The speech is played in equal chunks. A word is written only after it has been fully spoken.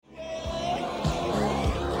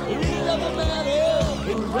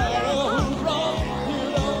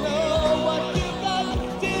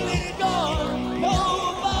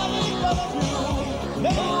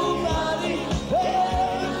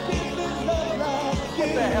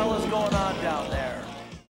What the hell is going on down there?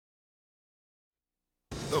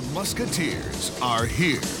 The Musketeers are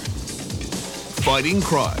here. Fighting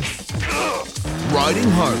crime, riding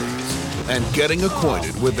Harleys, and getting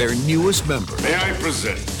acquainted with their newest member. May I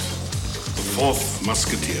present the fourth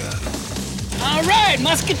Musketeer? All right,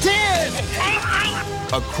 Musketeers!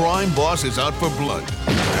 A crime boss is out for blood.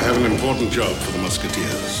 I have an important job for the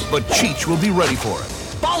Musketeers. But Cheech will be ready for it.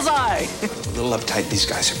 Bullseye! A little uptight, these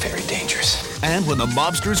guys are very dangerous. And when the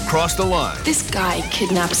mobsters cross the line, This guy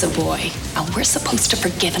kidnaps a boy, and we're supposed to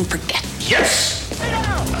forgive and forget. Yes!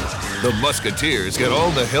 the Musketeers get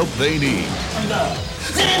all the help they need.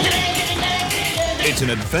 It's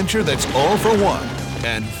an adventure that's all for one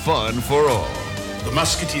and fun for all. The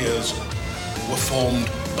Musketeers were formed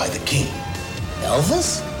by the king.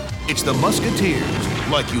 Elvis? It's the Musketeers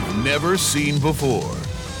like you've never seen before.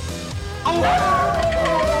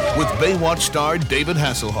 With Baywatch star David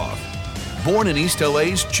Hasselhoff, born in East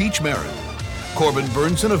LA's Cheech Marin, Corbin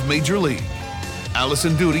Burnson of Major League,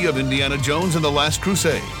 Allison Doody of Indiana Jones and the Last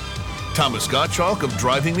Crusade, Thomas Gottschalk of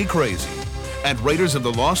Driving Me Crazy, and Raiders of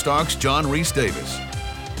the Lost Ark's John Rhys Davis.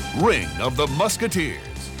 Ring of the Musketeers.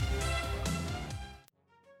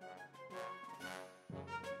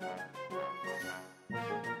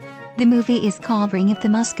 The movie is called Ring of the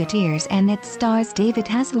Musketeers and it stars David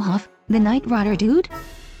Hasselhoff, the Knight Rider dude,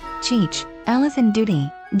 Cheech, Allison Doody,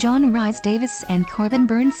 John Rhys Davis and Corbin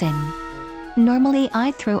Burnson. Normally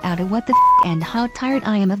I throw out a what the and how tired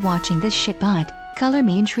I am of watching this shit, but color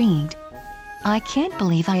me intrigued. I can't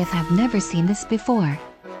believe I have never seen this before.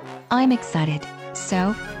 I'm excited,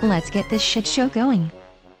 so let's get this shit show going.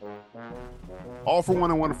 All for one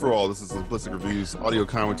and one for all. This is Simplistic Reviews audio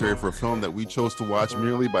commentary for a film that we chose to watch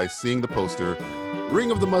merely by seeing the poster, Ring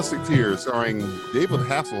of the Musketeers, starring David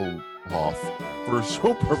Hasselhoff. For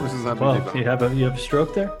show purposes, I'm you have a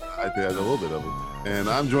stroke there? I did a little bit of it. And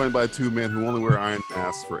I'm joined by two men who only wear iron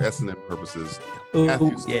masks for S&M purposes. Ooh,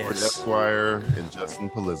 Matthew Stewart, yes. Esquire, and Justin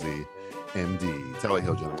Palizzi, MD. Tally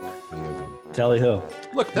ho, gentlemen. How you guys doing? Tally ho.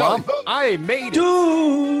 Look, Mom, I made it.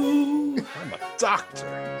 Dude! I'm a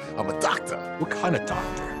doctor. I'm a doctor. What kind of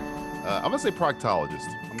doctor? I'm going to say proctologist.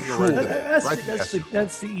 I'm gonna go Cool. right to that.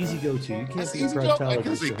 That's the easy go-to. You can't That's be the a easy go. I can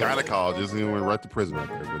proctologist. say gynecologist and then went right to prison right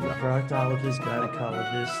there. But no. Proctologist,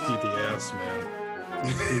 gynecologist, DDS, man.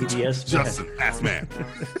 DDS Justin, ass man.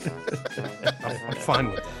 I'm fine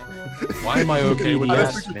with that. Why am I okay with I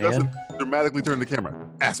that? just picture man. Justin dramatically turn the camera.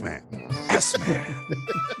 Ass man. Ass man.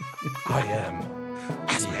 I am.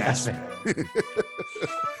 Ass man.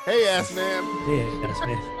 Hey, ass man. Yeah, ass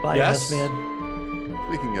man. Bye, Yes? ass man.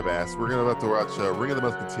 Speaking of ass, we're about to watch Ring of the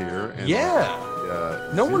Musketeer. And,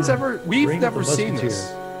 Yeah. No one's ever. We've Ring of never the seen Musketeer.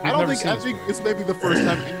 this. I think it's maybe the first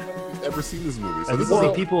time anybody's ever seen this movie. So I this think is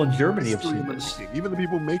only people in Germany have history seen in the this. making. Even the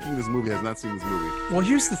people making this movie has not seen this movie. Well,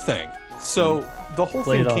 here's the thing. So the whole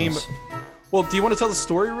Play thing it on came. us. Well, do you want to tell the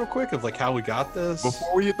story real quick of like how we got this?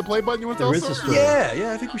 Before we hit the play button, you want to tell There us? is a something? story.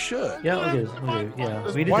 Yeah, I think we should. Yeah, okay,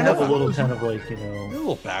 yeah. We need Why to have not? a little kind of like, A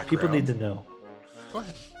little background. people need to know. Go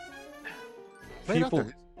ahead. Play it out People,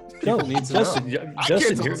 there. No, people need to Justin, know. I can't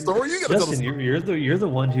tell the you're- story. You gotta tell the Justin, story. you're the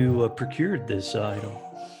one who procured this item.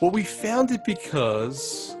 Well, we found it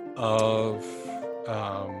because of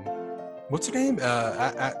what's her name?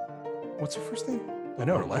 What's her first name? I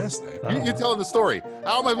know her last name. You're telling the story.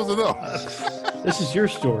 How am I supposed to know? This is your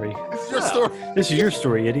story. It's your story. This is your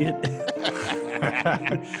story, idiot.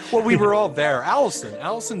 Well, we were all there.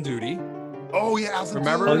 Allison Doody. Oh yeah, Allison.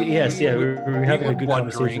 Remember? Oh yes, yeah, we were having a good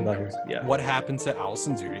wondering conversation about her. Yeah. What happened to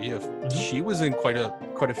Allison Doody? If she was in quite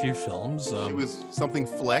a few films. She was something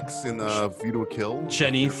Flex in View to a Kill.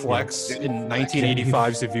 Jenny Flex in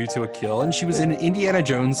 1985's A View to a Kill, and she was in Indiana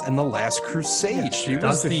Jones and the Last Crusade. She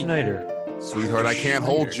was Dr. the Schneider. Sweetheart, I can't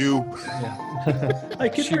hold you. I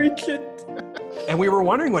can reach it. And we were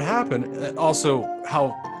wondering what happened. Also,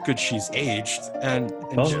 how good she's aged, and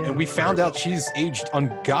we found out she's aged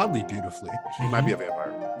ungodly beautifully. She might be a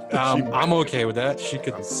vampire. I'm okay with that. She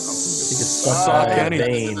could suck suck my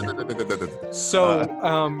anything. vein. So,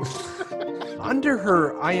 under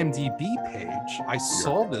her IMDb page, I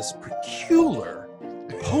saw this peculiar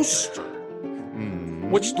poster,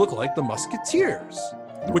 which looked like the Musketeers,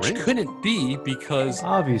 which Right. couldn't be because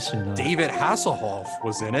Obviously not. David Hasselhoff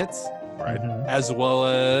was in it, Right. as well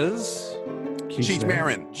as Cheech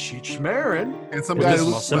Marin. Cheech Marin, And some With guy his who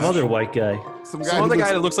looks Some other white guy. some some other who guy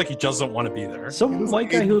looks- that looks like he doesn't want to be there. Some looks white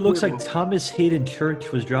like guy who Aiden looks Quinn. like Thomas Hayden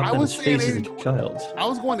Church was dropped I on was his saying face as a Aiden- child. I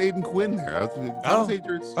was going Aiden Quinn there. I was Oh,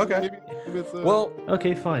 okay. Maybe it's, Well,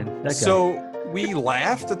 Okay, fine. That guy. so we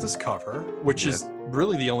laughed at this cover, which is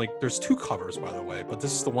really the only. There's two covers, by the way, but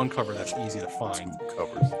this is the one cover that's easy to find.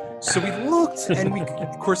 covers. So we look looked, and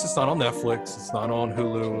of course, it's not on Netflix. It's not on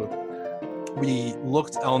Hulu. We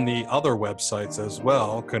looked on the other websites as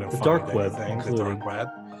well. Couldn't find dark web, anything, the including. dark web,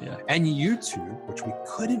 Yeah. and YouTube, which we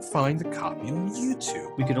couldn't find a copy on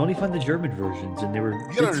YouTube. We could only find the German versions, and they were. You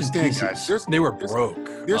bits gotta and understand, guys. pieces. They were broke.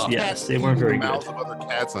 There's Yes, cats they weren't eating very the mouths good. of other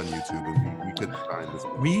cats on YouTube, and we couldn't find this.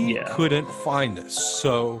 We Yeah. couldn't find this,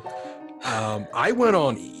 so I went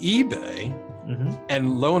on eBay, Mhm.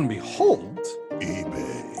 and lo and behold,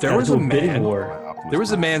 eBay. there Got was a into bidding man. war. There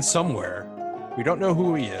was a man somewhere. We don't know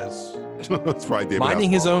who he is, That's probably David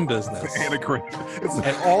minding his Hasselhoff. own business, Anachrony. It's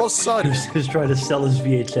and all of a sudden, He was trying to sell his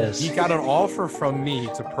VHS. he got an offer from me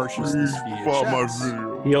to purchase this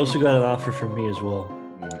VHS. He also got an offer from me as well.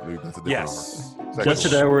 That's a different Yes. offer.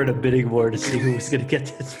 Justin and I were in a bidding war to see who was going to get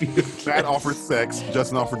this VHS. Matt offered sex.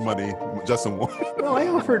 Justin offered money. Justin won. No, I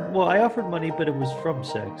offered money, but it was from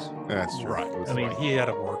sex. That's true. Right. It was I mean, fine. He had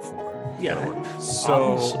to work for it. Yeah, So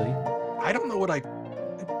obviously. I don't know what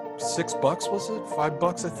 $6 was it?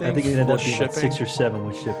 $5 I think. I think it ended for up being like shipping. 6 or 7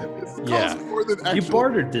 with shipping. This Yeah. costs more than You actual-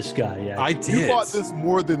 bartered this guy, yeah. I You did. bought this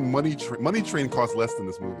more than Money Train. Money Train cost less than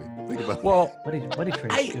this movie. Think about it. Well, Money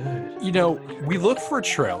Train's I- good. you know, we looked for a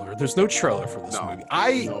trailer. There's no trailer for this movie.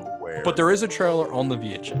 Nowhere. But there is a trailer on the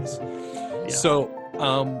VHS. Yeah. So,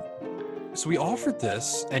 so we offered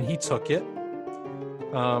this, and he took it.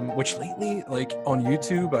 Which lately, like on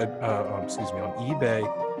YouTube, on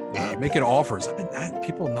eBay, making offers. I've been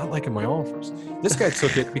people not liking my offers. This guy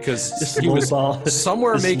took it because This he was lowball-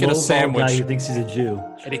 somewhere this making a lowball guy sandwich, who thinks he's a Jew.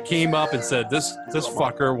 and it came up and said, "This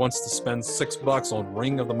fucker wants to spend $6 on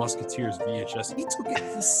Ring of the Musketeers VHS." He took it.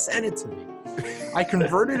 He sent it to me. I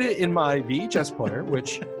converted it in my VHS player,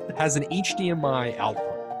 which has an HDMI output.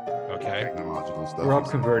 Okay. Technological stuff. We're up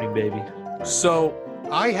converting, baby. So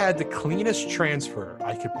I had the cleanest transfer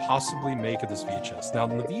I could possibly make of this VHS. Now,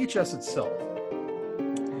 in the VHS itself,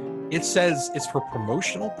 it says it's for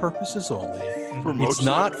promotional purposes only. It's Promotion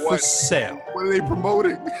not of for what? sale. What are they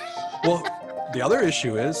promoting? Well, the other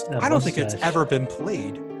issue is That I don't think it's mustache. ever been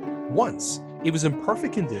played once. It was in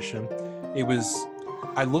perfect condition. It was.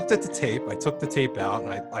 I looked at the tape. I took the tape out,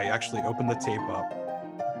 and I actually opened the tape up,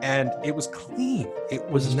 and it was clean. It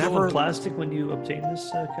Was it still never. in plastic when you obtained this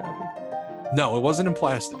copy? No, it wasn't in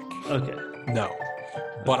plastic. Okay. No.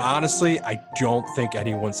 But honestly, I don't think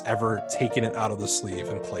anyone's ever taken it out of the sleeve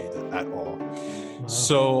and played it at all. Wow.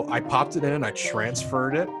 So I popped it in, I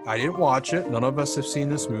transferred it. I didn't watch it. None of us have seen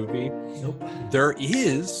this movie. Nope. There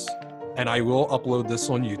is, and I will upload this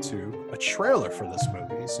on YouTube, a trailer for this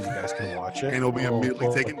movie so you guys can watch And it. it'll be immediately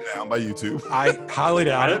well, taken down by YouTube. I highly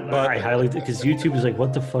doubt it, but I highly because YouTube is like,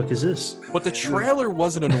 what the fuck is this? But the trailer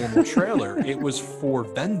wasn't a normal trailer. It was for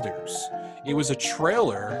vendors. It was a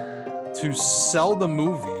trailer to sell the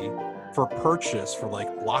movie for purchase for like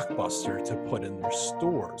Blockbuster to put in their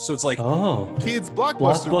stores. So it's like, Oh, Kids Blockbuster.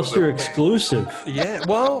 was Blockbuster a- exclusive. yeah,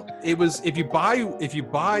 well, it was if you buy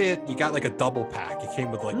it, you got like a double pack. It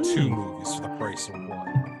came with like 2 movies for the price of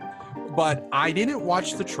 1. But I didn't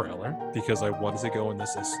watch the trailer because I wanted to go in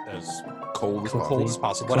this as cold as cold possible. as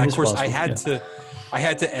possible. But Clean of as course, I possible,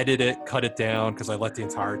 had to edit it, cut it down because I let the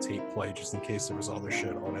entire tape play just in case there was other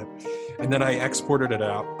shit on it. And then I exported it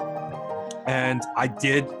out. And I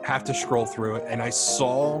did have to scroll through it, and I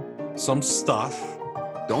saw some stuff.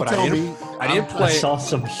 Don't But tell me. I didn't I play. saw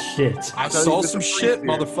some shit. I tell you saw this some is shit, crazy.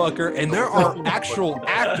 motherfucker, and there are actual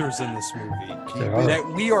actors in this movie There are. that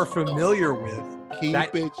we are familiar with. Keep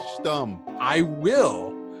that- it stum. I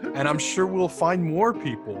will, and I'm sure we'll find more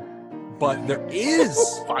people. But there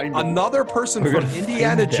is Find them. another person We're from gonna find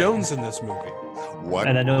Indiana them. Jones in this movie. What?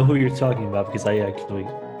 And I know who you're talking about because I actually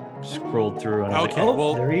scrolled through and I was Okay, like, oh,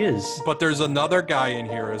 well- there he is. But there's another guy in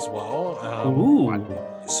here as well. Ooh.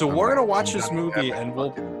 So we're gonna watch this movie, and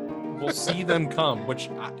we'll see them come. Which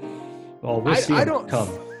Well, we'll see I him don't come.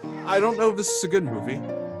 I don't know if this is a good movie.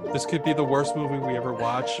 This could be the worst movie we ever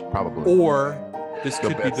watch, Probably. or this The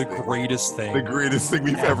could be best the thing. greatest The thing. greatest thing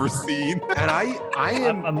we've ever seen. And I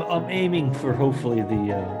am I'm aiming for hopefully the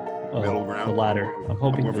Middle ground. the latter. I'm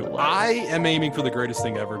hoping I'm for the going latter. I am aiming for the greatest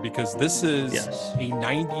thing ever because this is Yes. a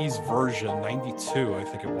 90s version, 92 I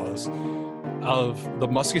think it was, of the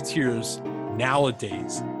Musketeers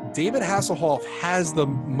nowadays. David Hasselhoff has the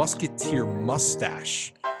Musketeer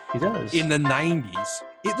mustache He does. in the 90s.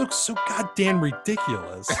 It looks so goddamn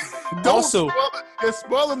ridiculous. Don't Also, spoil it. You're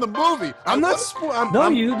spoiling the movie. I'm not spoiling. no,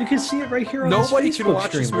 you can see it right here on Nobody this can Facebook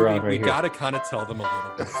watch this stream we're movie. on right We here. gotta kind of tell them a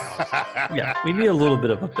little bit about it. Yeah, we need a little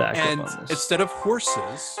bit of a backup And on this. instead of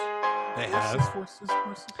horses, they have Horses.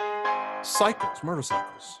 cycles,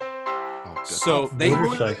 motorcycles. Oh, God. So they. You're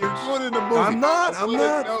Motorcycles. ruining the movie. I'm not.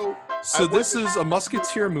 Let it go. So I this wasn't- is a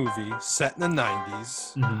Musketeer movie set in the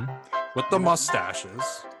 90s. Mhm. with the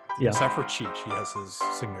mustaches. Yeah. Except for Cheech, he has his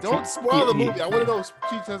signature. Don't spoil the movie. I want to know if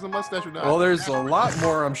Cheech has a mustache or not. Well, there's a lot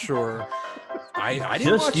more, I'm sure. I didn't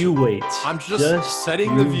Just watch you it. wait. I'm just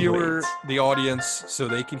setting the you viewer, wait. the audience, so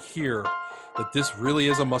they can hear that this really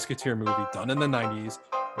is a Musketeer movie done in the 90s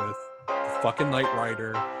with the fucking Knight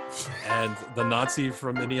Rider and the Nazi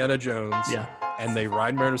from Indiana Jones. Yeah. And they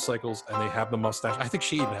ride motorcycles and they have the mustache. I think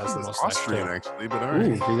she even has the This is mustache. Austrian, too. actually, but all Ooh, right.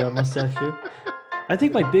 you got a mustache too? I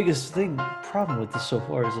think my biggest problem with this so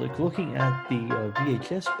far is like looking at the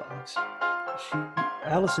VHS box.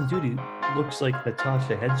 Allison Duty looks like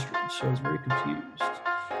Natasha Hedstrom, so I was very confused.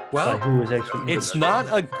 Well, by who was actually. it's not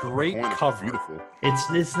a great Point is cover, beautiful.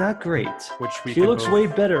 It's not great. which we She can looks both- way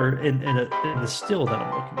better in the still that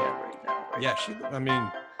I'm looking at right now. Right? Yeah, I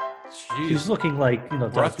mean, She's she's looking like Dr.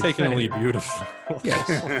 breathtakingly Fang. beautiful. Yes.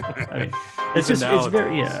 I mean, These it's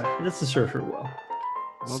very analogies. That's to serve her well.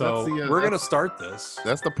 Well, So that's the, we're gonna that's- start this.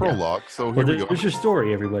 That's the prologue. So here Well, we go. there's your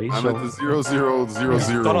story, everybody. I'm So at the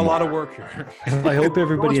 0000. Done a lot of work here. I hope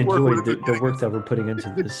everybody How much work enjoyed would the it work take? that we're putting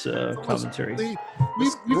into this commentary. We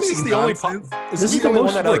This is make the only nonsense. This This is is the the only one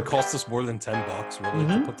most that like work. cost us more than $10 really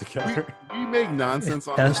to Mhm. put together. We make nonsense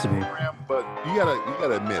on Has this to be. program, but you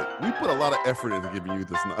gotta admit, we put a lot of effort into giving you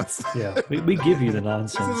this nonsense. Yeah, we give you the This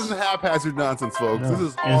nonsense. isn't haphazard nonsense, folks. No. This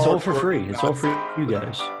is And it's all hard for work free. It's all for nonsense. you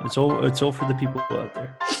guys. It's all for the people out there.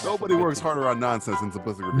 Nobody works harder on nonsense than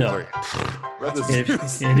Simplistic Reviews. No. Sorry. Rather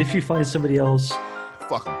And if you find somebody else,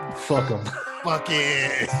 fuck them. fuck them. Fuck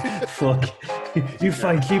it. Fuck. You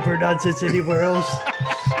find cheaper nonsense anywhere else?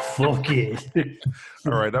 Fuck it.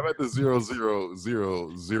 All right, I'm at the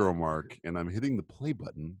 0000 mark, and I'm hitting the play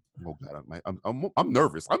button. Oh god, I'm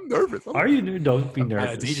nervous. I'm nervous. Are you? Don't be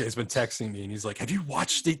nervous. DJ's been texting me and he's like, "Have you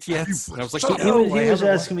watched it yet?" And I was like, Shut up. "No, He I was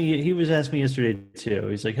haven't asking me. He was asking me yesterday too.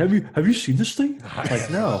 He's like, "Have you seen this thing?" I'm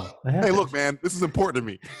like, no, I haven't. Hey, look, man, this is important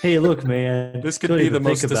to me. Hey, look, man. This could don't be even the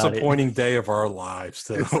most think about it. disappointing day of our lives."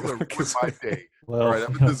 Too. It's gonna ruin my day. Well, All right,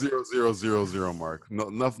 I'm at the 0000 mark. No,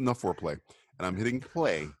 enough foreplay, and I'm hitting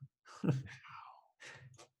play. I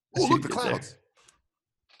Oh, see look, what the you did there. clouds.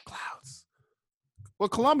 Clouds. Well,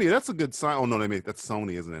 Columbia, that's a good sign. Oh no, that's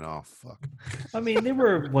Sony, isn't it? Oh fuck. I mean, they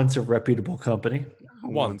were once a reputable company.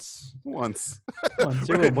 Once. They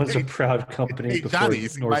were once a proud company Hey, before Johnny, you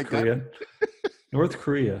see North Mike Korea. North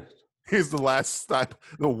Korea. Here's the last stop.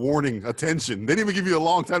 The warning. Attention. They didn't even give you a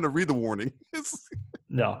long time to read the warning.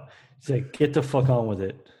 No, he's like, get the fuck on with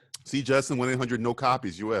it. See, Justin, 1-800 no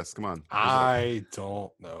copies US. Come on. I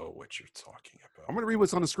don't know what you're talking I'm about. going to read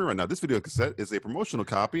what's on the screen right now. This video cassette is a promotional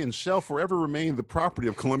copy and shall forever remain the property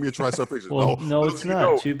of Columbia TriStar Pictures. Well, no, it's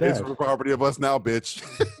not. Too It's bad. the property of us now, bitch.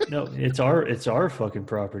 No, it's our fucking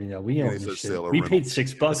property now. We Yeah, own it's this a shit. sale or We rental. paid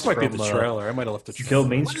 $6 This might be from the trailer. I might have left the Phil trailer.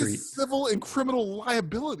 Main What Street. is civil and criminal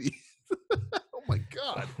liability? Oh my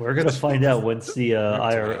God. We're gonna find out once the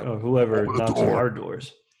IR or whoever Open the knocks on door. our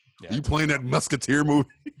doors. Are you playing that Musketeer movie?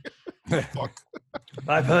 Fuck.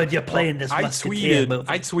 I've heard you playing this. I Musketeer movie.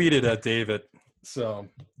 tweeted at David. So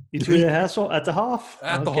You tweeted a hassle at the Hoff.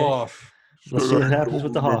 at the Okay. Hoff. Let's see what happens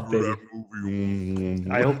with the Hoff, baby.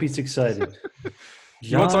 I hope he's excited.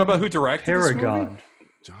 You want to talk about who directed this movie? Paragon?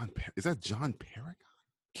 Is that John Paragon?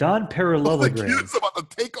 John Oh, the Parallelogram. kid's about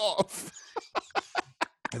to take off.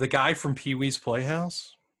 The guy from Pee Wee's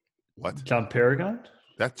Playhouse. What? John Paragon?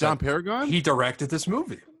 That's John Paragon? He directed this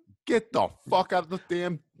movie. Get the fuck out of the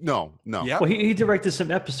damn. No. Yeah. Well, he directed some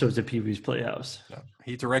episodes of Pee Wee's Playhouse.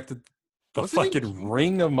 He directed the Wasn't he? fucking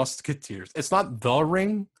Ring of Musketeers. It's not The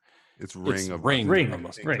Ring. It's It's Ring of Ring. Ring. of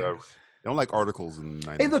Musketeers. Ring. I don't like articles in the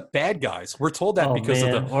 90s. Hey, look, bad guys. We're told that Oh, because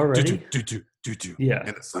man, of the already? do. Yeah,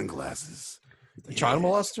 And the sunglasses. Child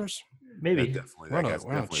molesters. maybe. That definitely, We're that on a- guy's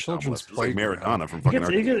we're on a definitely children's Tom Lester. It's like playground. Maradona from It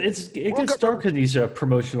fucking gets, it World gets Cup. dark in these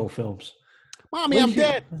promotional films. Mommy, What I'm is he-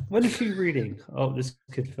 dead. What is he reading? Oh, this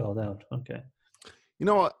kid fell down. Okay. You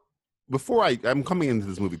know what? Before I'm coming into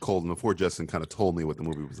this movie cold, and before Justin kind of told me what the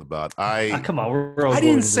movie was about, Come on, we're all I going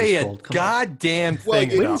didn't into say this a cold. Come on. goddamn Well, thing.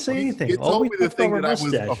 We didn't about say it. anything. It All told we me the talked about thing were that I was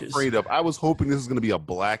mustaches. afraid of. I was hoping this was going to be a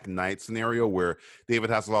Black Knight scenario where David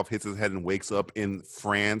Hasselhoff hits his head and wakes up in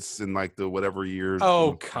France in like the whatever year.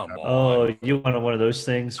 Oh, come on. Oh, you wanted one of those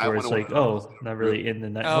things I where it's wanted like, one of those. not really in the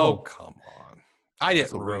night. Oh, come on. I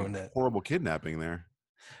It's didn't a ruin it. horrible kidnapping there.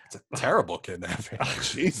 It's a terrible kidnapping.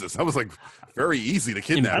 Jesus, that was like very easy to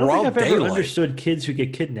kidnap. I don't broad think I've ever daylight. understood kids who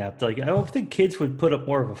get kidnapped. Like, I don't think kids would put up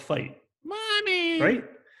more of a fight, Mommy, right?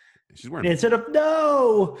 She's wearing. And instead of,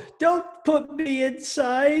 no, don't put me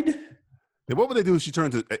inside. Yeah, what would they do if she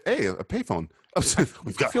turned to a payphone?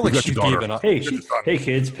 We've got, I feel we've like got she's your daughter. given up. Hey, Get your son. hey,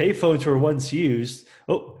 kids, payphones were once used.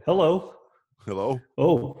 Oh, hello. Hello,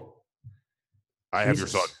 Oh, I have your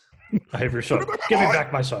son. Jesus. I have your son. Give me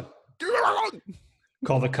back my son. Give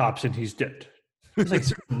Call the cops and he's dead. It's like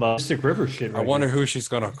some Mystic River shit. I Right wonder here. who she's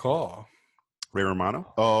gonna call. Ray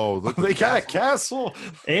Romano. Oh, look, They got a castle.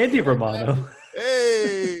 Andy Romano.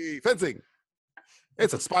 Hey, fencing.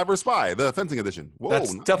 It's a Spy vs. Spy, the fencing edition. Whoa,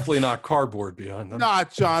 That's definitely not cardboard behind them.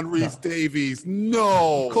 not John Reese Davies.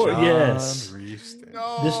 No. Of course, yes. Reese.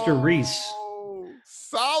 No. Mr. Reese.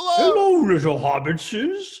 Salo. Hello, little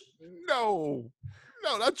hobbitses. No.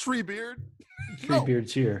 No, not Treebeard.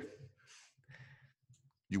 Treebeard's here.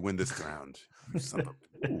 You win this round. You son of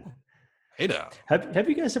a... Ooh. Hey now. Have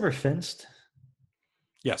you guys ever fenced?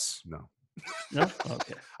 Yes. No. No?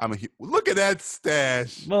 Okay. Look at that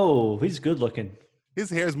stash. Whoa, he's good looking. His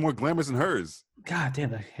hair is more glamorous than hers. God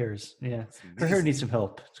damn, that hair's Her hair needs some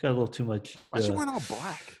help. It's got a little too much. Why is she wearing all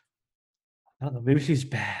black? I don't know. Maybe she's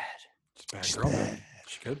bad. She's a bad girl. Man.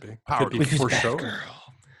 She could be. Power Could be She's for bad show. girl.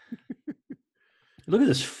 Look at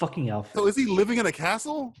this fucking outfit. So is he living in a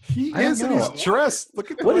castle? He I don't is, and know. he's dressed. Look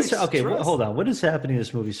at the What way is he's okay? dressed. Hold on. What is happening in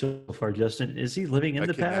this movie so far, Justin? Is he living in A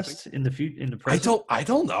the kidnapping? past, in the future, in the present? I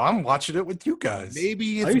don't know. I'm watching it with you guys.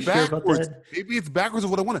 Maybe Are you it's sure about backwards. that? Maybe it's backwards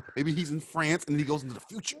of what I wanted. Maybe he's in France and then he goes into the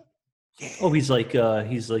future. Yeah. Oh, he's like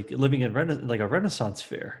living in like a Renaissance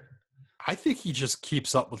fair I think he just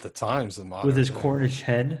keeps up with the times and with his day. Cornish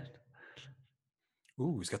hen.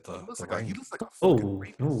 Ooh, he's got the. He looks like a Oh, fucking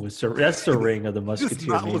rapist. that's the ring of the He does Musketeer.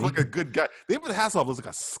 not look maybe. like a good guy. David Hasselhoff looks like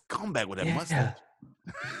a scumbag with that mustache.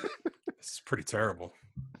 This is pretty terrible.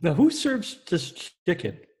 Now, who serves this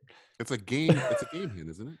chicken? It's a game. It's a game hand,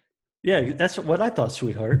 isn't it? Yeah, that's what I thought,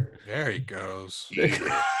 sweetheart. There he goes. He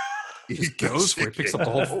He goes for it. He picks up the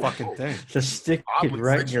whole fucking thing. Just stick it Oddly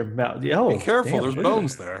right in sexual. your mouth. Oh, Be careful. damn, There's look at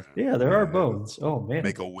bones that. there. Yeah, there are bones. Oh man.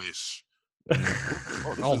 Make a wish. Oh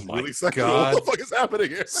This is my really sexual. God. What the fuck is happening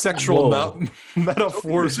here? Sexual Whoa.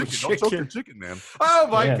 metaphors with Don't choke your chicken. chicken, man. Oh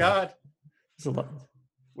my Yeah. God. It's a lot.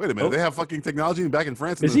 Wait a minute. Oh. They have fucking technology back in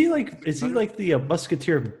France. Is he like the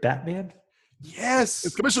Musketeer Batman? Yes.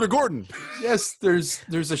 It's Commissioner Gordon. Yes. There's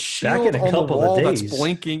a shield in a on the couple of wall that's days.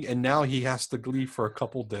 blinking, and now he has to leave for a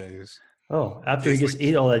couple days. Oh, after he gets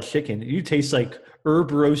ate all that chicken, you taste like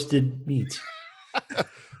herb roasted meat.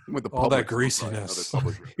 With the All that Publix. greasiness.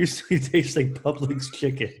 Another Publix. You taste like Publix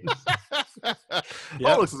chicken. Yeah.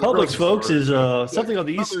 Publix, is a Publix, grocery folks, store. is something on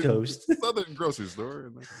the East Southern- Coast. Southern grocery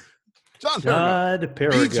store. John Paragon. John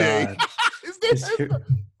Paragon. Is this? is here.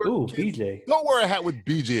 Ooh, BJ. Don't wear a hat with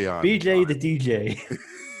BJ on. BJ the DJ.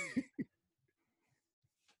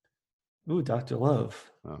 Ooh, Dr.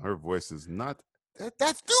 Love. Her voice is not.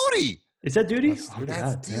 That's Duty. Is that duty? That's Oh, That's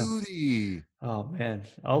God damn. Duty. Oh man,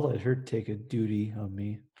 I'll let her take a duty on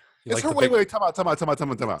me. You It's like her. the Wait, big- wait. Time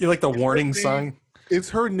out. You like the warning name- sign? Is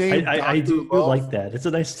her name? I Dr. do Love? like that. It's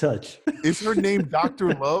a nice touch. Is her name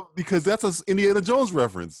Dr. Love? Because that's an Indiana Jones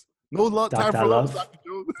reference. No time Dr. for love. Love? Dr.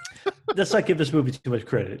 Jones. Let's not give this movie too much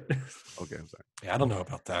credit. Okay, I'm sorry. Yeah, I don't know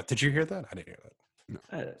about that. Did you hear that? I didn't hear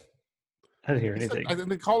that. I didn't hear He said- anything. I think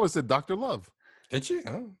the caller said Dr. Love. Did you?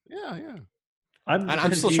 Oh. Yeah, yeah.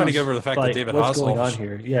 I'm still trying to get over the fact that by David what's going Hasselhoff on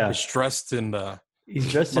here. Yeah, He's dressed in he's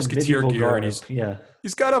dressed in Musketeer medieval gear garb. and he's- Yeah,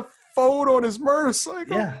 he's got a phone on his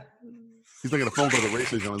motorcycle. yeah. He's making a phone call to the race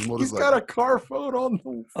station on his He's motorcycle. got a car phone on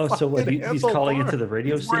the Oh, so what? fucking He's calling handlebar. into the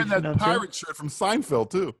radio He's wearing station that now too? pirate shirt from Seinfeld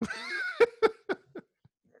too.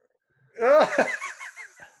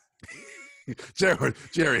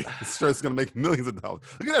 Jerry, this shirt's gonna make millions of dollars.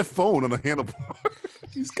 Look at that phone on the handlebar.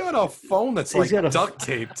 He's got a phone that's He's like got a- duct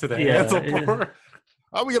taped to the Yeah, handlebar.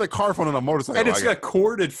 How we get a car phone on a motorcycle? And it's I- got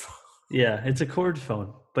corded. Yeah, it's a cord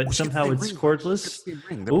phone, but Oh, she gets somehow the it's ring. cordless. She gets the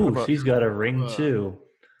ring. They're talking Ooh, about, she's got a ring too.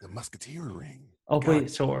 the Musketeer ring. Oh God.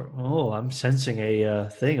 wait, so I'm sensing a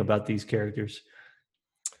thing about these characters.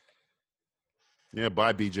 Yeah,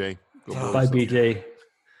 bye, BJ. Go blow Bye, yourself. BJ.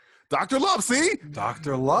 Dr. Love, see?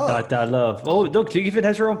 Dr. Love. Dot love. Oh, look, she even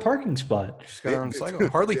has her own parking spot. She's got her own cycle.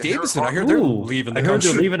 Harley Yeah, Davidson. her- I heard they're Ooh, leaving the I heard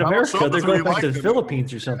country. they're leaving Donald America. Trump They're doesn't going really back like to the them.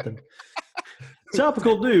 Philippines or something.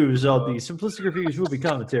 Topical news on the Simplistic Reviews movie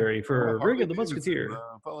commentary for Ring of the Musketeer.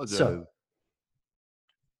 Apologize. So-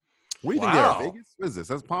 What do you Wow. think there? Vegas? What is this?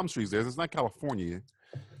 That's Palm Trees there. It's not California.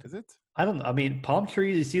 Is it? I don't. I mean, Palm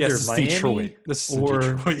Trees is Yes, either it's Miami Detroit. This is or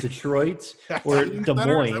Detroit. Detroit or Teen Des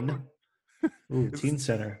Center? Is that Moines. Ooh, Teen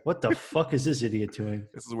Center. What the fuck is this idiot doing?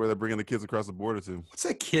 This is where they're bringing the kids across the border to. What's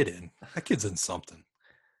that kid in? That kid's in something.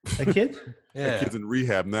 A kid? Yeah. Kids in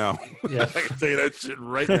rehab now. Yeah. I can tell you that shit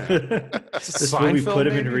right now. This movie Seinfeld, put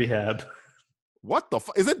him in maybe? rehab. What the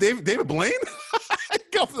fuck? Is that David Blaine?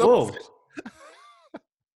 Whoa.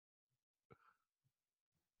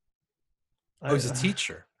 Oh, he's a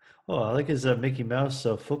teacher. Oh, I like his Mickey Mouse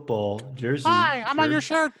football jersey. Hi, I'm on your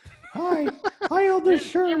shirt. Hi. I own this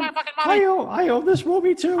shirt. I own this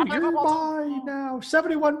movie too. You're mine now.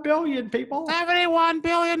 71 billion people. $71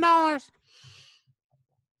 billion.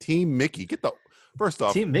 Team Mickey. First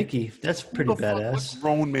off, Team Mickey. That's pretty what badass.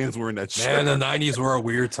 grown man's wearing that shirt? Man, the 90s were a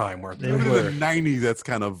weird time, weren't they? They Even were. in the 90s, that's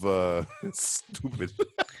kind of stupid.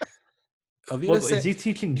 What, is he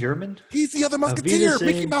teaching German? He's the other musketeer. Avita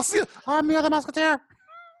Mickey saying- Mouse. I'm the other musketeer.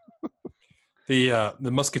 The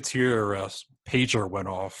musketeer pager went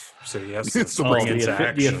off, so he has to It's the spring wrong- into the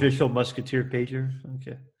action. official musketeer pager.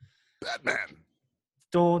 Okay. Batman.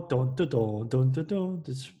 Don't, don't, don't, don't, don't, don't.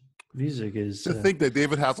 This music is. To think that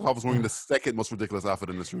David Hasselhoff was wearing the second most ridiculous outfit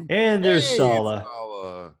in this room. And there's Hey, Sala.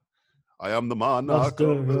 Sala. I am the monarch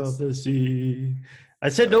Master of of the sea. I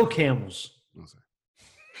said no camels.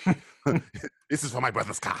 This is for my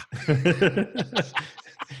brother's car.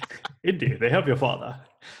 Indeed, they have your father.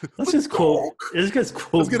 Let's just quote. Let's just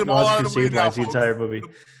quote. Let's get them all out of the way now, the folks. entire movie.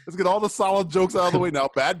 Let's get all the solid jokes out of the way now.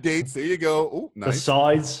 Bad dates. There you go. Oh, The nice.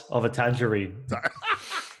 sides of a tangerine.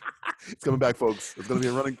 It's coming back, folks. It's going to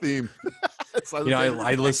be a running theme. You know,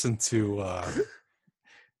 I listened to.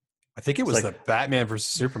 I think it was the Batman versus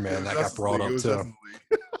Superman that got brought up too.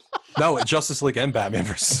 No, Justice League and Batman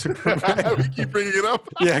versus Superman. We keep bringing it up.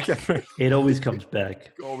 Yeah, I kept bringing- It always comes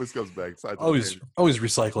back. It always comes back. always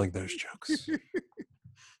recycling those jokes.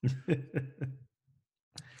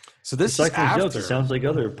 So this is Recycling after. jokes. It sounds like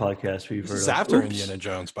other podcasts we've This heard. is of. after Oops. Indiana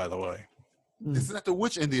Jones, by the way. Isn't that the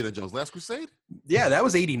which Indiana Jones? Last Crusade? Yeah, that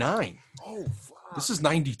was 89. Oh, fuck. This is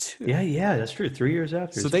 92. Yeah, that's true. 3 years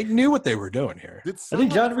after. So they knew what they were doing here. I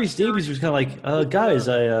think John Rhys Davies was kind of like, guys,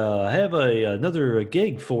 I have another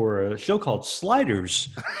gig for a show called Sliders.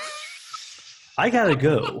 I gotta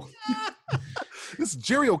go. This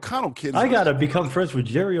Jerry O'Connell kid. I gotta become friends with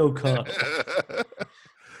Jerry O'Connell.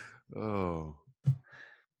 Oh.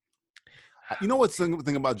 You know what's the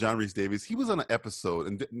thing about John Rhys Davies? He was on an episode,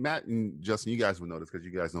 and Matt and Justin, you guys would know this because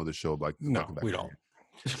you guys know the show. Like, No, welcome back. we don't.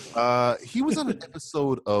 He was on an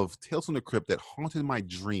episode of Tales from the Crypt that haunted my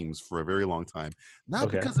dreams for a very long time. Not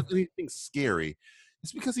Okay. because of anything scary.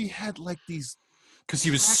 It's because he had like these. Because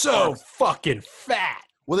he was so fucking fat.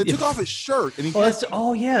 Well, they took off his shirt and he. Oh, had that's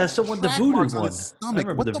that's the one, the track voodoo marks on one. his I stomach.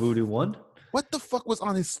 remember What the the voodoo one. What the fuck was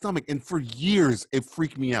on his stomach? And for years, it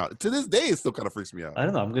freaked me out. To this day, it still kind of freaks me out. I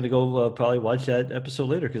don't know. I'm gonna go probably watch that episode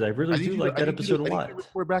later because I really do like that episode a lot.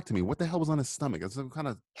 Report back to me. What the hell was on his stomach? It's some kind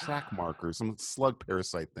of track marker, some slug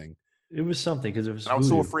parasite thing. It was something because it was. And I was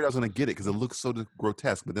so voodoo. afraid I was going to get it because it looked so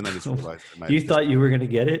grotesque. But then I just realized. You thought you were gonna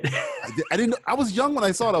get it? I didn't. I was young when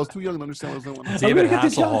I saw it. I was too young to understand what was going on. David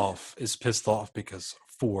Hasselhoff is pissed off because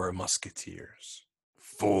 4 Musketeers.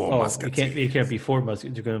 4 Musketeers. You can't be 4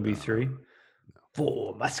 Musketeers. You're gonna be 3.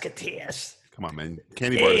 4 Musketeers. Come on, man.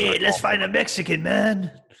 Candy bars. Hey, let's find a Mexican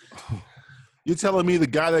man. You telling me the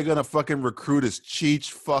guy they're gonna fucking recruit is Cheech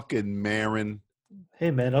fucking Marin?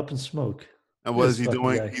 Hey, man, up and smoke. And what This is he fucking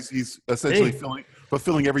doing? guy. He's essentially Hey.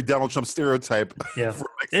 fulfilling every Donald Trump stereotype. Yeah.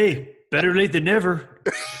 Hey, better late than never.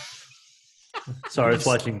 Sorry, I was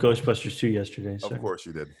watching Ghostbusters 2 yesterday. So. Of course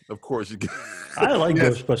you did. Of course you did. I like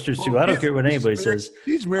Yes. Ghostbusters 2. I don't care what anybody says.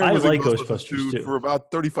 Cheech Marin I was in like Ghostbusters 2. for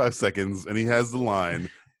about 35 seconds, and he has the line,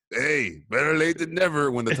 "Hey, better late than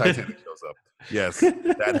never," when the Titanic shows up. Yes,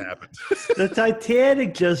 that happened. The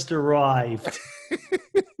Titanic just arrived.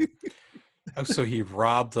 Oh, so he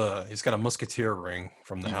robbed he's got a musketeer ring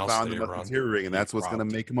from the He house found that the he robbed. musketeer ring, and that's what's going to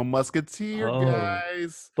Robbed. make him a musketeer, Oh.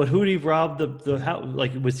 guys. But who'd he rob the house?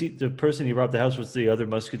 Like, was he the person he robbed the house was the other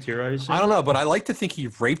Musketeer? I assume. I don't know, but I like to think he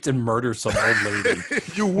raped and murdered some old lady.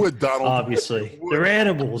 You would, Donald. Obviously, they're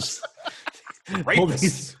animals. All Rapists.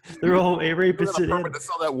 these- they're all You're rapists. on a and permit to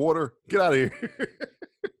sell that water. Get out of here.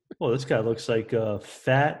 Well, this guy looks like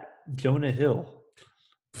fat Jonah Hill.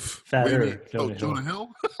 Wait a Fatter minute. Jonah Hill. Jonah Hill?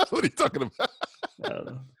 What are you talking about? I don't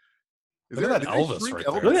know. Is Look at there- that did they Elvis shrink right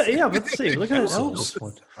Elvis? there. Look at let's see. Look at that Elvis. Elvis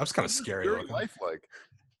one. That was kind of scary Very looking. lifelike.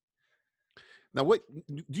 Now, what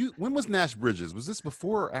when was Nash Bridges? Was this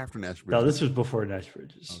before or after Nash Bridges? No, this was before Nash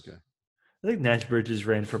Bridges. Okay. I think Nash Bridges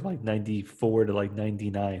ran from like 94 to like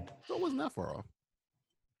 99. So it wasn't that far off.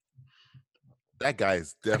 That guy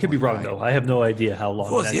is definitely. I could be wrong lying. though. I have no idea how long.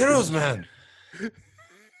 For Nash zeros, Bridges- man.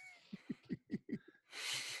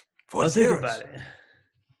 For Well, think zeros. about it.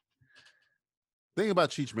 Thing about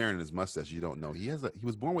Cheech Marin and his mustache, you don't know. He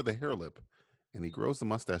was born with a hair lip, and he grows the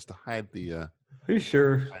mustache to hide the. Are you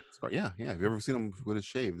sure? Scar. Yeah. Have you ever seen him with it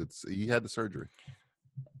shaved? He had the surgery.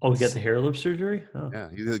 Oh, he got the hair lip surgery? Oh. Yeah,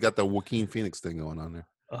 he got the Joaquin Phoenix thing going on there.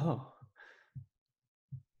 Oh.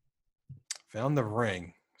 Found the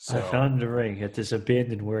ring. So, I found the ring at this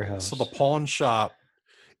abandoned warehouse. so the pawn shop.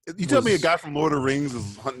 You tell me a guy from Lord of the Rings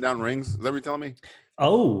is hunting down rings? Is that what you're telling me?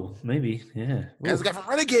 Oh, maybe. Yeah. There's a guy from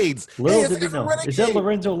Renegades. Little Hey, did we know. Is that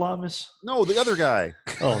Lorenzo Lamas? No, the other guy.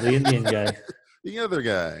 Oh, the Indian guy. The other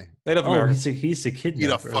guy. Native Oh, American. he's the kidnapper.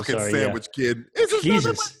 Eat a fucking Sorry, sandwich, kid. It's just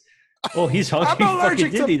Jesus. Oh, he's hungry. I'm He fucking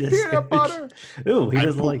allergic did to eat a peanut sandwich. butter. Ooh, he I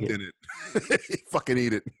doesn't like pooped it. in it. Fucking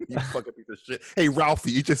eat it. You fucking piece of shit. Hey,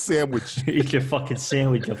 Ralphie, eat your sandwich. Eat your fucking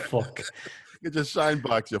sandwich, you fuck. Get your shine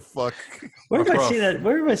box, you fuck. Where have I seen that?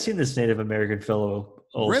 Where have I seen this Native American fellow?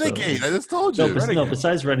 Also? Renegade. I just told you. No,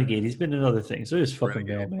 besides Renegade, he's been in other things. So he's fucking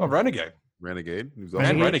Renegade. man. Oh, Renegade. Renegade. Who's Man,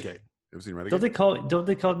 also- Renegade. Ever seen Renegade? Don't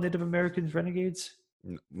they call Native Americans renegades?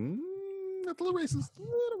 That's a little racist. A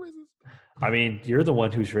little racist. I mean, you're the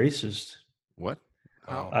one who's racist. What?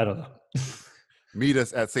 Oh. I don't know. Meet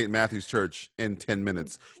us at St. Matthew's Church in 10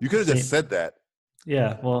 minutes. You could have just said that.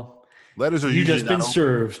 Yeah, well, Letters are you usually just been not open.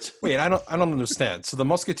 served. Wait, I don't understand. So the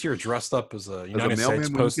Musketeer dressed up as a United States mailman,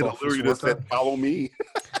 when Postal you Office could have literally just worker. said, follow me.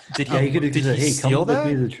 Did Yeah, you could have did said, he "Hey, come steal with that?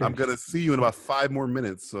 me to the church." I'm going to see you in about 5 more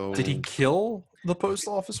minutes. So Did he kill the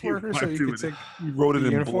postal office worker so might you do could it. take He wrote it the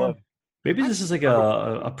in uniform? blood. Maybe this is like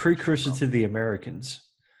a precursor to the Americans.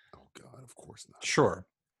 Oh, God, of course not. Sure.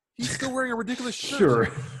 He's still wearing a ridiculous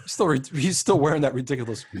shirt. Sure. He's still wearing that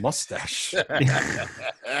ridiculous mustache.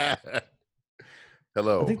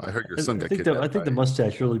 Hello. I heard your son got kidnapped. I think the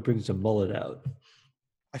mustache really brings the mullet out.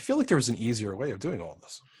 I feel like there was an easier way of doing all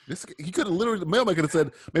this. He could have literally, the mailman could have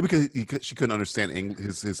said, maybe because she couldn't understand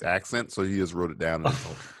his accent, so he just wrote it down. And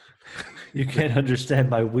You can't understand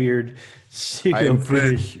my weird I am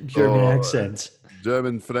British French. German Oh, accents.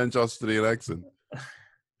 German, French, Austrian accent.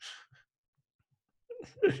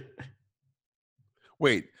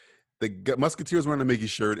 Wait, the Musketeer's wearing a Mickey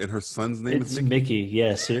shirt, and her son's name It's is Mickey? Mickey.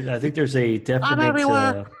 Yes, I think there's a definite. I'm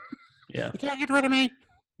everywhere. Yeah, You can't get rid of me.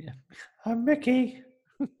 I'm Mickey.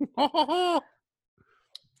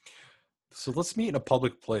 So let's meet in a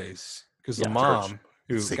public place because the Yeah, mom church.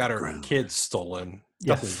 who Sacred got her ground. kids stolen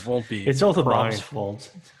Yes. definitely won't be It's all the crying mom's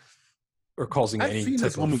fault. or causing I've any seen type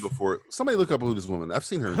this woman of before. Somebody look up who this woman. I've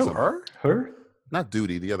seen her. In Who, something. her? Her? Not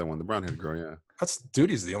Duty, the other one, the brown-haired girl. Yeah. That's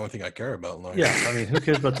duty's the only thing I care about in life. Yeah, I mean, who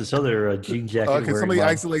cares about this other jean jacket? Can wearing somebody mom?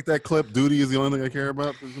 isolate that clip? Duty is the only thing I care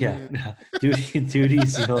about. Yeah,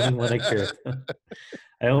 duty's the only one I care.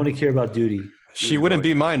 I only care about duty. She wouldn't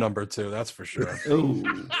be my number 2, that's for sure. Oh,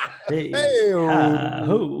 hey,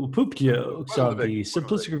 ho, poop jokes on the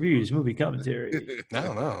Simplistic Reviews movie commentary.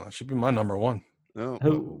 No, it should be my number 1. No.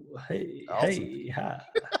 Oh, hey, hey, ha.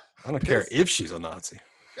 I don't care if she's a Nazi.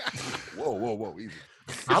 Whoa, easy.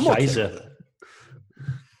 I'm okay. Scheisse.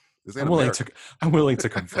 This ain't I'm willing America. to. I'm willing to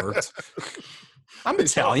convert. I'm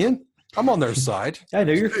Italian. I'm on their side. I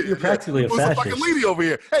know you're practically a fascist. Mussolini over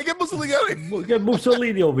here. Hey, get Mussolini. Get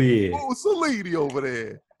Mussolini over here. Mussolini over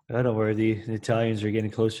there. I don't worry. The Italians are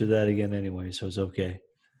getting closer to that again anyway, so it's okay.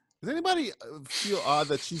 Does anybody feel odd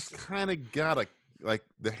that she's kind of got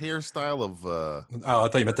the hairstyle of Oh, I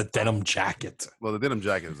thought you meant the denim jacket. well, the denim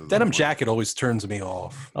jacket is Denim jacket always turns me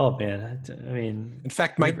off. Oh man, I mean, In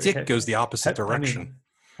fact, my dick goes the opposite I mean, direction.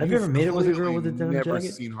 have you ever made it with a girl with a denim never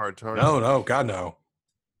jacket? seen Hard Target. No, God no.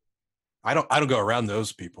 I don't go around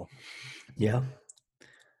those people. Yeah.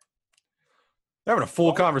 They're having a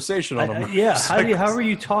full conversation on them. Yeah. How are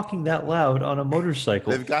you talking that loud on a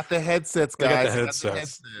motorcycle? They've got the headsets, They got guys. the They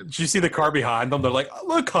headsets. Did you see the car behind them? They're like,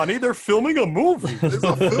 look, honey, they're filming a movie. There's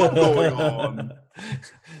a film going on.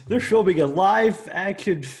 They're filming a live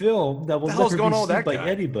action film that will The hell's never going be on with seen that by guy?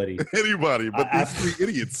 anybody. Anybody, but these 3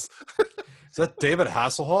 idiots. Is that David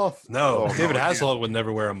Hasselhoff? No, Oh, David no, I Hasselhoff would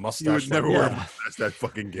never wear a mustache. You would never like wear a that. mustache that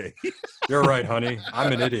fucking gay. You're right, honey.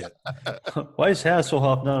 I'm an idiot. Why is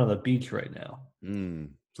Hasselhoff not on the beach right now?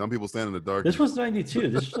 Some people stand in the dark. This was 92.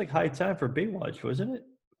 This was like high time for Baywatch, wasn't it?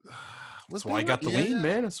 That's why I got the lead,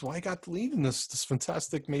 man. That's why I got the lead in this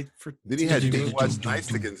fantastic made for. Then he had Baywatch Nights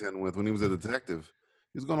to contend with when he was a detective.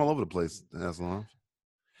 He was going all over the place, Hasselhoff.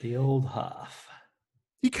 The old Hoff.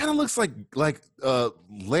 He kind of looks like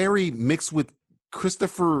Larry mixed with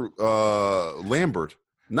Christopher Lambert,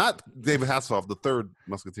 not David Hasselhoff, the third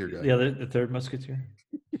Musketeer guy. Yeah, the third Musketeer.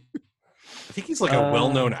 I think he's like a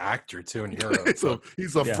well-known actor too in Europe. So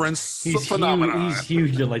he's a Yeah. French He's phenomenon. He's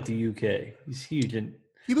huge in like the UK. He's huge in.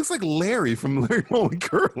 He looks like Larry from Larry Moe and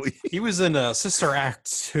Curly. He was in Sister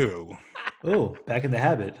Act 2. Oh, Back in the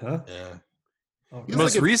Habit, huh? Yeah. Oh, The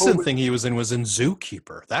most recent thing he was in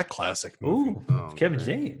Zookeeper, that classic movie. Ooh, Kevin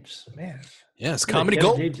James, man. Yeah, it's Yeah, comedy Kevin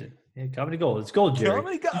gold. James. Yeah, comedy gold. It's gold, Jerry.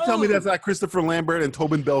 You tell me that's not Christopher Lambert and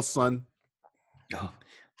Tobin Bell's son? Oh,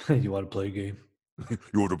 you want to play a game?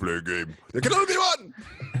 You want to play a game? There can only be one.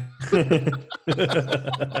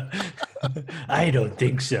 I don't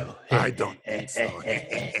think so. I don't think so.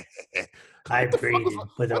 I breathed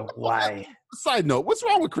with a Y. Side note, what's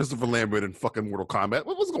wrong with Christopher Lambert in fucking Mortal Kombat?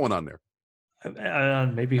 What's going on there?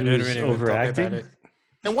 Maybe he I didn't was even talk about overacting. it.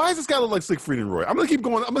 And why does this guy look like Siegfried and Roy? I'm gonna keep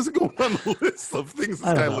going. I'm gonna go on the list of things this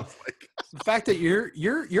I don't guy know. looks like. The fact that you're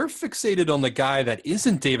fixated on the guy that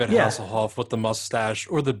isn't David Yeah. Hasselhoff with the mustache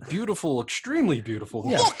or the beautiful, extremely beautiful.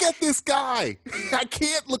 Yeah. Look at this guy. I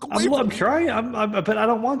can't look away I'm from him. trying, but I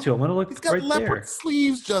don't want to. I'm going to look He's got right leopard there.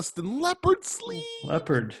 sleeves, Justin. Leopard sleeves.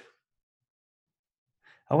 Leopard.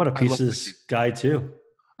 I want a piece love of this guy too.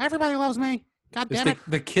 Everybody loves me. God Is damn it.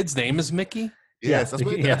 the kid's name is Mickey? Yes, that's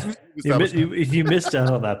what yeah. that's what You missed out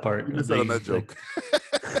on that part. You missed out on that joke.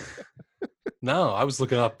 No, I was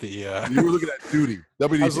looking up the. You were looking at Duty. I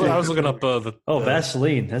was looking up the.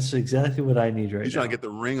 Vaseline. That's exactly what I need right He's now. trying to get the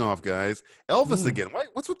ring off, guys. Elvis again.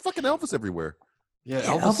 What's with fucking Elvis everywhere? Yeah,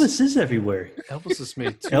 Elvis is everywhere. Elvis has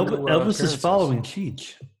made two. Elvis is appearances. following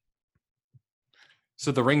Cheech.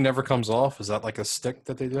 So the ring never comes off. Is that like a stick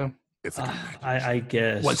that they do? It's I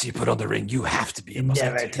guess. Once you put on the ring, you have to be a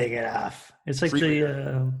never musketeer. take it off. It's like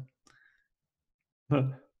Treatment.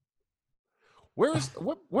 the. Where's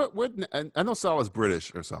what? I know Sal is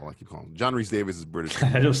British, or Sal, I keep calling him. John Rhys Davis is British.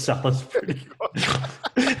 I know Sal's pretty. Sorry,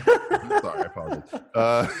 I apologize.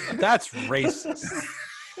 That's racist.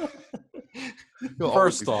 He'll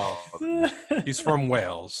First always off, he's from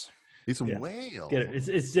Wales. He's from Yeah. Wales. Get it.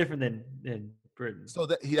 It's different than Britain. So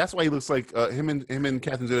that's why he looks like him and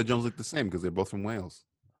Catherine Zeta-Jones look the same because they're both from Wales.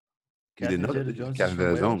 You didn't know that? Zeta-Jones is Catherine from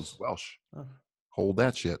Zeta-Jones, Wales? Welsh. Oh. Hold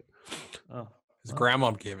that shit. Oh. His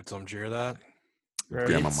grandma gave it to him. Did you hear that?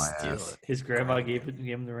 Grandma, He'd my steal ass. it. His grandma gave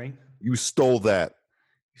him the ring. You stole that.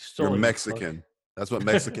 He stole You're it, you Mexican. fuck. That's what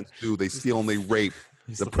Mexicans do. They steal and they rape.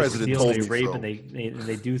 The president Steal, told they me rape, so. and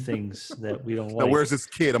they do things that we don't Now, like. where's this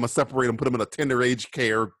kid? I'm gonna separate him, put him in a tender age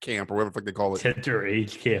care camp or whatever the fuck they call it. Tender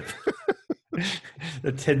age camp.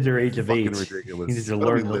 The tender age of Fucking age. ridiculous. He needs to What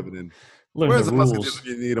are we learn living in? learn Where's the the rules. musketeers if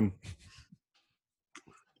you need them?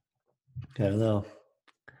 I don't know.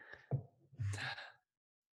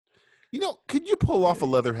 You know, could you pull off a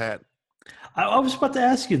leather hat? I was about to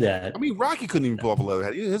ask you that. I mean, Rocky couldn't even pull off a leather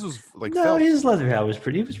hat. His was like No, felt. his leather hat was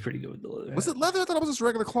pretty. He was pretty good with the leather. Was hat. it leather? I thought it was just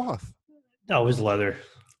regular cloth. No, it was leather.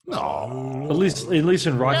 No. At least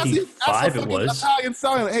in Rocky Yeah, see, that's Five, a it fucking was. Italian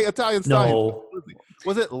stallion. Hey, Italian stallion. No,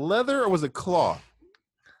 Was it leather or was it cloth?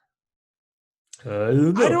 I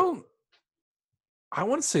don't know. I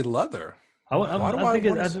want to say leather.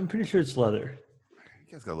 I'm pretty sure it's leather.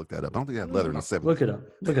 You guys gotta look that up. I don't think it had leather in the 70s. Look it up.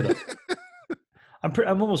 Look it up.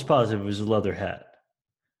 I'm almost positive it was a leather hat.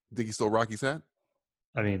 Think he stole Rocky's hat?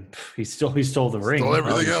 I mean, he stole the ring. Stole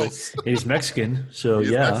everything obviously. else. He's Mexican, so He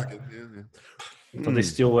is yeah. Mexican. Yeah. Don't they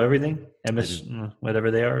steal everything?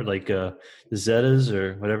 Whatever they are, like the Zetas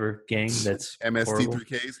or whatever gang that's horrible.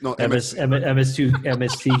 MST3Ks? No,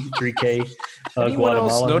 MST3K. Anyone Guatemala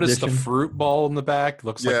else notice the edition. fruit ball in the back?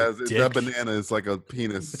 Looks Yeah, like a dick. that banana is like a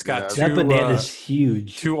penis. It's got yeah, That banana's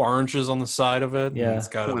huge. two oranges on the side of it. and Yeah. it's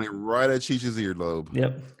got pointing a, right at Cheech's earlobe.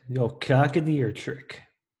 Yep. Yo, cock in the ear trick.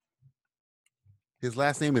 His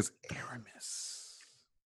last name is Aramis.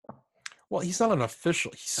 well, he's not an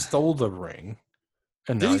official. He stole the ring,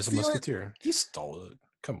 and Did now he he's a steal it? musketeer. He stole it.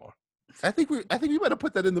 Come on. I think we might have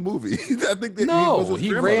put that in the movie. I think that No, was his he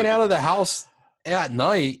grandmother. ran out of the house at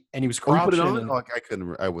night, and he was Oh, he put crouching. it on? and- Oh, I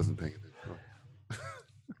couldn't. I wasn't paying attention.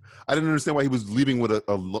 I didn't understand why he was leaving with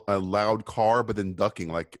a loud car, but then ducking.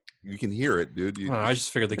 Like you can hear it, dude. I don't know, I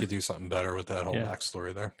just figured they could do something better with that whole Yeah.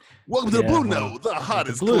 backstory there. Welcome to the Yeah, Blue well, Note, the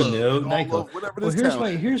hottest Blue club Note, in nightclub. all of whatever Well, this town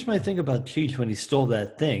is. here's my thing about Cheech when he stole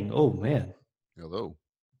that thing. Oh man, Hello,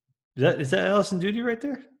 is that Allison Duty right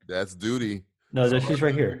there? that's Duty. No, she's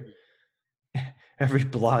right here. Every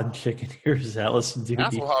blonde chick in here is Allison Duty.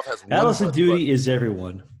 Hasselhoff has one Allison butt Duty is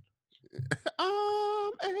everyone.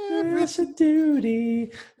 Allison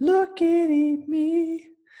Duty, looking at me,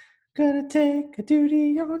 gonna take a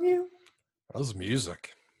duty on you. That was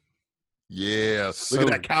music. Yeah, So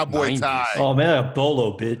look at that cowboy 90s. tie. Oh man, a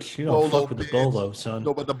bolo bitch. You don't Bolo fuck with the bitch. bolo, son.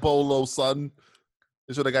 No, but the bolo, son.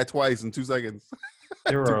 They showed that guy twice in 2 seconds.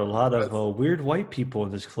 There are a lot of that's- weird white people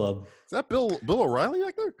in this club. Is that Bill O'Reilly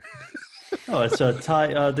back there? Oh, it's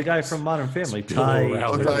Ty, the guy from Modern Family, Bill Ty. O'Reilly.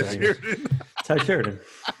 Oh, whatever Ty his name is. Sheridan. Ty Sheridan.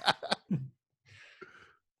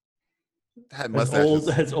 Had That's mustaches.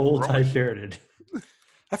 That's old Ty Sheridan.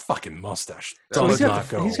 That fucking mustache That Oh, does was- not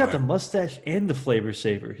go he's got the away. mustache and the flavor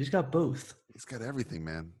saver. He's got both. He's got everything,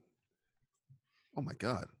 man. Oh my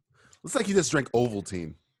god. Looks like he just drank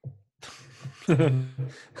Ovaltine. Why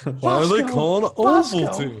are they Bosco, calling it Bosco.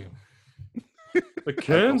 Ovaltine? The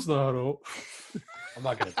can's not open. I'm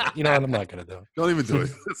not gonna do it. You know what? I'm not gonna do it. Don't even do it.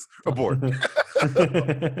 Abort.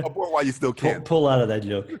 Abort while you still can. Pull out of that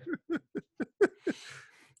joke.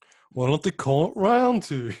 Why don't they call it round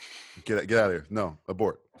two? Get out of here. No,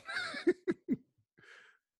 abort.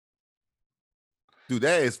 Dude,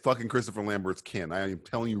 that is fucking Christopher Lambert's kin. I am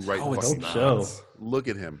telling you right now. Oh, it's Hope not. so. Look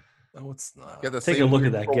at him. No, it's not. Got the Take same a look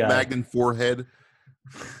weird at that guy. Magnan forehead.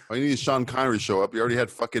 All you need is Sean Connery to show up. You already had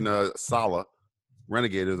fucking Sala.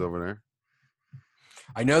 Renegade is over there.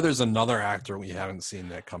 I know there's another actor we haven't seen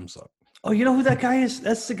that comes up. Oh, you know who that guy is?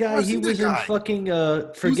 That's the guy. I've He seen was that in guy. fucking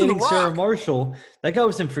The Forgetting Sarah Rock. Marshall. That guy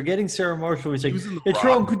was in Forgetting Sarah Marshall. He's like, was in The you're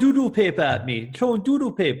throwing Rock. doodle paper at me. Throwing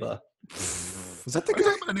doodle paper. Was that the Are you guy?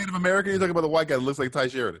 talking about a Native American? You're talking about the white guy that looks like Ty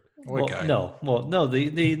Sheridan. What guy? No,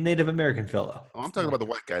 the Native American fellow. Oh, I'm talking about the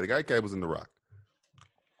white guy. The guy was in The Rock.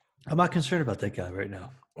 I'm not concerned about that guy right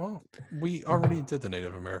now. Well, we already did the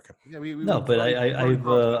Native American. Yeah, we No, but I've we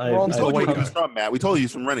told you white who guy. he's from, Matt. We told you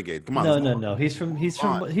he's from Renegade. Come on. No. He's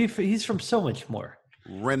from so much more.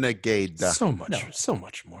 Renegade. So much, No. so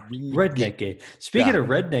much more. Redneck Gate. Speaking of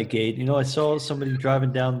Redneck Gate, you know, I saw somebody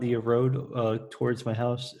driving down the road towards my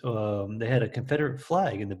house. They had a Confederate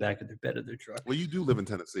flag in the back of their bed of their truck. Well, you do live in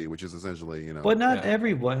Tennessee, which is essentially, you know. But not Yeah.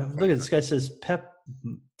 everyone. Look at this guy says Pep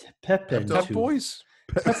Pep into- Boys.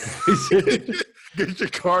 Get your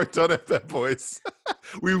car done at that, boys.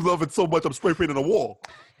 We love it so much. I'm spray painting a wall.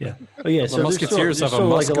 Yeah. Oh yeah. So Musketeers there's have a still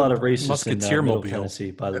like a lot of musket- racists in musketeer Middle mobile.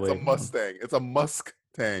 Tennessee, by the It's way. a Mustang. It's a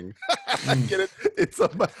Musk-tang. Get it? It's a.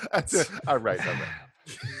 All right.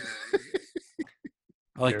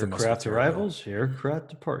 I like the Aircraft Musketeer. arrivals, aircraft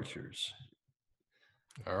departures.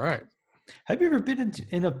 All right. Have you ever been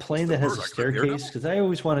in a plane the that has word, a like the Daredevil? staircase? Because I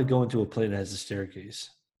always want to go into a plane that has a staircase.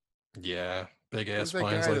 Yeah, big ass that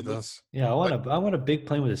planes guy like that this. Yeah, I want a big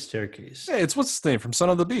plane with a staircase. Hey, it's what's his name from Son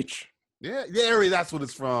of the Beach. Yeah, Harry. That's what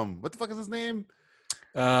it's from. What the fuck is his name?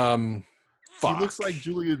 Fuck. He looks like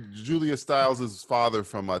Julia Stiles' father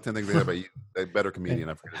from 10 Things I Hate About You. That better comedian.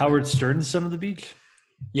 I forget his Howard Stern, Son of the Beach.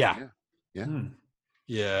 Yeah. Yeah. Hmm.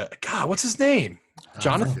 Yeah. God, what's his name?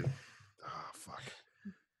 Jonathan. name. Oh fuck.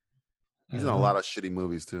 He's in a lot of shitty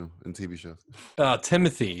movies too, and TV shows.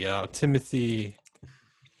 Timothy. Timothy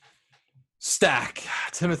Stack.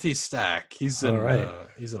 Timothy Stack. He's in. All right.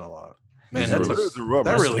 He's in a lot. Man, He's that a rubber.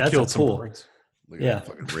 that really that's killed a some pull. brains. Look at Yeah. that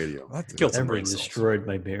fucking radio. That killed some That brain cells. destroyed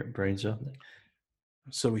my brains up.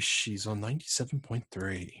 So she's on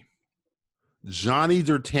 97.3. Johnny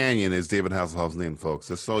D'Artagnan is David Hasselhoff's name, folks.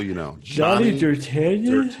 Just so you know. Johnny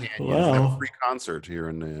D'Artagnan. D'Artagnan. He's got a Wow. free concert here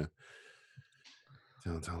in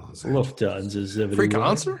downtown Los Angeles. Lufthansa is everywhere. Free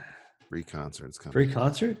concert? Free concert. It's coming. Free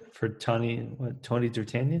concert for Tony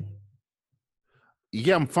D'Artagnan.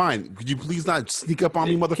 Yeah, I'm fine. Could you please not sneak up on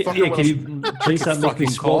me, motherfucker? Yeah, can you please not make me fucking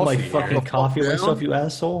spill my coffee fucking here. coffee Down. myself, you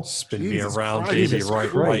asshole? Spin Jesus me around, Christ. baby, Jesus right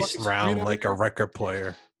Christ. round like a record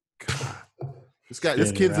player. This Spin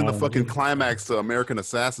kid's in the around, fucking dude. climax to American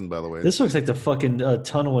Assassin, by the way. This looks like the fucking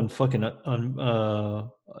tunnel in fucking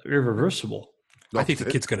Irreversible. I think the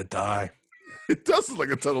kid's gonna die. It does look like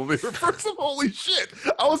a tunnel vision. Holy shit!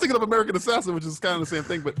 I was thinking of American Assassin, which is kind of the same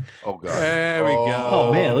thing, but oh god. There we go.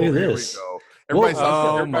 Oh, man, look at here we this. go. Everybody stop-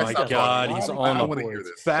 Oh everybody my stop God, talking. he's I on want the to hear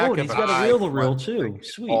this. back Oh, of he's a got a I reel to want reel to too. get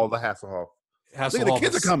Sweet. All the Hasselhoff. Look at the Hasselhoff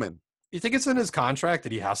kids are is- coming. You think it's in his contract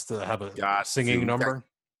that he has to have a Got singing to. number?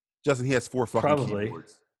 Justin, he has 4 fucking Probably.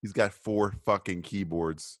 keyboards. He's got 4 fucking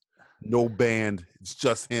keyboards. No band. It's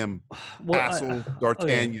just him. Well, Hassel, okay.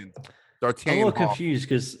 D'Artagnan. I'm a D'Artagnan. little Hall. confused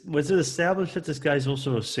because was it established that this guy's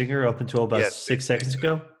also a singer up until about Yes, 6 seconds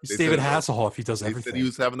ago? It's They David said- Hasselhoff. He does They said everything. he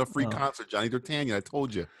was having a free Oh. concert. Johnny D'Artagnan. I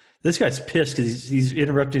told you. This guy's pissed because he's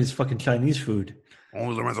interrupting his fucking Chinese food.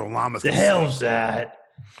 Only Lorenzo Lamas. The hell's that?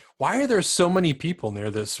 Why are there so many people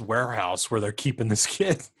near this warehouse where they're keeping this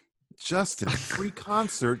kid? Justin, free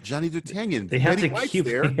concert. Johnny D'Artagnan. They have Betty to White's keep.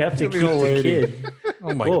 there. They have to Give me keep the the lady. kid.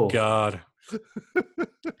 Oh my Whoa. God. It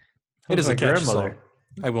How's is my a catchy grandmother?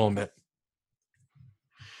 song. I will admit.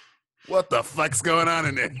 What the fuck's going on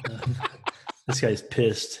in there? This guy's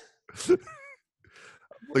pissed. Look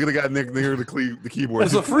at the guy near the keyboard.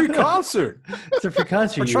 It's a free concert. It's a free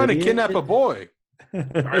concert. We're you trying to idiot. kidnap a boy. All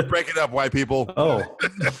right, break it up, white people. Oh,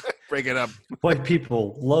 Break it up. white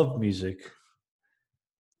people love music.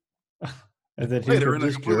 And then Wait, here they're in comes a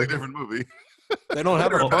this completely jerk. different movie. They don't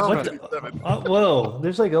have a Oh, what permit. the- whoa,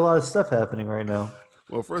 there's like a lot of stuff happening right now.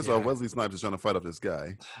 Well, first off, Wesley Snipes is trying to fight up this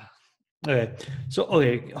guy. Okay, so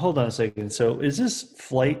hold on a second. So is this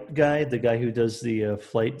Flight guy, the guy who does the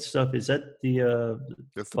flight stuff? Is that the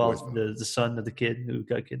That's the boy's father, the son of the kid who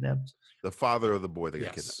got kidnapped? The father of the boy that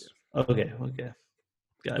got Yes. kidnapped. Okay.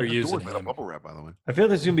 Got They're it. using Doors made a him. bubble wrap, by the way. I feel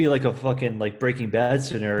there's gonna be like a fucking like Breaking Bad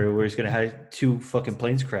scenario where he's gonna have 2 fucking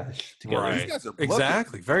planes crash together. Right. These guys are bloody.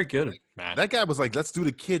 Exactly. Very good, Matt. That guy was like, "Let's do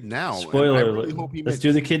the kid now." and I Spoiler really alert. hope he Let's makes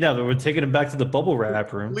do the kid now. We're taking him back to the bubble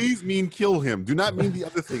wrap room. Please mean kill him. Do not mean the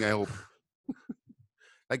other thing. I hope.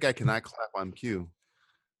 That guy cannot clap on cue.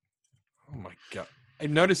 Oh my god! I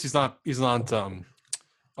noticed he's not on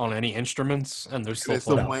any instruments, and they're still They're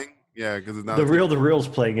still playing. playing. Yeah, because it's not The real's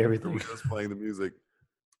playing everything. Just playing the music.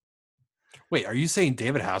 Wait, are you saying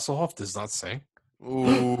David Hasselhoff does not sing?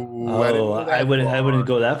 Ooh, I wouldn't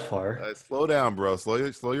go that far. Slow down, bro. Slow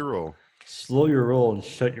your roll. Slow your roll and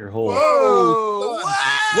shut your hole. Whoa!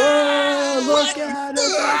 Whoa! Look at him!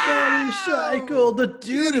 Look at his cycle, the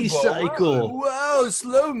duty cycle. Whoa!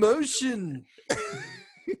 Slow motion.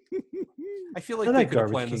 I feel like How they that could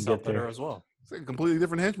have garbage planned can this get out better there? as well. It's like a completely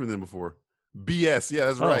different henchman than before. BS. Yeah,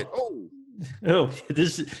 that's right. Oh, Oh,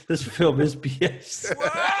 this film is BS. Whoa!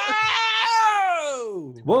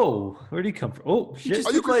 Whoa! Where'd he come from? Oh He shit! just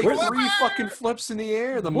Are you did like crazy? 3 fucking flips in the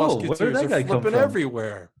air. The Whoa, where did musketeers that are guy come flipping from?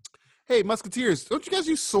 everywhere. hey, Musketeers! Don't you guys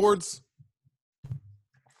use swords?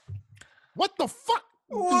 What the fuck?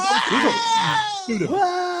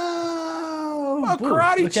 Whoa! A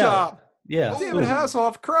karate Look chop. out. Yeah, David Ooh,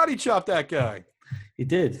 Hasselhoff karate chopped that guy. he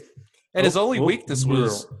did. And his Oh, only oh, weakness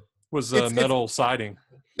was It's- metal siding.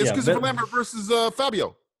 It's Yeah, Christopher but- Lambert versus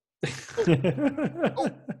Fabio.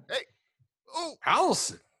 Oh,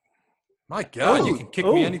 Allison. My God, you Oh, can kick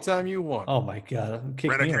me oh. anytime you want. Oh my god!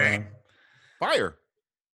 Kick me Renegade. around. fire!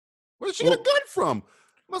 Where did she get a gun from?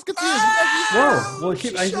 Musketeers. Whoa! Well,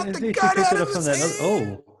 She I shot the think she gun picked out it of up from his that.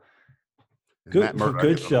 Oh, And good, Matt Murdock good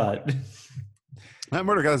hit him. shot. Matt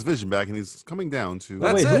Murdock got his vision back, and he's coming down to.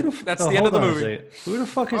 That's Wait, it. who the, That's the end of the hold on a movie. second. Who the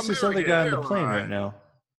fuck is this other guy on the plane right now?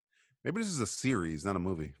 Maybe this is a series, not a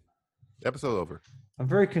movie. Episode over. I'm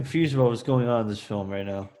very confused about what's going on in this film right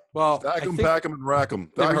now. Well, I Stack 'em, think pack 'em, and rack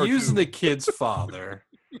 'em. they Die were Hard using 2. the kid's father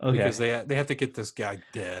Okay. because they have to get this guy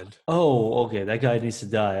dead. Oh, okay. That guy needs to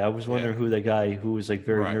die. I was wondering who that guy who was like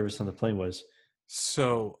very Right. nervous on the plane was.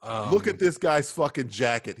 So Look at this guy's fucking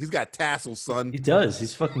jacket. He's got tassels, son. He does.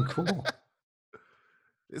 He's fucking cool.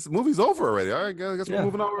 This movie's over already. All right, I guess Yeah. we're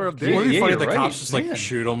moving on. Wouldn't it Yeah, be funny you're if the right, cops just like man.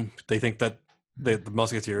 shoot him? They think that the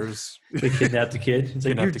musketeers, They kidnapped the kid. It's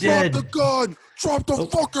like, Kidnapped you're the kid. dead. Drop the gun! Drop the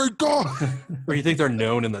fucking gun! or you think they're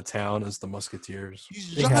known in the town as the musketeers?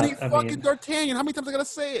 He's They Johnny have- I fucking mean- D'Artagnan. How many times I gotta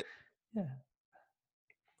say it?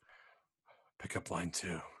 Pick up line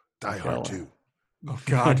 2. Die Hard Hell. 2. Oh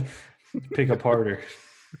God. Pick up harder.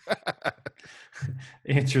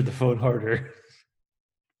 Answer the phone harder.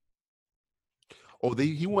 Oh,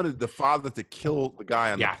 he wanted the father to kill the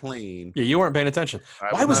guy on Yeah. the plane. Yeah, you weren't paying attention.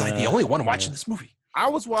 Why was I the not. only one watching this movie? I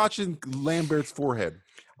was watching Lambert's forehead.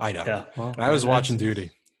 I know. Yeah. Well, I was watching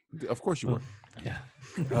Duty. Of course you were. Yeah.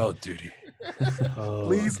 Oh, Duty. Oh,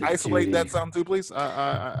 Please the isolate duty. that sound too, please.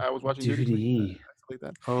 I was watching Duty. Duty. Isolate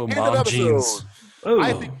that. Oh, End of mom episode. jeans. Oh,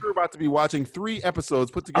 I think we're about to be watching 3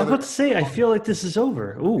 episodes put I was together. about to say, I feel like this is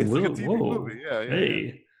over. Ooh, It's like a whoa, TV whoa. movie. Yeah, yeah.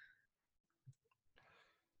 Hey.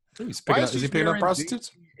 He's Why picking is up, is she he picking up marrying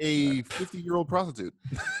prostitutes? A 50-year-old prostitute.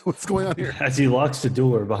 What's going on here? As he locks the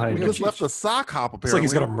door behind We him. just left a sock hop. It's like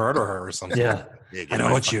he's Apparently, gonna murder her or something. Yeah. I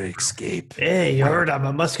don't want you to escape. Hey, you heard I'm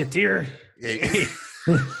a musketeer. Hey,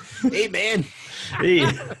 Hey, man. Hey.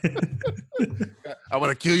 I want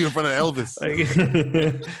to kill you in front of Elvis.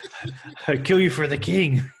 I kill you for the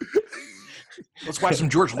king. Let's watch some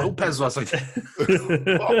George Lopez lesson.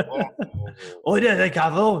 Oh, yeah, they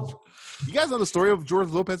cabrón. You guys know the story of George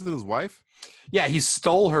Lopez and his wife? Yeah, he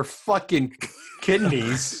stole her fucking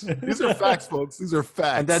kidneys These are facts, folks. These are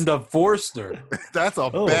facts. and then divorced her. That's a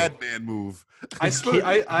Oh. bad man move. Her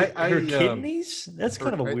kidneys? That's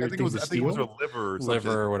kind of a I weird think it thing was, to I think it was her steal. liver or something.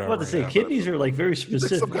 liver or I whatever. was about to say, yeah. kidneys are like very He took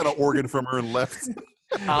specific. some kind of organ from her and left.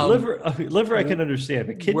 Liver I can understand,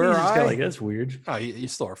 but kidneys Where is kind I- of like, that's weird. Oh, you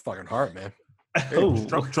stole her fucking heart, man. Oh,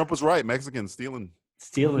 Trump was right. Mexicans stealing.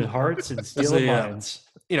 stealing hearts and stealing a, minds.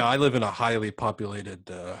 You know, I live in a highly populated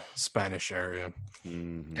Spanish area.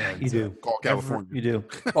 Mm-hmm. And You do. Call California. You do.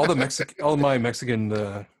 all my Mexican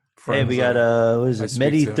Hey, friends. we got what is I it?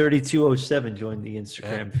 speak to. Medi3207 joined the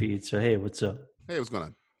Instagram feed. So hey, what's up? Hey, what's going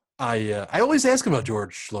on? I always ask them about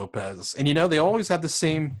George Lopez, and you know they always have the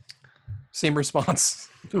same response.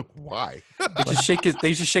 Why? They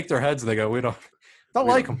just shake their heads and they go, "We don't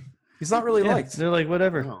like him. He's not really Yeah, liked." they're like,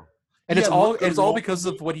 whatever. No. And He it's had all one good it's all role. because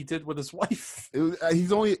of what he did with his wife.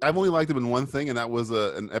 I've only liked him in one thing, and that was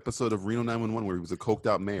an episode of Reno 911 where he was a coked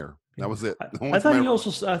out mayor. That was it. The only I thought time he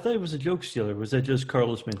also. I thought he was a joke stealer. Was that just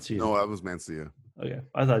Carlos Mencia? No, that was Mancia. Okay,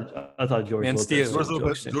 I thought George Mancia. Lopez. was a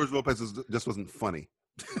joke stealer. George Lopez just wasn't funny.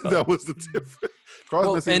 That was the difference. Carl's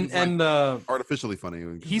Well, missing is, and artificially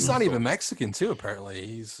funny. he's not even Mexican too. Apparently,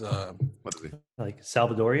 he's What is he? Like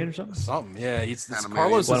Salvadorian or something. something. Yeah, he's Panamanian.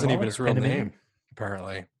 Carlos isn't Guatemala? even his real Panamanian? name.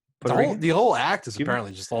 Apparently, Puerto the whole, Rican? the whole act is Cuban?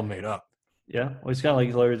 apparently just all made up. Yeah, well, he's kind of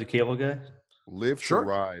like Larry the Cable Guy. Live Sure. to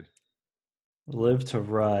Ride. Live to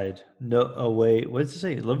ride, no away. What does it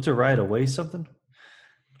say? Live to ride away something.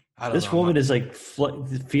 I don't This know. woman is like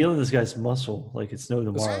feeling this guy's muscle like it's no This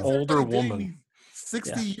tomorrow. guy's older dating woman.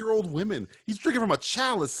 60-year-old women. He's drinking from a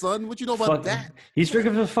chalice, son. What you know about Fuck- that? He's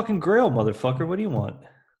drinking from a fucking Grail, motherfucker. What do you want?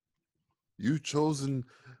 You've chosen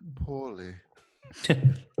poorly.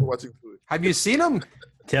 Watching food. Have you seen him?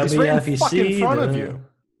 Tell He's me right if in you fucking see front of the- you.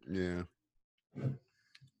 Yeah.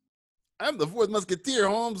 I'm the fourth musketeer,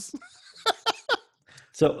 Holmes.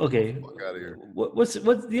 So okay, Fuck out of here. what's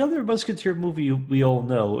the other Musketeer movie we all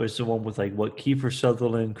know is the one with like what Kiefer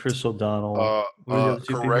Sutherland, Chris O'Donnell. What are the other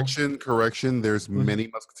two people? Correction. There's many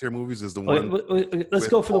musketeer movies. There's the Okay, one. let's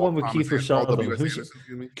go for the one with Paul Kiefer Thomas Anderson- Paul Sutherland. W.S. Who's Anderson,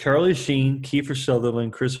 excuse me. Charlie Sheen, Kiefer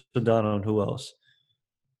Sutherland, Chris O'Donnell, and who else?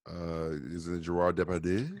 Is it Gerard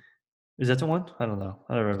Depardieu? Is that the one? I don't know.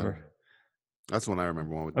 I don't remember. That's one I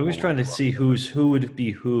remember. One with I was Paul trying to Walker. see who would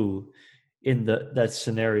be who in that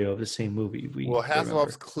scenario of the same movie. Well,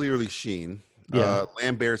 Hasselhoff's clearly Sheen. Yeah.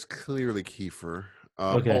 Lambert's clearly Kiefer.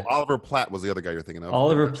 Okay. Oliver Platt was the other guy you're thinking of.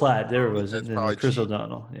 Oliver Platt, there it was, That's and then probably Chris Sheen.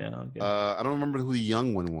 O'Donnell. Yeah. Okay. I don't remember who the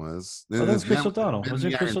young one was. Oh, that was There's Chris Man- O'Donnell. Man Was in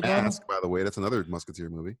it the Chris Iron O'Donnell? Mask, by the way, that's another Musketeer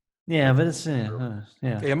movie. Yeah, but it's yeah.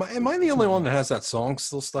 Hey, am I the only one that has that song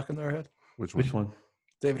still stuck in their head? Which one? Which one?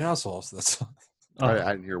 David Hasselhoff's that song. Oh, I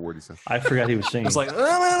didn't hear a word he said. I forgot he was singing. I was like,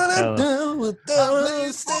 I don't know.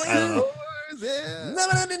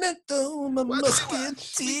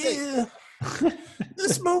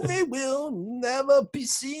 This movie will never be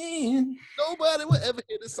seen Nobody will ever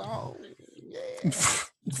hear this song.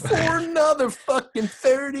 for another fucking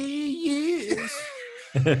 30 years.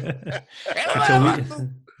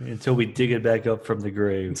 until we dig it back up from the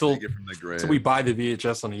grave. Until, Take it from the grave. until we buy the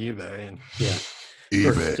VHS on eBay and Yeah.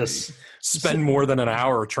 eBay. Just spend more than an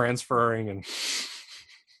hour transferring and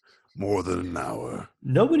More than an hour.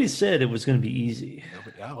 nobody said it was going to be easy.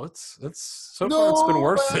 yeah, it's so far it's been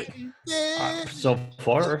worth it. So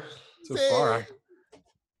far. So far, I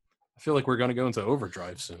feel like we're going to go into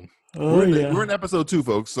overdrive soon. Oh We're in episode 2,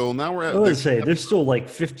 folks. So now we're at. I would say there's still like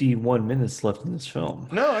 51 minutes left in this film.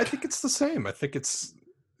 No, I think it's the same. I think it's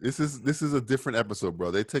This is a different episode,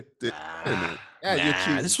 bro. They took. Wait a minute. Yeah, you're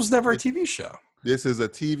cheating. this was never a TV show. This is a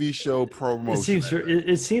TV show promotion.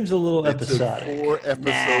 It seems a little They took episodic. 4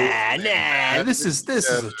 episodes.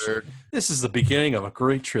 This is the beginning of a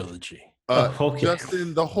great trilogy. Okay.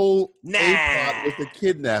 Justin, the whole A-plot with the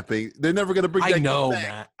kidnapping. They're never gonna bring. I that know,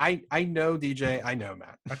 back. Matt. I know, DJ. I know,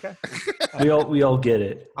 Matt. Okay. We all get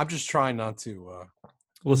it. I'm just trying not to.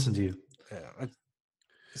 Listen to you.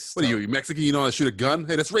 What are you Mexican? You know how to shoot a gun?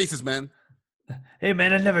 Hey, that's racist, man. Hey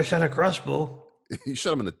man, I never shot a crossbow. You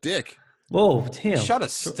shot him in the dick. Whoa, damn. Shot a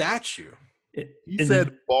statue. He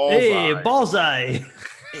said bullseye. Hey, bullseye.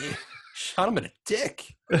 Shot him in a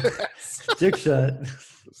dick. Dick shot.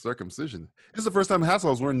 Circumcision. This is the first time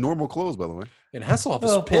Hasselhoff's wearing normal clothes, by the way. And Hasselhoff is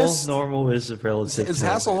Well, pissed. normal is a relative. Is term.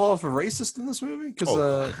 Hasselhoff a racist in this movie? Because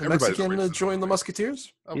a everybody's Mexican racist. joined the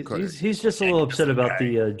Musketeers? Of course. He's just a little upset about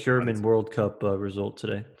the German World Cup result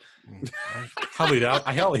today.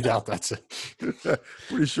 I highly doubt that's it.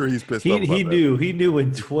 Pretty sure he's pissed off. He knew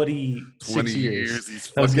in 26 20 years years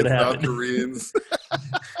he's that was fucking going to South happen. Koreans.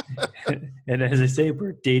 And as I say,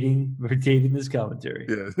 we're dating this commentary.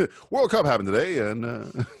 Yeah. World Cup happened today,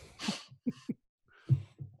 and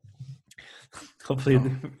Hopefully,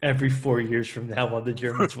 every 4 years from now on, the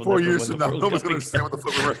Germans will 4 never years win from the now, World nobody's Cup gonna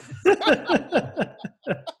understand what the fuck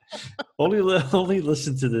we're. only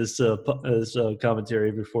listen to this commentary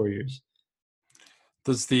every 4 years.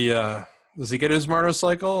 Does he get his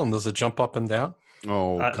motorcycle and does it jump up and down?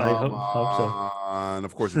 Oh, I come hope so. on!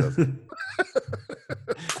 Of course he does.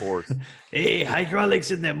 Of course. Hey,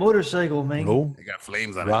 hydraulics in that motorcycle, man. They got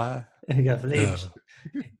flames on it. Right. I got flames.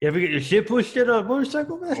 You ever get your shit pushed in a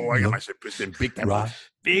motorcycle, man? Oh, I got my shit pushed in big time. Right.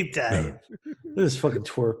 Big time. This fucking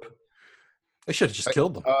twerp. They should have just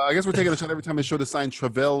killed them. I guess we're taking a shot every time they show the sign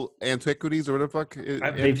Travel Antiquities or whatever the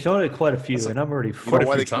fuck. They've shown it quite a few, and I'm already You know quite a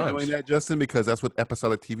why few they keep times. doing that, Justin? Because that's what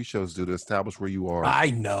episodic TV shows do to establish where you are. I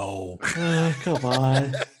know. Come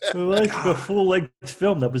on. Like a full-length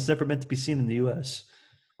film that was never meant to be seen in the U.S.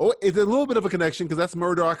 Oh, it's a little bit of a connection because that's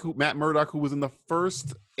Matt Murdock, who was in the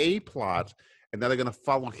first A plot, and now they're going to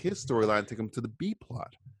follow his storyline and take him to the B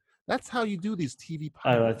plot. That's how you do these TV.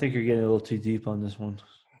 I think you're getting a little too deep on this one.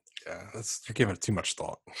 Yeah, you're giving it too much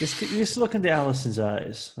thought. Just look into Allison's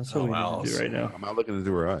eyes. That's what we need to do right now. I'm not looking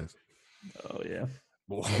into her eyes. Oh yeah.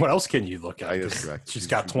 Well, what else can you look at? She's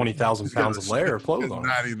got 20,000 pounds of layer of clothes on.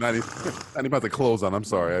 90 about the clothes on. I'm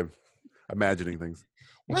sorry. I'm imagining things.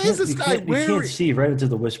 Why is this You guy can't wearing? see right into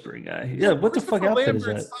the whispering guy. Yeah, what the fuck outfit is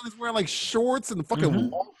that? Son is wearing like shorts and fucking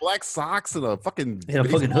long black socks and a fucking Yeah, a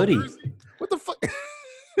fucking baseball hoodie. jersey. What the fuck?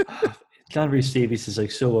 John Rhys Davies is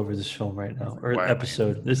like so over this film right now, or Wow.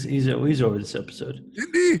 episode. He's over this episode.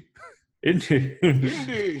 Indy. Indy.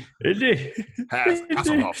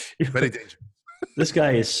 Hasselhoff. Very dangerous. This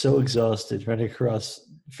guy is so exhausted running across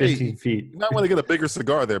 15 feet. You might want to get a bigger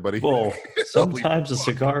cigar there, buddy. Well, sometimes a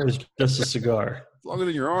cigar is just a cigar. It's longer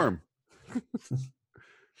than your arm.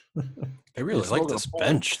 They really It's like longer this than a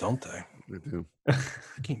bench, don't they? They do. I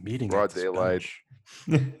keep meeting Broad at this daylight.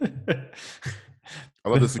 bench. I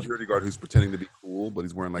love the security guard who's pretending to be cool, but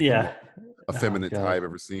he's wearing like Yeah. the most effeminate God. tie I've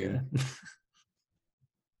ever seen. Yeah.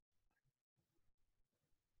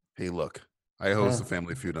 Hey, look, I host a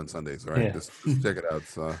Family Feud on Sundays. All right, Yeah. just check it out.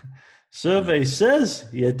 It's Survey says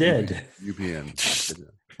you're dead. UPN.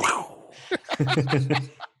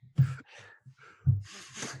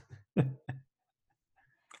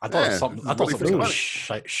 I thought it was Man, something. I this thought is something really was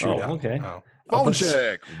shootout. okay. Oh. Phone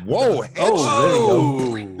check. Whoa, Oh,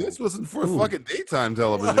 there you this wasn't for fucking daytime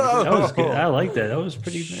television. That was good. I like that. That was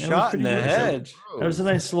pretty. That was Shot pretty in the good. head. That was a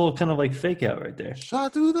nice little kind of like fake out right there.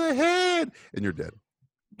 Shot through the head, and you're dead.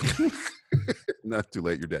 Not too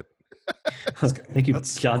late. You're dead. Thank you,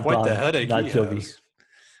 That's John quite Bond, the headache not he Jovi. has.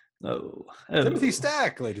 Oh, Timothy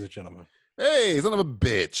Stack, ladies and gentlemen. Hey, son of a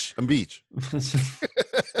bitch. I'm Beach.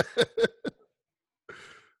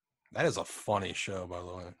 That is a funny show, by the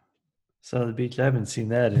way. Son of the Beach. I haven't seen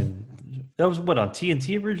that in. That was what on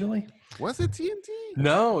TNT originally. Was it TNT?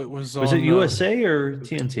 No, it was. Was on, it USA or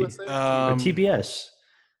TNT? USA? Or TBS?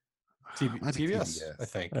 Might be TBS, I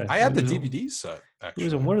think. Yeah, I had the it was- DVD set. It Actually,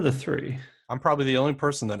 was in one of the three. I'm probably the only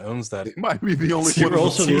person that owns that. It might be the only You're one.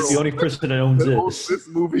 also the only person that owns that owns this. this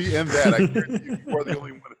movie and that. I guarantee you are the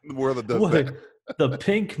only one in the world that does What? that. The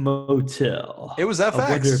Pink Motel. It was I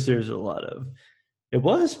wonder if FX. there's a lot of. It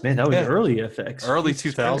was, man. That was Yeah. early FX. Early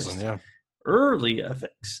Jesus 2000, Christ. yeah. Early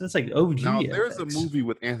FX. That's like OG. Now, there's a FX. movie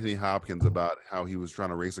with Anthony Hopkins about how he was trying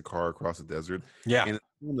to race a car across the desert. Yeah. And it's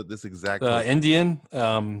filmed at this exact. Indian.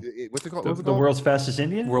 What's it called? What's it The called? world's fastest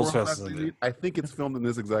Indian. World's Fastest Indian. I think it's filmed in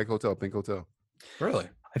this exact hotel, Pink Hotel. Really?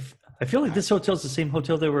 I feel like this hotel's the same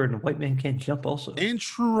hotel they were in White Man Can't Jump. Also, And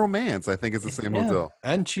True Romance, I think it's the same Yeah. hotel.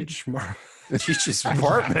 And Cheech's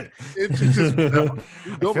apartment. It's just,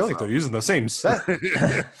 I feel like they're using the same set.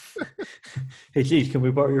 hey, geez, can we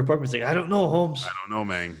borrow your apartment? He's like, I don't know, Holmes. I don't know,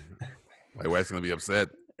 man. My wife's gonna be upset.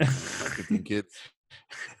 My 15 kids,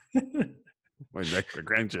 my next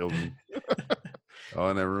grandchildren, all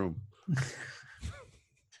in that room.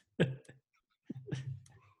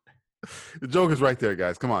 The joke is right there,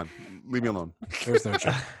 guys. Come on, leave me alone. There's no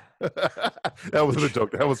joke. That wasn't a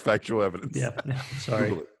joke. That was factual evidence. Yeah, sorry.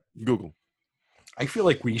 Google it. Google. I feel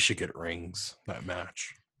like we should get rings that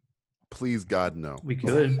match. Please, God, no. We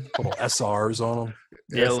could. Little SRs on them.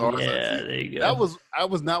 Yeah, SRs, there you go. That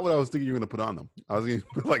was not what I was thinking you were gonna put on them. I was gonna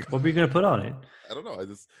put like, What were you gonna put on it? I don't know. I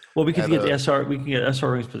just Well, we could Had get a- the SR. We can get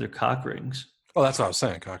SR rings, but they're cock rings. Oh, that's what I was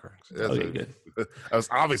saying. Cock rings. that's Okay, it. good. That was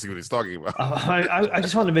obviously what he's talking about. I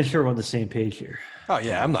just want to make sure we're on the same page here. Oh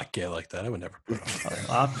yeah, I'm not gay like that. I would never put it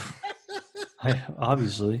on.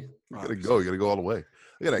 Obviously, You gotta go. You gotta go all the way.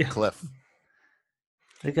 Look at that clef.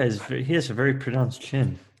 that he has a very pronounced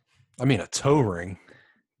chin. I mean, a toe ring.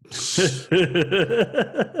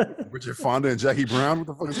 Richard Fonda and Jackie Brown. What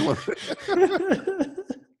the fuck is going on?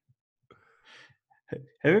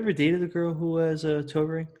 Have you ever dated a girl who has a toe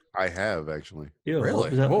ring? I have actually. Ew,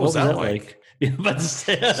 Really? What was that like? Yeah, I'm about to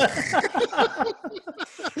say.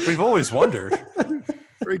 We've always wondered.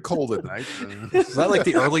 Very cold at night. Is that like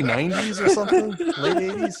the early 90s or something? Late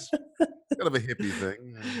 80s? Kind of a hippie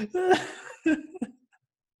thing.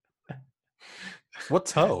 What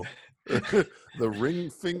toe? The ring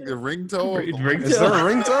toe. Ring Is there a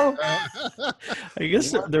ring toe? I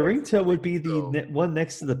guess the ring toe would be the one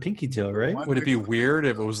next to the pinky toe, right? Would it be weird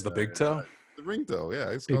if it was the big toe? The ring toe, yeah.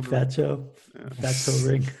 It's Big called the fat toe. Fat toe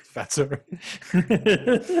ring. Fat toe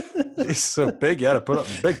ring. He's so big, you had to put up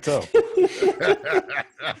a big toe.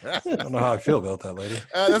 I don't know how I feel about that, lady.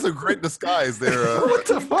 That's a great disguise there. What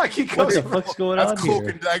the fuck? You What the fuck's going on That's Cloak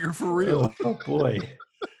here? and Dagger for real. Oh boy.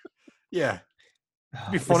 Yeah.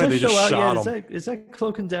 It'd be Is funny that they just show out shot yet? him. Is that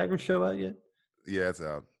Cloak and Dagger show out yet? Yeah, it's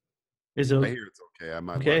out. Is it I hear it's okay. I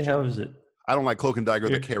might okay? watch it. How is it? I don't like Cloak and Dagger,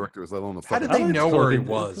 the Here- characters, let alone the How fucking. did they I like know where he Cloak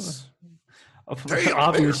and- was? Damn,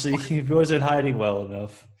 Obviously, he wasn't hiding well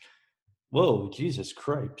enough. Whoa, Jesus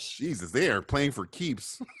Christ. Jesus, they are playing for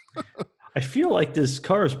keeps. I feel like this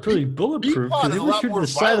car is pretty bulletproof Beatbot because is they a went lot through more the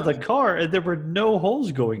side of the violent. car and there were no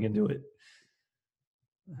holes going into it.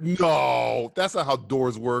 No, that's not how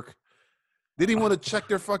doors work. They didn't want to check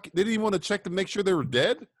their fucking. They didn't even want to check to make sure they were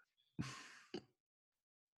dead.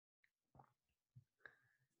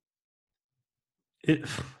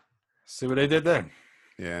 See what they did there?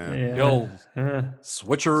 Yeah. Yeah. The old Yeah.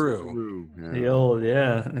 switcheroo. The old,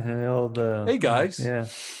 the old. Hey, guys. Yeah.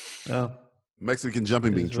 Oh, Mexican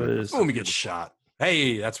jumping bean is what it trick. is. Boom, he gets shot.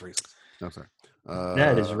 Hey, that's racist. I'm sorry.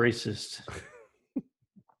 That is racist.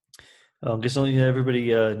 Just letting everybody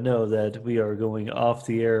know that we are going off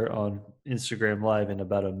the air on Instagram Live in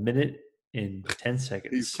about a minute and 10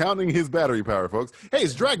 seconds. He's counting his battery power, folks. Hey,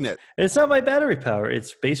 it's Dragnet. It's not my battery power.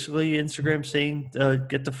 It's basically Instagram saying,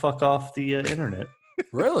 get the fuck off the internet.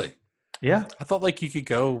 Really? Yeah. I thought like you could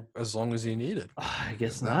go as long as you needed. I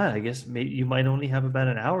guess not. I guess maybe you might only have about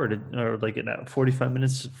an hour or like 45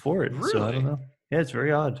 minutes for it. So I Really? don't know. Yeah, it's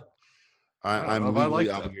very odd. I'm I legally like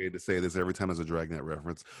that. obligated to say this every time there's a Dragnet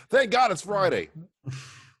reference. Thank God it's Friday.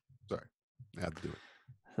 Sorry, I had to do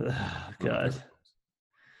it. God.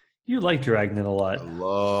 You like Dragnet a lot. I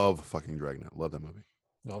love fucking Dragnet. Love that movie.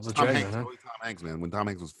 Love the Tom dragon, Hanks, huh? totally Tom Hanks, man. When Tom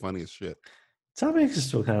Hanks was funny as shit. Tom Hanks is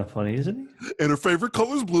still kind of funny, isn't he? And her favorite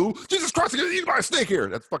color is blue. Jesus Christ, I'm gonna eat by a snake here.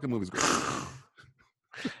 That fucking movie's great.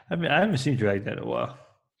 I mean, I haven't seen Dragnet in a while.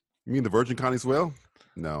 You mean the Virgin Connie Swale?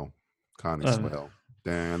 No, Connie Swale.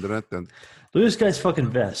 Dun, dun, dun, dun. Look at this guy's fucking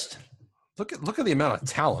vest. Look at the amount of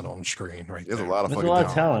talent on screen right There's there. a lot of There's fucking a lot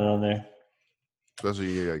of talent on there.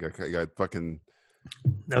 Especially you got fucking.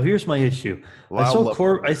 Now here's my issue.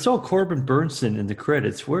 I saw Corbin Burnson in the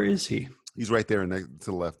credits. Where is he? He's right there next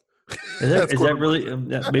to the left. Is that really?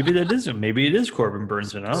 Maybe that isn't. Maybe it is Corbin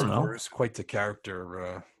Burnson. I don't know. He's quite the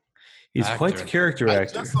character. He's quite the character I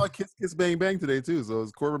actor. just saw Kiss Kiss Bang Bang today too, so it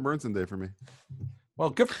was Corbin Burnson day for me. Well,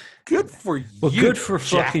 good for you. Well, good for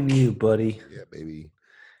Jack. fucking you, buddy. Yeah, baby.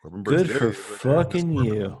 Corbin Good Burnson for day. fucking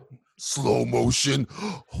you. Slow motion.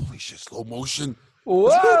 Holy shit, slow motion.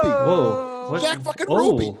 Whoa! What? Jack fucking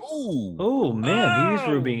Oh. Ruby. Ooh. Oh man, he's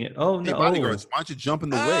rubbing it. Oh Hey, no! bodyguards, why don't you jump in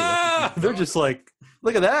the way? That's what They're just like,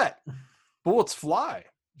 look at that. Bullets fly.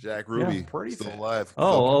 Jack Ruby, Yeah, pretty still thing. alive.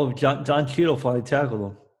 Don Cheadle finally tackled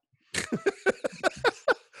him.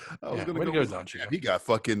 I was Yeah, gonna way to go go, with- Don Cheadle. He got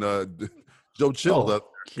fucking Joe Chill Oh. up.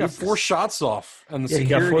 Got 4 shots off, and the Yeah, he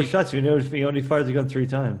got 4 security. shots. You noticed he only fired the gun 3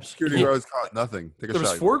 times. Security guards caught nothing. Take a There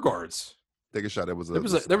was shot. 4 guards. Take a shot. It was a,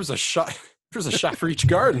 There was a shot. There was a shot for each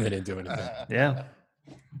guard, and they didn't do anything. Yeah,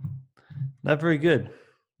 not very good.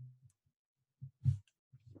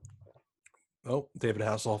 Oh, David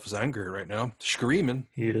Hasselhoff is angry right now, screaming.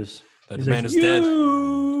 He is. That He's man like, is dead.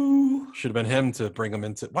 "You!" Should have been him to bring him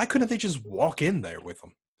into. Why couldn't they just walk in there with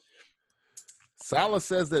him? Sala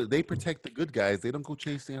says that they protect the good guys. They don't go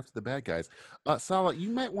chasing after the bad guys. Sala, you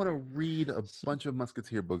might want to read a bunch of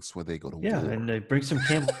Musketeer books when they go to Yeah, war. and bring some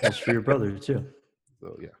camels for your brother too.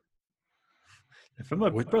 So yeah. For my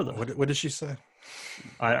brother. What did she say?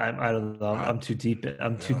 I don't know. I'm too deep.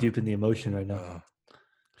 I'm too deep in the emotion right now.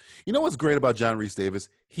 You know what's great about John Rhys Davis?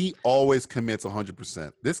 He always commits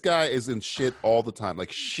 100%. This guy is in shit all the time,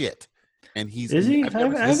 like shit. And he's Is he? I've I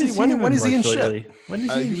never haven't seen- seen him when is he in much shit? lately. When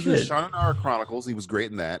is he he in was in shit? Shannara Chronicles. He was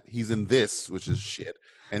great in that. He's in this, which is shit.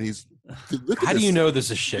 And he's look at How do this. you know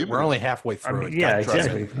this is shit? We're only halfway through it. yeah, God,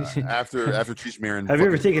 trust me. exactly. after Cheech Marin. Have you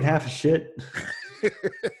ever taken half a shit?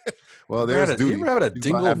 Well, You ever there's had a- duty. you ever had a He's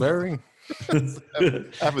about dingleberry?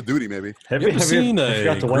 half a duty, maybe. Have You ever seen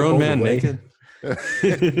forgot a to wipe grown all man the way? naked?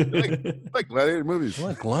 like gladiator movies.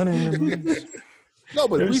 Like gladiator. No,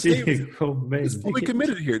 but Never we seen say a grown man he's fully naked.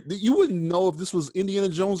 committed here. You wouldn't know if this was Indiana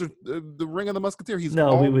Jones or the Ring of the Musketeer. He's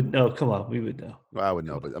No, all, we would know. Come on, we would know. Well, I would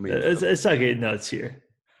know, but I mean, It's not getting nuts here.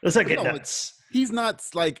 Let's not get No, nuts. he's not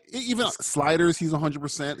like even Sliders. He's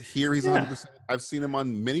 100%. Here, he's 100%. I've seen him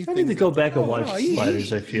on many I things. need to go back and watch No,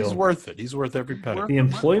 Sliders. I he's feel worth it. He's worth every penny. the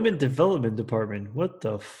Employment Development Department. What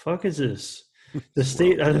the fuck is this? The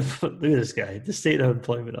state. Look at this guy. The state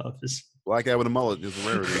unemployment office. Black guy with a mullet is a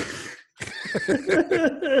rarity.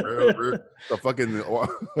 A fucking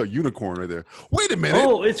a unicorn right there. Wait a minute.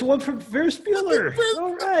 Oh, it's one from Ferris Bueller.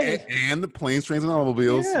 All right. And the planes, trains, and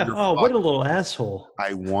automobiles. Yeah. You're Oh, what a fucked. little asshole.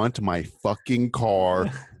 I want my fucking car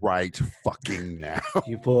right fucking now.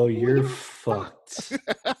 You're fucked.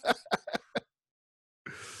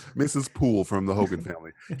 Mrs. Poole from the Hogan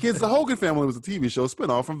Family. Kids, the Hogan Family was a TV show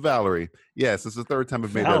spinoff from Valerie. Yes, it's the third time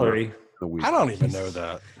I've made Valerie. that in a week. I don't even know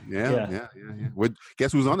that. Yeah.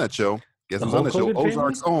 Guess who's on that show? Guess The who's on that Hulk show? Hogan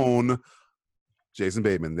Ozark's own Jason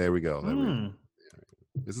Bateman. There we go. There we go.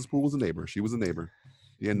 Hmm. Mrs. Poole was a neighbor. She was a neighbor.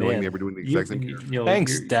 The annoying Man, neighbor doing the exact same.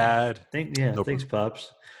 Thanks, you're- Dad. No thanks,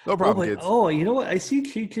 Pops. No problem, oh, kids. Oh, you know what? I see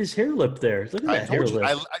Cheech's hair lip there. Look at I that hair told you,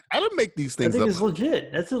 lip. I don't make these I things think up. it's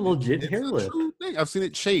legit. That's a legit hair a lip. true thing. I've seen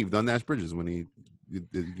it shaved on Nash Bridges when you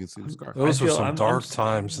can see the scar. Those I are feel- some I'm- dark I'm-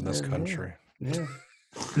 times in this yeah, country. Yeah.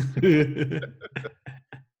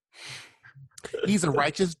 He's a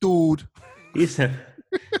righteous dude. He's a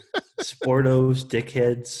sportos,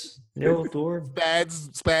 dickheads. They all adore him.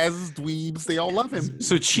 Spazzes, dweebs, they all love him.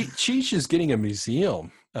 So Cheech is getting a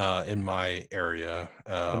museum in my area.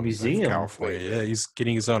 museum? California. Yeah, he's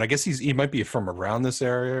getting his own. I guess he might be from around this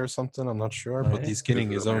area or something. I'm not sure, but yeah? he's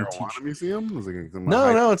getting Is his it a own marijuana museum? Is it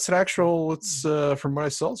No, it's an actual. It's from what I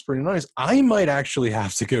saw, it's pretty nice. I might actually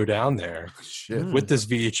have to go down there Shit. with this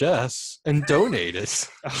VHS and donate it.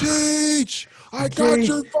 Cheech, I got Cheech,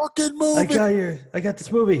 your fucking movie. I got this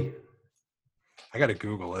movie. I got to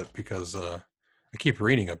Google it because I keep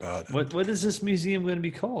reading about it. What is this museum going to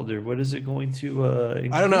be called, or what is it going to?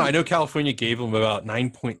 I don't know. I know California gave them about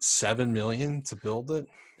 $9.7 million to build it.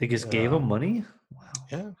 They just gave him money. Wow.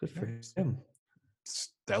 Yeah, Good for him.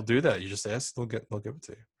 They'll do that. You just ask, they'll give it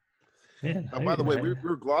to you. Man, By the way, we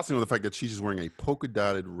were glossing over the fact that Cheech is wearing a polka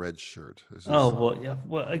dotted red shirt. This is well, yeah.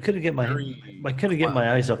 Well, I couldn't get my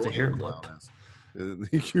eyes off the hair lip.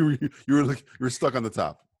 you were stuck on the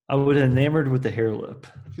top. I was enamored with the hair lip.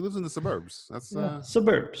 He lives in the suburbs. That's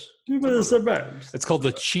Suburbs. You in the suburbs. It's called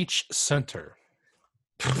the Cheech Center.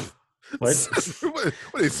 What?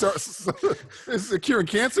 what is it curing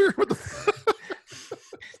cancer? What the?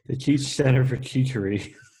 The Cheech Center for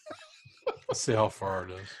Cheechery. Let's see how far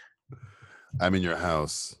it is. I'm in your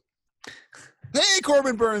house. Hey,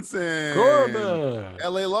 Corbin Burnson. Corbin.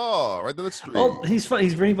 L.A. Law, right down the street. Oh, he's fun.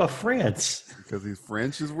 He's reading about France. Because he's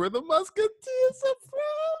French is where the Musketeers are from.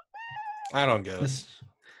 I don't get it.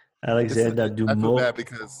 Alexander I feel Dumas. bad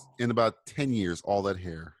because in about 10 years, all that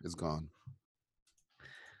hair is gone.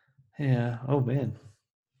 Yeah. Oh man.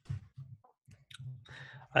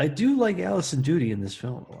 I do like Allison Duty in this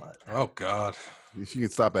film a lot. Oh God. You can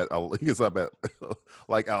stop at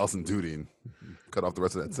like Allison Duty and cut off the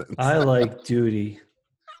rest of that sentence. I like Duty.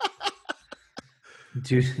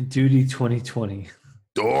 Duty 2020.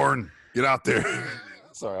 Dorn, get out there.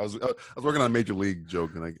 Sorry, I was working on a Major League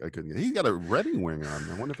joke and I couldn't get. He got a Reading wing on.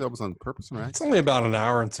 I wonder if that was on purpose or not. It's only about an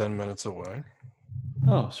hour and 10 minutes away.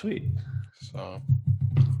 Oh, sweet. So All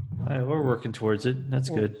right, we're working towards it. That's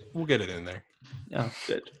good. We'll get it in there. Oh,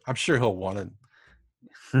 good. I'm sure he'll want it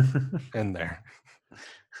in there.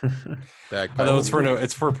 Back Although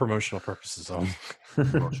it's for promotional purposes only.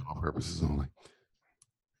 promotional purposes only.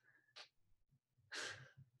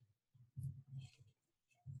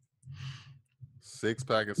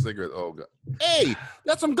 Six-pack of cigarettes. Oh God! Hey,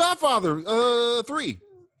 that's from Godfather 3.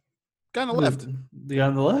 Guy on the left. The guy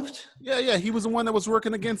on the left? Yeah. He was the one that was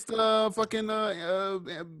working against fucking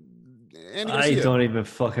Andy I Garcia. don't even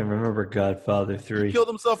fucking remember Godfather He 3. killed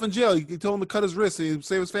himself in jail. He told him to cut his wrist and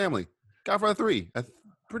save his family. Godfather 3. I'm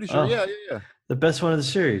pretty sure. Oh. Yeah. The best one of the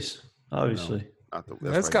series, obviously. Not the,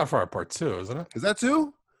 That's right. Godfather Part 2, isn't it? Is that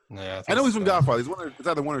 2? Yeah. I know he's from Godfather. It's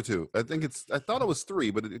either 1 or 2. I thought it was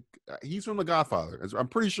 3, but he's from The Godfather. I'm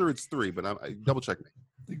pretty sure it's 3, but I double check me.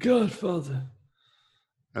 The Godfather.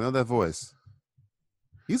 I know that voice.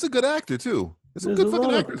 He's a good actor too. There's some There's good a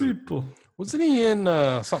fucking lot actors. of people. Wasn't he in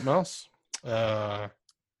something else? Last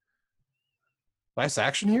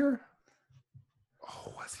Action Hero?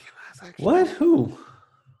 Oh, was he in Last Action? What? Who?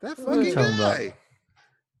 That What are you fucking talking guy. about?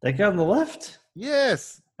 That guy on the left?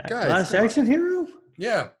 Yes, guys. Last come on. Action Hero?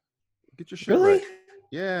 Yeah. Get your shit Really? right.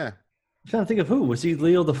 Yeah, I'm trying to think of who. Was he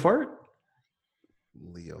Leo the Fart?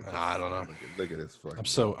 Leo. I don't know. Look at this fucking. I'm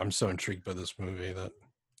so intrigued by this movie that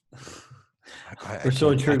We're so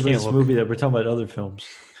intrigued by this movie that we're talking about other films.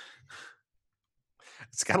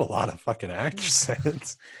 It's got a lot of fucking actors in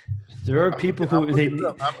it. There are people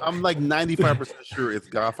who I'm like 95% sure it's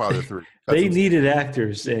Godfather 3. they needed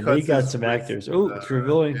actors, and they cuts got his some wrist actors. Oh, it's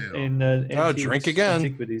revealing in drink again.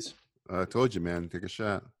 Antiquities. I told you, man. Take a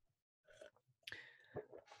shot.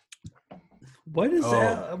 Why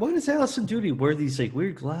does Allison Duty wear these like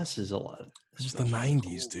weird glasses a lot? It was the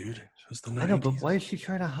 90s, dude. It was the 90s. I know, but why is she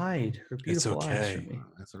trying to hide her It's beautiful eyes okay. from me?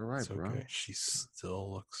 That's all right, It's bro. okay. She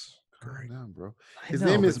still looks Calm great. down, bro. I His know,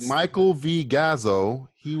 name but is Michael V. Gazzo.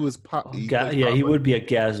 He was he would be a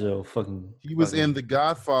Gazzo. Fucking. He was in The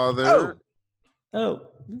Godfather. Oh,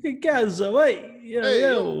 look at Gazzo. Hey,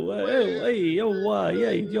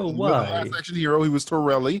 why? Last Action Hero. He was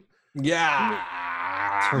Torelli. Yeah.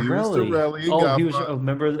 Torelli. Torelli, Oh, he was. Godfather. Oh,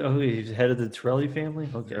 remember? Oh, he's head of the Torelli family.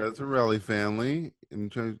 Okay. Yeah, the Torelli family.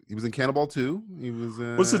 And he was in Cannonball 2. He was.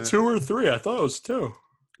 Was it 2 or 3? I thought it was 2.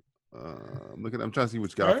 I'm trying to see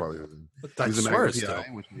which Godfather he was in. I He's in swear Magnum still. PI,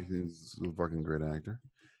 which he's a fucking great actor.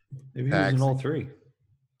 Maybe he was in all three.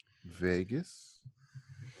 Vegas,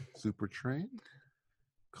 Super Train,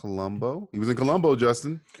 Columbo. He was in Columbo,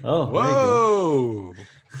 Justin. Oh, Whoa!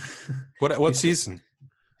 What season?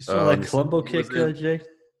 You saw that Columbo he was kick, in- Jay?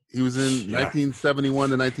 He was in 1971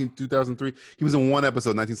 to 2003. He was in one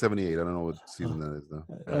episode, 1978. I don't know what season that is though.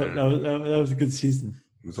 That was a good season.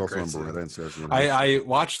 He was also Great on season. Beretta and Sarah. I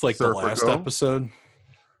watched like the Surfer last Go? episode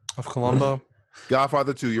of Columbo.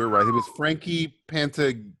 Godfather 2. You're right. He was Frankie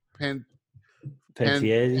Pantietti. Pantangeli.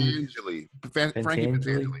 Frankie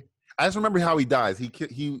Pantangeli. I just remember how he dies. He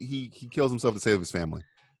kills himself to save his family.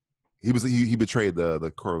 He betrayed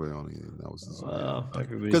the Corleone. That was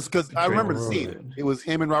his, because I remember the scene. It was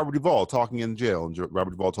him and Robert Duvall talking in jail, and Robert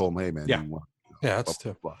Duvall told him, "Hey, man, Yeah. you want, Yeah, that's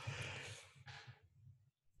too.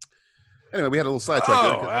 Anyway, we had a little sidetrack.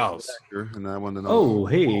 Oh, Alice. And I wanted to know. Oh,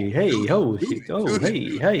 hey, ho, oh,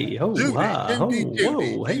 Duty. hey, ho, Duty, ha, ho, Duty,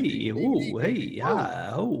 whoa, Duty, hey, whoa, hey,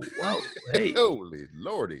 ha, ho, wow, hey, Holy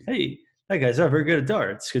lordy! hey. That guy's not very good at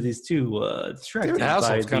darts because he's too distracted David by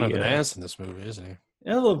Hasselhoff's kind of the, an ass in this movie, isn't he?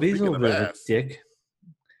 Yeah, he's a Speaking little of bit of a ass. dick.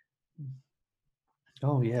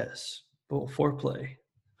 Oh, yes. Foreplay.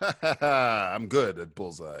 I'm good at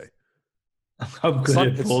bullseye. I'm good not-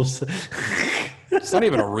 at it's- bullshit. It's not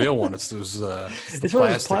even a real one. It's those. It's one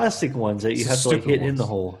of those plastic ones that you It's have to like stupid hit in the ones.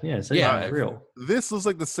 hole. Yeah, it's Yeah, not real. This looks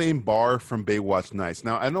like the same bar from Baywatch Nights.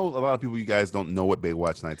 Now, I know a lot of people, you guys don't know what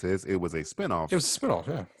Baywatch Nights is. It was a spinoff It was a spinoff,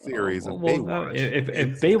 yeah. series of Well, Baywatch.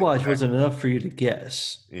 if Baywatch wasn't enough for you to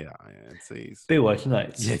guess, Yeah, it's a Baywatch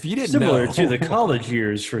Nights. Yeah, if you didn't Similar know. to the college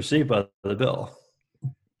years for Saved by the Bell.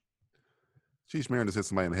 Cheech Marin just hit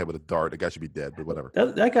somebody in the head with a dart. The guy should be dead, but whatever.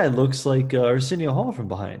 That guy looks like Arsenio Hall from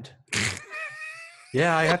behind.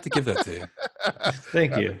 Yeah, I have to give that to you.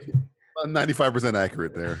 Thank you. 95%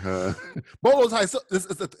 accurate there. Bolo's High. This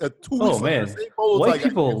is a 2 weeks Oh, later, man. same Bolo's White High guy.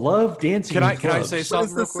 people love dancing. Can in I clubs. say But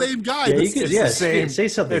something? it's the real quick? same guy. Yeah, This- you could, It's yeah, the same. say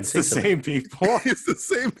something. It's say the something. same people. it's the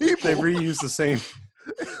same people. They reuse the same.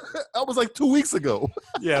 That was like 2 weeks ago.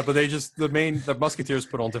 Yeah, but they just the Musketeers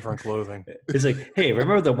put on different clothing. It's like, hey,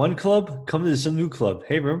 remember the one club? Come to some new club.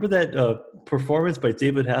 Hey, remember that performance by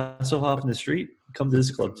David Hasselhoff in the street? Come to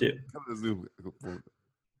this club too.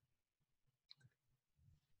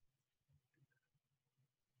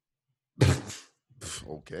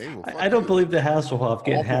 Okay. Well, I don't believe the Hasselhoff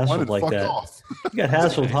getting All for one hassled and like fuck that. off. You got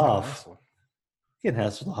Hasselhoff. Getting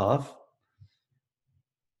Hasselhoff.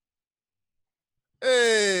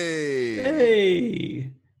 Hey.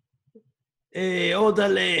 Hey. Hey,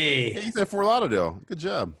 odale. He's at Fort Lauderdale. Good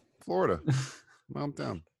job. Florida.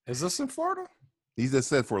 Hometown. Is this in Florida? He just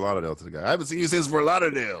said Fort Lauderdale to the guy. I haven't seen you since Fort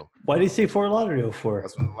Lauderdale. Why did he say Fort Lauderdale for?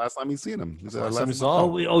 That's when the last time he's seen him. He said, Last time you saw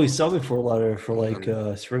him. Oh, he saw me Fort Lauderdale for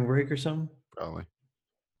like spring break or something? Probably.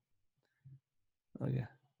 Okay.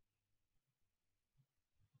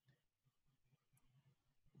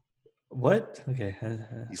 What? Okay.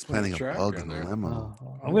 He's planning a tracker bug in in the there.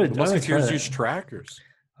 limo. I'm gonna. The I'm gonna try Musketeers that. use trackers,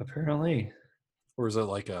 Apparently. or is it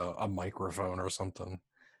like a microphone or something?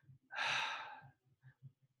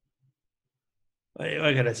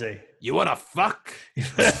 What can I say? You want to fuck?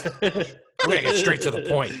 We're gonna get straight to the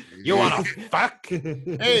point. You want to fuck?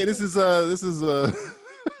 Hey, this is Look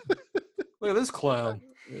at this clown.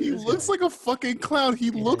 he looks like a fucking clown.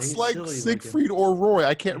 He looks he's like silly Siegfried or Roy.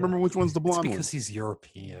 I can't remember which one's the It's blonde because one. he's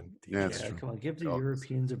European. dude. Yeah, it's Yeah, true. come on, give the Oh,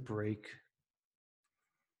 Europeans a break.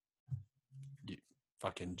 You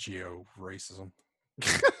fucking geo racism.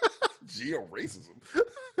 Geo racism.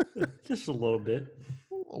 Just a little bit.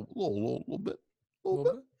 little bit.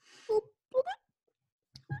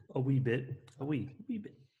 A wee bit. A wee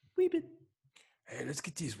bit. Wee bit. Hey, let's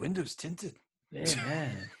get these windows tinted. Yeah,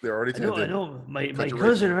 man. They're already I know, tinted. My Cut your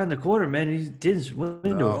cousin around the corner, man, he did his windows.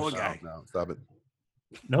 No, guy. no, stop it.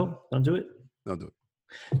 No, don't do it. Don't do it.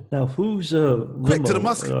 Now, who's Quick, to the limo?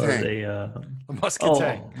 Mustang. Are they, A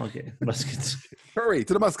Muscatang. Oh, okay. Muskets. Hurry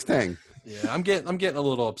to the Mustang. Yeah, I'm getting a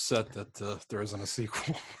little upset that there isn't a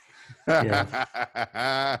sequel.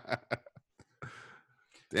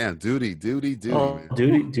 Damn, duty, Oh, man.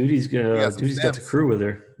 Duty's got some Duty's got the steps. crew with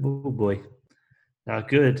her. Oh boy, not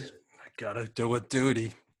good. I gotta do it,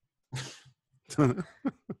 duty.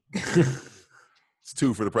 It's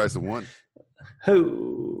 2 for the price of 1.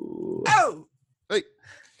 Oh, Oh! Hey,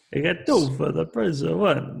 they got 2 for the price of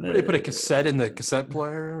 1. They put a cassette in the cassette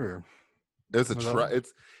player, or there's a Was that-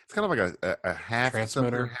 it's kind of like a half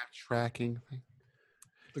Transmitter? half tracking thing.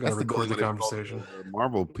 they're gonna record the building where they call conversation. the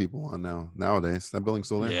Marvel people on nowadays. That building's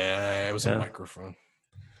still there. Yeah, it was Yeah. a microphone.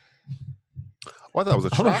 Oh, I thought it was a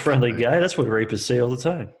I'm a tracking friendly thing. guy. That's what rapists say all the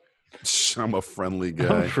time. I'm a friendly I'm a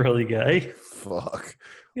guy. friendly guy. fuck.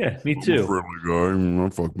 Yeah, me I'm a too. friendly guy.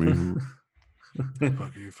 Fuck me.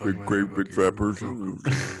 Big fat person.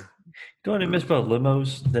 You know what I miss about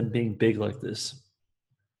limos? Them being big like this.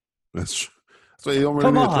 That's why you don't really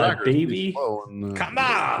Come need a on, tracker. It's baby. slow and, Come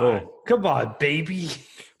on. Oh, come on, baby.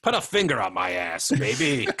 Put a finger on my ass,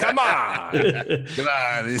 baby. Come on. Come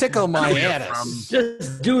on. Tickle my Where you ass.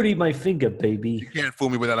 Just duty my finger, baby. You can't fool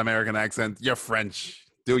me with that American accent. You're French.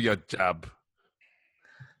 Do your job.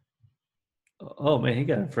 Oh man, he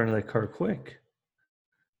got in front of that car quick.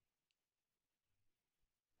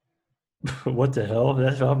 What the hell?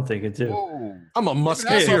 That's what I'm thinking too. Whoa. I'm a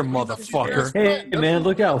musketeer, motherfucker. Hey man,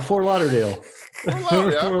 look out, Fort Lauderdale.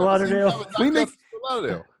 Fort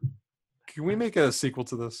Lauderdale. Can we make a sequel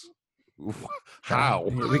to this? How?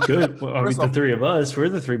 We could. Well, I mean, the three of us. We're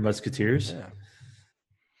the three musketeers. Yeah.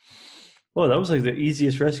 Well, that was like the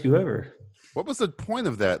easiest rescue ever. What was the point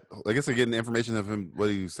of that? I guess they're getting information of him. What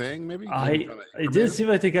he was saying? Maybe. It did seem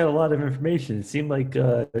like they got a lot of information. It seemed like he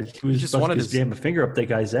was just just wanted to to jam a finger up that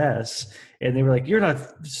guy's ass, and they were like, "You're not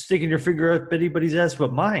sticking your finger up anybody's ass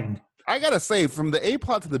but mine." I gotta say, from the A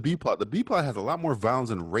plot to the B plot has a lot more violence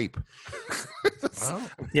and rape. Well,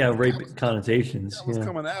 Yeah, rape connotations. That was Yeah.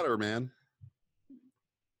 coming at her, man.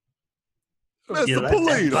 You Mr. let that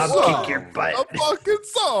Police, bum kick your butt. I'm fucking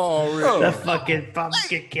sorry. That fucking bum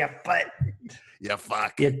kick your butt. Yeah,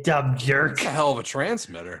 fuck. You dumb jerk. it's a hell of a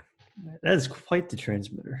transmitter. That is quite the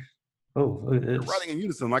transmitter. Oh, look at You're this. riding in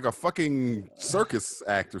unison like a fucking circus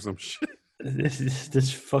act or some shit.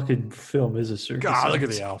 This fucking film is a circus. God, look at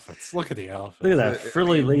act. the outfits. Look at the outfits. Look at that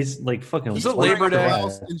frilly lace, like fucking. Is it white Labor Day?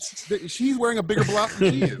 blouse. And she's wearing a bigger blouse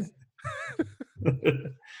than she is.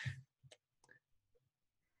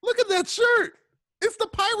 Look at that shirt. It's the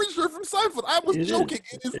pirate shirt from Seinfeld. I was It is. joking.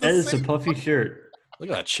 It is That the is a same. puffy shirt. Look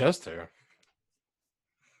at that chest hair.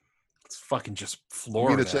 It's fucking just You floor.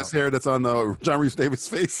 mean the now. chest hair that's on John Reese Davis'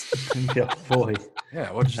 face? Yeah, boy,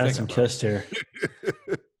 Yeah, what did you that's think some about it? chest hair.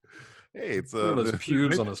 Hey, it's Look at those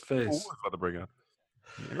pubes on his face. About to bring out.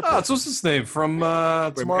 Oh, it's what's his name from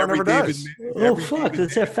Tomorrow Every Never David Dies. Man- Oh every fuck, David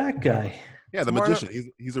that's that fat guy. Yeah, the Tomorrow-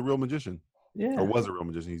 magician. He's a real magician, Yeah. or was a real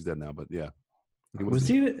magician. He's dead now, but yeah, Was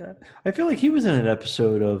he? I feel like he was in an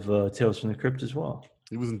episode of Tales from the Crypt as well.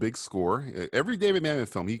 He was in Big Score. Every David Mamet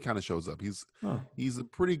film, he kind of shows up. Oh. He's a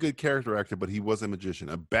pretty good character actor, but he was a magician,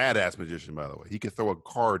 a badass magician, by the way. He could throw a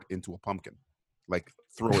card into a pumpkin, like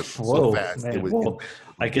throw it so Whoa, fast. man, It would, whoa.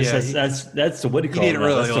 I guess Yeah, that's the what do you he call it? didn't now?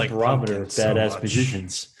 really That's like the barometer of pumpkins so badass much.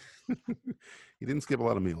 magicians. he didn't skip a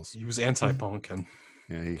lot of meals. He was anti-pumpkin.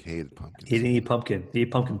 Yeah, he hated pumpkins. He didn't eat pumpkin. He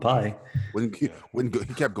ate pumpkin pie. He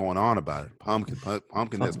kept going on about it. Pumpkin this,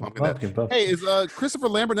 pumpkin that. Pumpkin. Hey, is Christopher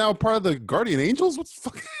Lambert now part of the Guardian Angels? What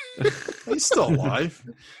the fuck? He's still alive.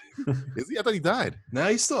 Is he? I thought he died. No,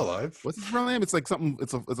 he's still alive. What's his real name? It's like something.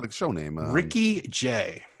 It's like a show name. Ricky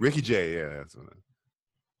J. Ricky J. Yeah, that's what it is.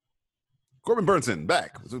 Corbin Burnson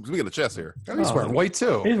back. So we got a chest here. Oh, he's wearing white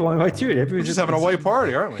too. He's one white too. We're just having a white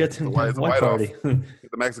party, aren't we? Get to the It's a white white-off. party. Get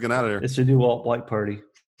the Mexican out of there. It's a new alt-white party.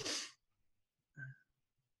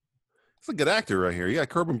 It's a good actor right here. You got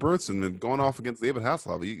Corbin Burnson going off against David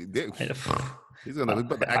Hasselhoff. He's gonna.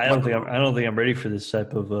 I don't think I'm ready for this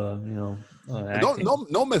type of acting.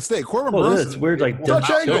 No mistake. Corbin Well, Burnson. it's weird. Like Dutch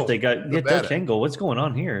Dutch angle. They got The Dutch badass. angle. What's going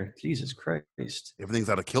on here? Jesus Christ! Everything's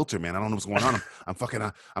out of kilter, man. I don't know what's going on. I'm fucking.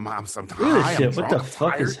 I'm high. Look at this I'm shit. What drunk, the I'm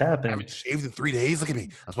fuck is tired. I happening? haven't shaved in 3 days. Look at me.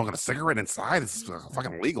 I'm smoking a cigarette inside. It's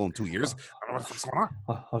fucking illegal in 2 years. I don't know what's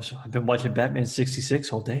going on. I've been watching Batman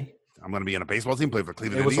 '66 all day. I'm gonna be in a baseball team, play for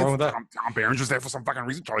Cleveland Hey, what's Indians. wrong with that? Tom Berenger's there for some fucking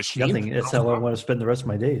reason. Charlie Sheen. Nothing. That's how I want to spend the rest of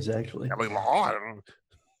my days. Actually, LA Law. I don't know.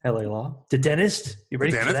 LA Law. The dentist. You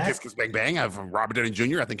ready for Dennis, that? Kiss Kiss Bang Bang. I have Robert Downey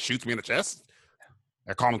Jr. I think shoots me in the chest.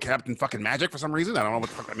 I call him Captain fucking Magic for some reason. I don't know what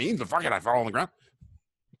the fuck that means, but fuck it, I fall on the ground.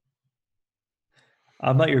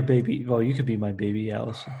 I'm not your baby. Well, you could be my baby,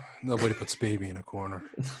 Allison. Nobody puts baby in a corner.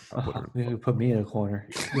 You could put me in a corner.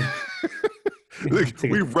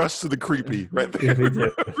 We rushed to the creepy right there. Yeah, we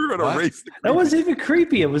did. We're gonna What? race. The That wasn't even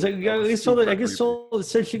creepy. It was like I guess Soul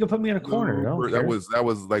said she could put me in a corner. I don't care. that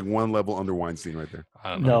was like one level under Weinstein right there.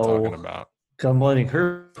 I don't know what No. you're talking about. I'm letting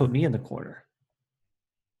her put me in the corner.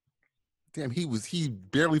 Damn, he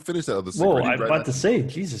barely finished that other Whoa, cigarette. I'm about to say,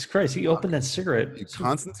 Jesus Christ, he opened that cigarette.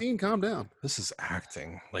 Constantine, calm down. This is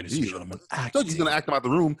acting, ladies and Jeez. gentlemen. Thought he's gonna act him out the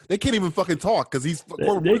room. They can't even fucking talk because he's.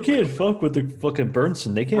 They can't fuck with the fucking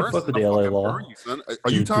Burnson. They can't fuck with the LA Law.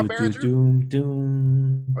 Are you Tom Berenger? Doom,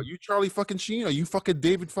 doom. Are you Charlie fucking Sheen? Are you fucking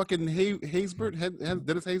David fucking Haysbert?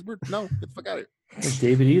 Dennis Haysbert? No, get the fuck out of here.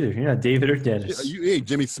 David either. You're not David or Dennis. Are you, hey,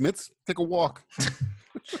 Jimmy Smits, take a walk.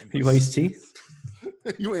 You Ice-T?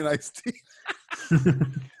 You ain't Ice-T.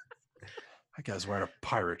 That guy's wearing a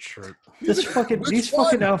pirate shirt. These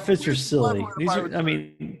fucking outfits are silly. I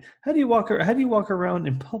mean, how do you walk around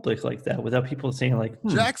in public like that without people saying like,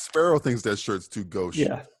 Jack Sparrow thinks that shirt's too gauche.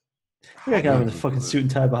 Yeah. That guy with a fucking suit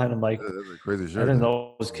and tie behind him, like, That's a crazy shirt. I didn't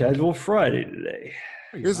know it was casual Friday today.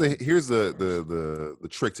 Here's the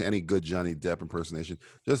trick to any good Johnny Depp impersonation: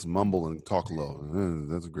 just mumble and talk low.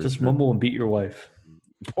 That's a great. Just mumble and beat your wife.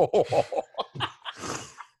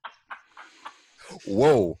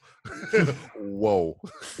 Whoa, whoa!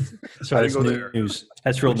 Sorry, that's news.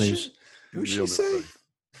 That's real news. Who'd she say?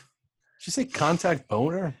 She say contact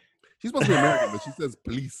boner? She's supposed to be American, but she says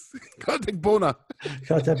police. Contact boner.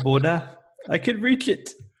 Contact boner. I can reach it.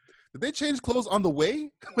 Did they change clothes on the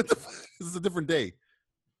way? This is a different day.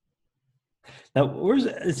 Now,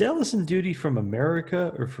 is Allison Duty from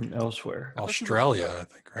America or from elsewhere? Australia, I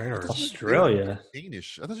think, right? Or Australia.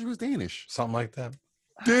 Danish. I thought she was Danish. Something like that.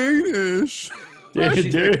 Danish. You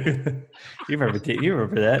remember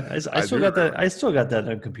that? I still got that. I still got that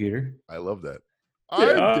on computer. I love that.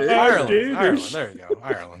 Ireland. There you go.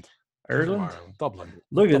 Ireland. Ireland? Dublin.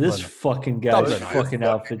 Look at Dublin. this fucking guy's Dublin. fucking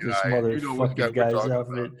outfit. This motherfucking guy's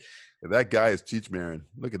outfit. That guy is Cheech Marin.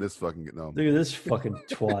 Look at this fucking Look at this fucking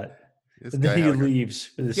twat. This And guy then he out here.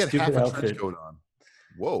 leaves with his He had stupid half a trench outfit. coat on.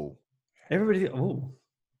 Whoa. Everybody,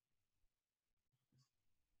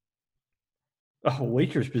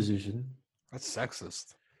 waitress position. That's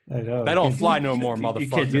sexist. I know. That don't fly no more, motherfucker. You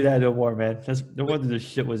can't do that no more, man. That's no wonder this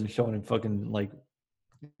shit wasn't showing in fucking like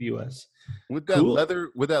the U.S. With that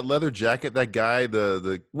leather jacket, that guy,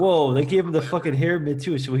 the Whoa, they gave him the fucking hair mid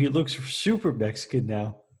too, so he looks super Mexican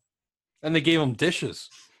now. And they gave him dishes.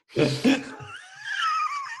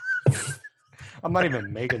 I'm not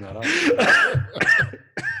even making that up.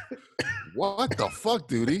 What the fuck,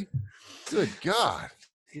 dude? Good God.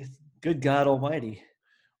 Good God Almighty.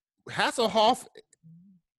 Hasselhoff.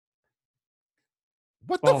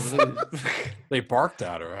 What the fuck? They barked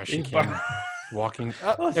at her as she came walking.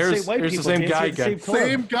 There's the same guy again.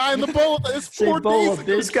 Same guy in the bowl. It's 4 days ago.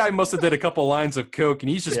 This guy must have did a couple lines of coke, and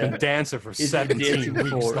he's just been dancing for 17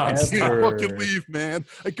 weeks. I can't fucking leave, man.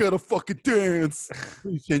 I gotta fucking dance.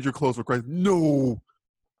 Please change your clothes for Christ. No.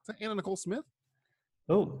 Is that Anna Nicole Smith?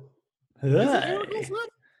 Oh. Is it Anna Nicole Smith?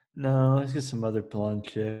 No, it's just some other blonde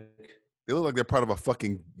chick. They look like they're part of a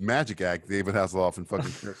fucking magic act. David Hasselhoff and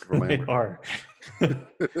fucking Christopher They Lambert. are.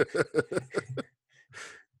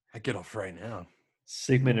 I get off right now.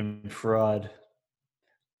 Sigmund and fraud.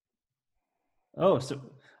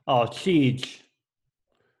 Cheech.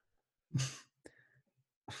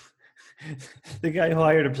 The guy who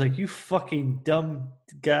hired him was like, "You fucking dumb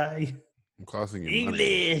guy." I'm costing you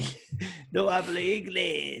money. English. No habla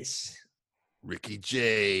English. Ricky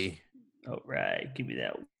J. All right, give me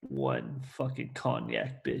that one fucking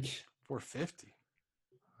cognac, bitch. $4.50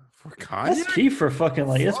 for cognac. That's cheap for fucking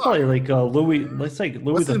like. That's probably like Louis. Let's like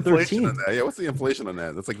Louis What's the the inflation on 13th. that? Yeah, what's the inflation on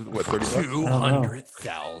that? That's like what, 30 bucks?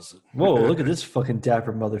 200,000. Whoa! Look at this fucking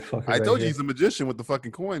dapper motherfucker. I right told you here. he's a magician with the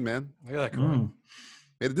fucking coin, man. Look at that coin.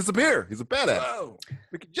 Made it disappear. He's a badass. Whoa.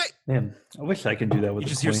 Ricky J. Man, I wish I could do that with. You the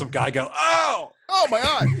just hear coin. some guy go, "Oh, oh my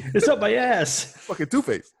eye! It's up my ass." Fucking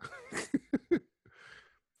Two-Face.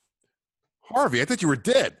 Harvey, I thought you were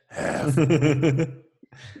dead.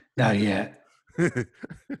 Not yet.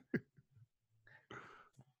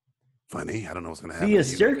 Funny. I don't know what's going to happen. The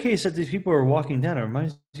staircase that these people are walking down, it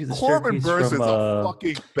reminds you of the Corbin staircase Burnson from a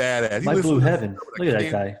fucking badass. He My lives Blue in Heaven. a Look at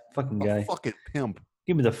that guy. Fucking guy. fucking pimp.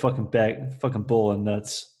 Give me the fucking fucking bull and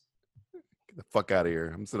nuts. Get the fuck out of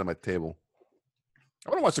here. I'm sitting at my table. I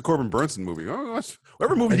want to watch the Corbin Burnson movie. I want to watch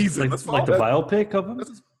whatever movie he's in. Let's follow Like the that. biopic of him?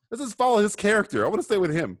 Let's just follow his character. I want to stay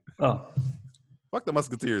with him. Oh. Fuck the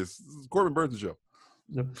Musketeers. This is Corbin Burnson show.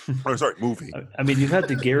 Yep. Oh, sorry, movie. I mean, you've had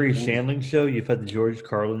the Gary Shandling show, you've had the George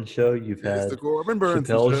Carlin show, you've It's had the Corbin Burnson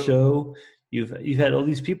Chappelle show. You've had all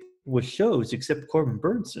these people with shows except Corbin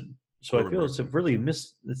Burnson. So I feel it's a really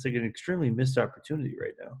it's like an extremely missed opportunity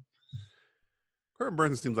right now. Corbin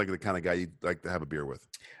Burnson seems like the kind of guy you'd like to have a beer with.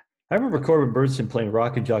 I remember Corbin Burnson playing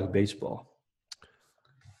rock and jock baseball.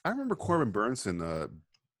 I remember Corbin Burnson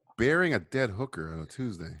burying a dead hooker on a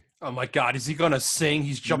Tuesday. oh my God, is he gonna sing?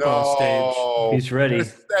 He's jumping on stage. He's ready.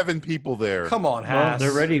 There's 7 people there. Come on, Well, Haas.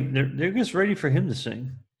 they're ready. They're just ready for him to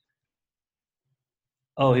sing.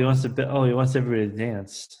 Oh, he wants to. He wants everybody to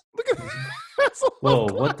dance. Look at Whoa!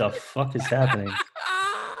 What the fuck is happening?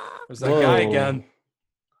 There's that guy Whoa. again,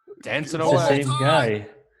 dancing It's the away. same guy.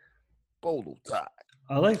 Bolo tie.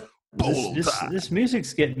 I like Bolo tie. this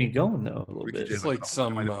music's getting me going though a little bit. It's like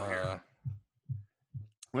some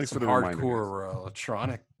Thanks for the hardcore reminder,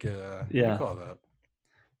 electronic. What do Yeah. you call that?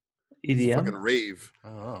 guys. EDM, Fucking rave. I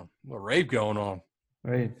don't know. A rave going on.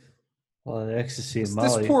 right? Well, the ecstasy and This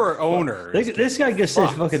Molly. poor owner. is This guy gets such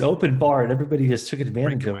fucked. fucking open bar, and everybody just took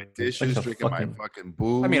advantage Drinking of my it. dishes, Like a drinking my fucking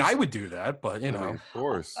booze. I mean, I would do that, but you I mean, know. of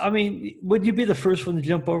course. I mean, would you be the first one to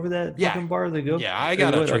jump over that Yeah. fucking bar to go? Yeah, I You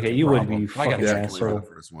got a would? drinking Okay, you would problem. be I got a fucking drinking Definitely asshole. the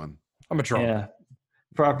first one. I'm a drunk. Yeah.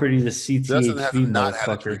 Property to Justin CTHV hasn't not had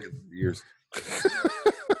a drink motherfucker. in years.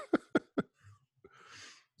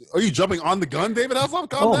 Are you jumping on the gun, David Hasselhoff?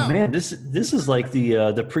 Calm Oh down. man, this is like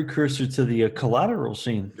the precursor to the Collateral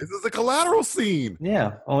scene. This is the Collateral scene.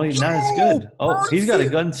 Yeah, only not as good. Oh, he's got a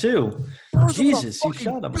gun too. Jesus, he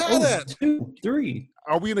shot him. Oh, badass. 2, 3.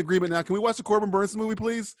 Are we in agreement now? Can we watch the Corbin Burnson movie,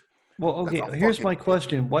 please? Well, okay. That's a Here's fucking- my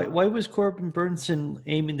question: Why was Corbin Burnson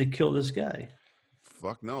aiming to kill this guy?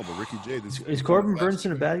 Fuck no, but Ricky Jay. Is Corbin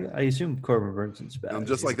Burnson a bad guy? I assume Corbin Burnson's bad. And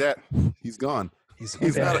just like that, he's gone. He's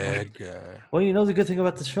not a a- bad guy. Well, you know the good thing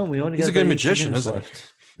about this film, we only He's got a good about 18 magician, minutes isn't he?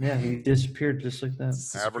 left. Yeah, he disappeared just like that.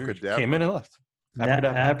 Abracadabra. Came in and left.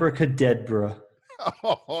 Abracadabra.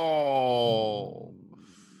 Oh,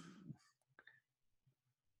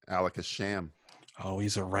 Alakasham. Oh,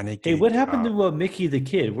 he's a renegade. Hey, what happened to Mickey the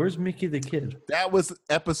Kid? Where's Mickey the Kid? That was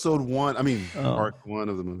episode 1. I mean, Oh. part 1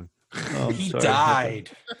 of the movie. Oh, He sorry. died.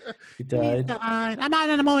 He died. I'm not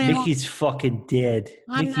in the movie. Mickey's fucking dead.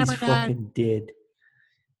 I'm Mickey's never dead. fucking dead.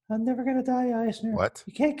 I'm never gonna die, Eisner. What?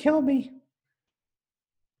 You can't kill me.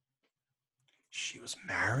 She was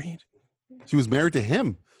married. She was married to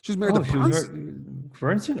him. She was married to she was Burnson.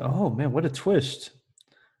 Burnson? Oh man, what a twist.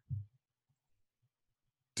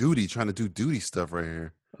 Duty, trying to do duty stuff right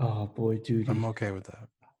here. Oh boy, dude. I'm okay with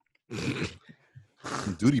that.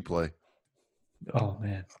 Duty play. Oh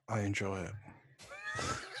man. I enjoy it.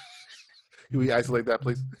 Can we isolate that,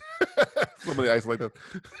 please? Somebody isolate that.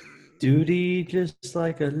 Duty just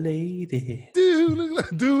like a lady.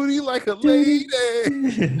 Duty like a lady.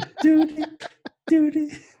 Duty. Duty.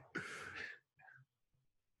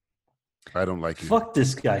 I don't like you. Fuck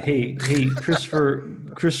this guy. Hey, Christopher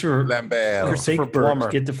Lambert. Christopher Fake Plummer.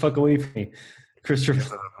 Get the fuck away from me.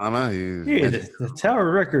 Christopher. Hey, the Tower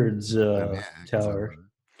Records tower.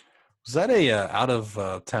 Was that a out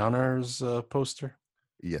of towners poster?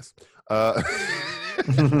 Yes.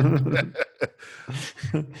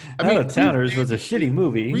 Out of Towners was a shitty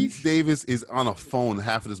movie. Reese Davis is on a phone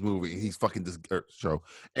half of this movie, and he's fucking this show,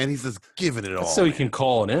 and he's just giving it all. So he can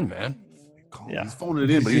call it in, man. Yeah. He's phoning it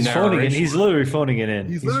in, but He's he's phoning it. He's literally phoning it in.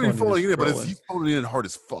 He's literally phoning it in, but scrolling. he's phoning it in hard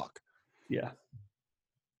as fuck. Yeah.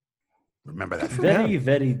 Remember that. Very,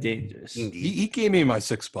 very dangerous. He gave me my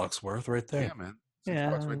 $6 worth right there. Yeah, man.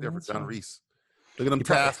 Yeah, $6 right there for that's John fine. Reese. Look at him He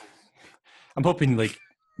probably- tassels. I'm hoping like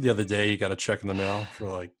the other day you got a check in the mail for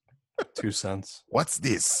like 2 cents. What's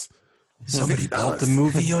this? Somebody bought the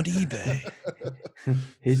movie on eBay.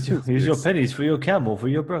 Here's your pennies for your camel for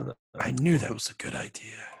your brother. I knew that was a good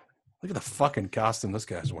idea. Look at the fucking costume this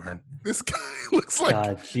guy's wearing. This guy looks like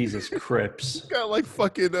God, Jesus Crips. got like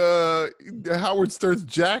fucking Howard Stern's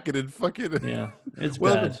jacket and fucking Yeah, it's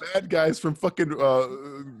one bad. of the bad guys from fucking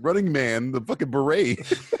Running Man, the fucking beret.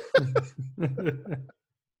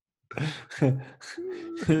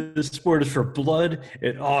 The sport is for blood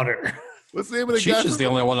and honor. What's the name of the guy? Cheech is From, the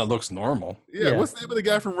only one that looks normal. yeah, what's the name of the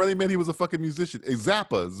guy from Running Man? He was a fucking musician.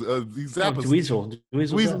 Zappa. Zappa. Dweezil.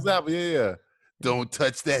 Dweezil Zappa. Yeah. Don't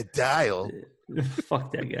touch that dial.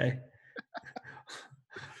 Fuck that guy.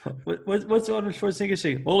 What's Arnold Schwarzenegger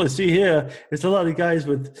saying? All I see here is a lot of guys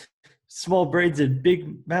with small brains and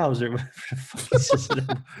big mouths. Or whatever the fuck he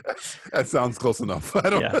says. That sounds close enough. I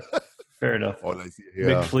don't. Yeah, fair enough. All I see,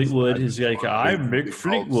 Mick Fleetwood is like, I'm Mick big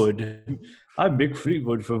Fleetwood. I'm Mick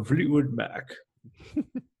Fleetwood from Fleetwood Mac.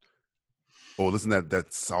 Oh, listen to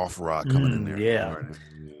that soft rock coming in there. Yeah.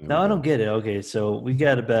 No, I don't get it. Okay, so we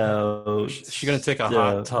got about. Is she gonna take a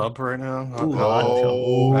hot tub right now? Hot Ooh, tub? hot tub.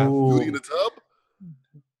 Oh, Duty in the tub.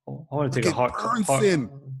 I want to take a Look hot at Burnson.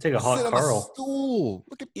 take a Sit hot on a Carl. stool.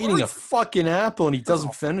 Look at Eating a Burnson. fucking apple and he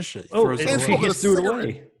doesn't finish it. He Oh, throws it and away. he smoking gets a threw it cigarette.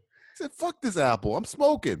 away. He said, "Fuck this apple. I'm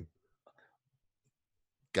smoking."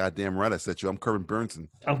 Goddamn right, I said you. I'm Corbin Burnson.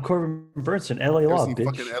 I'm Corbin Burnson, LA Ever Law, seen bitch.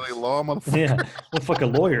 fucking LA Law, motherfucker? Yeah, I'm a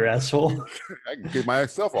fucking lawyer, asshole. I can get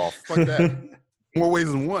myself off. Fuck that. More ways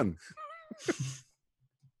than one.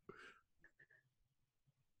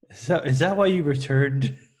 Is that why you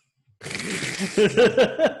returned?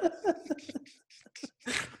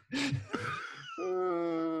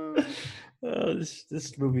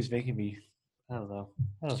 This movie's making me. I don't know.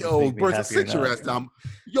 I don't know if it's Yo, making me Burnson, happy or sit your not. ass down.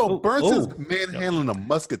 Yo, Oh, Burnson's oh. manhandling a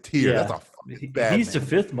musketeer. Yeah. That's a fucking bad He's the man.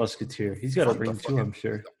 fifth musketeer. He's got a Fuck the ring too, fucking- I'm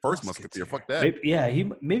sure. the first musketeer. Fuck that. Maybe, yeah,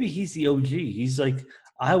 maybe he's the OG. He's like,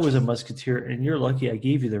 I was a musketeer, and you're lucky I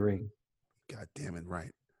gave you the ring. God damn it,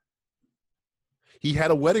 right. He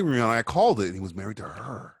had a wedding ring on. I called it, and he was married to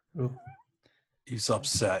her. Oh. He's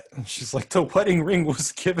upset. And she's like, the wedding ring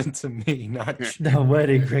was given to me, not you. The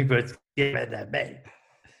wedding ring was given to me.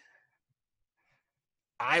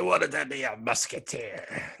 I wanted to be a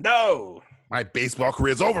musketeer. No. My baseball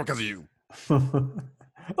career is over because of you.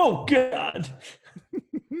 Oh, God.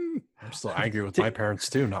 I'm still angry with my parents,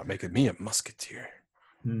 too, not making me a musketeer.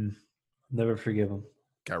 Never forgive him.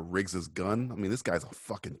 Got Riggs' gun. I mean, this guy's a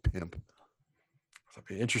fucking pimp. It'd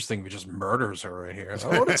be interesting if he just murders her right here.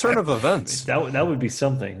 Oh, what a turn of events. That would be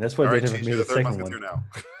something. That's why All they right, never Cheech, made you're a the third second musketeer one.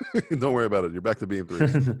 now. Don't worry about it. You're back to being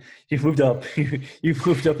 3. You've moved up. You've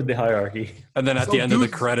moved up in the hierarchy. And then at So the end of the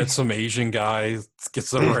dudes- credits, some Asian guy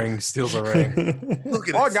gets a ring, steals a ring. Look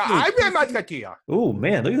at Oh, it. God, I'm a musketeer. Oh,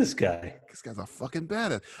 man, look at this guy. This guy's a fucking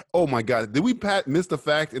badass. Oh my god, did we miss the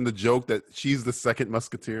fact in the joke that she's the second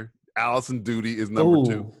musketeer? Allison Duty is number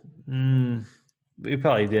 2. We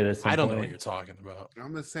probably did at some I don't know point. what you're talking about.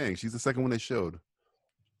 I'm just saying, she's the second one they showed.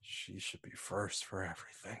 She should be first for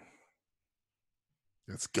everything.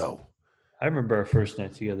 Let's go. I remember our first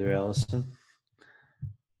night together, Allison.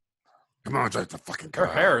 Come on, drive the fucking Her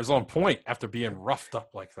car. hair is on point after being roughed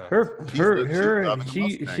up like that.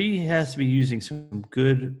 She has to be using some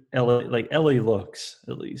good LA looks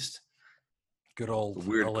at least. Good old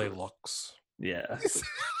Weird LA looks. Yeah.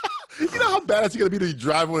 You know how badass you gotta be to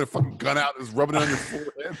drive with a fucking gun out and just rubbing it on your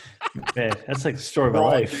forehead? Man, that's like the story of my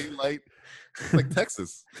Broad life. daylight. It's like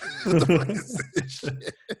Texas. What the fuck is this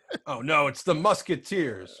shit? Oh no, it's the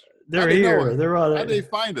Musketeers. They're How'd they know here. us? They're on How'd they it.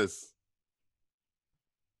 find us?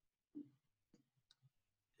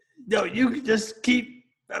 No, you can just keep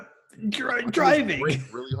Why don't you just driving. brake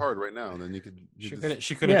really hard right now, and then you could.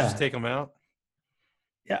 She couldn't Yeah. just take them out.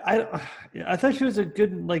 Yeah, I thought she was a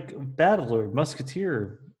good battler,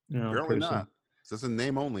 musketeer, Apparently person. not. It's just a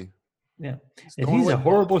name only. Yeah, He's and throwing he's a away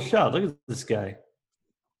horrible shot. Look at this guy.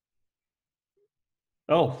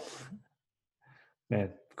 Oh,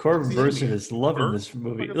 man, Corbin What's he Burnson aiming? is loving Bird? this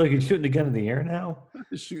movie. Look, he's shooting the gun in the air now.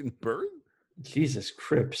 He's shooting bird. Jesus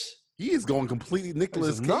Crips. He is going completely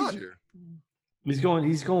Nicolas He's not. Cage here.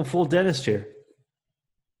 He's going full dentist here.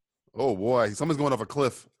 Oh boy, someone's going off a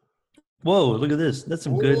cliff. Whoa, look at this. That's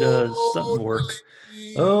some good Whoa, stunt work.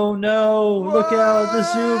 Billy. Oh no, look out, the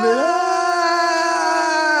zoom in.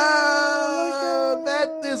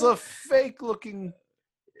 That is a fake looking.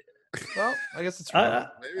 Well, I guess it's. I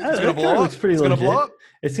Maybe don't it's know, gonna it blow kinda up. looks pretty It's gonna legit. blow up.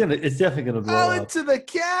 It's definitely gonna blow Oh, up. into the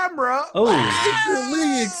camera.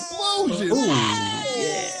 Oh, Explosion. oh,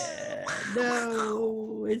 yeah.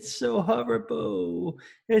 No, it's so horrible.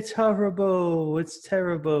 It's horrible. It's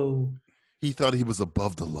terrible. He thought he was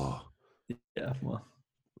above the law. Yeah, well,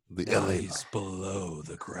 The Now LA. he's below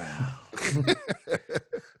the ground.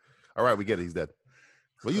 All right, we get it. He's dead.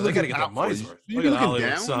 Well, you They gotta looking get that out for? mice. You Look be at the looking Hollywood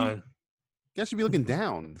down. sign. You should be looking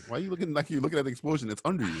down. Why are you looking like you're looking at the explosion? It's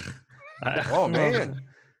under you. Oh man.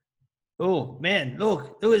 Oh man,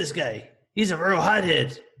 look at this guy. He's a real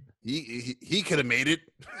hothead. He could have made it.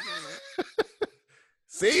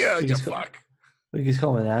 See ya, you He's- fuck. Like he's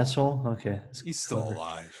calling him an asshole. Okay, He's still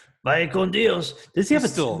alive. Vaya con Dios. Does he have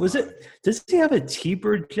He's a? still Was alive. it? Does he have a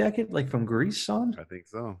T-bird jacket like from Greece on? I think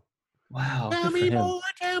so. Wow. Tell good me for him. more.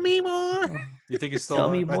 Tell me more. You think he's still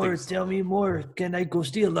Tell me alive? I think more. he's still Tell me alive. more. Can I go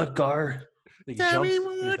steal a car? Think he Tell me jumps?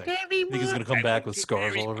 more. What do you think? Tell me more. Think he's gonna come back with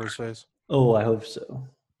scars all over his face? Oh, I hope so.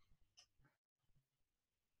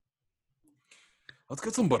 Let's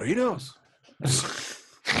get some burritos.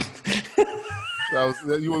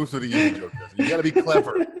 You went for the easy joke. You got to be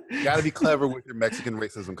clever. You got to be clever with your Mexican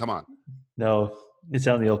racism. Come on. No, it's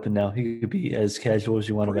out in the open now. You could be as casual as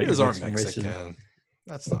you want about your Burritos aren't Mexican Mexican.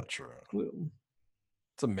 That's not true. racism.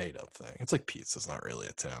 It's a made-up thing. It's like pizza's not really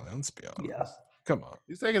Italian. Let's be honest. Yeah. Come on.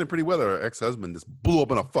 He's taking it pretty well. Her ex-husband just blew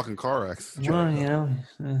up in a fucking car accident. Well, you know.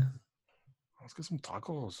 Let's get some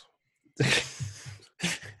tacos.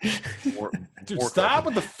 More- Dude, more stop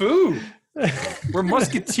with the food. We're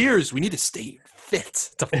musketeers. We need to stay fit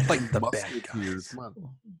to fight the bad guys. Musketeers. Come on.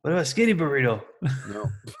 What about skinny burrito? No.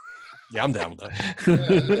 Yeah, I'm down with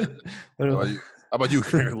that. What How about- about you? How about you,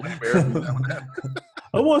 Karen Lambert?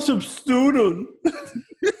 I want some student.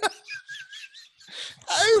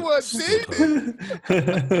 I was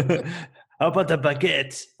How about the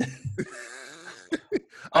baguette?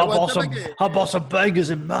 I want the baguette. How about some bangers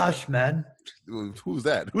and mash, man? Who's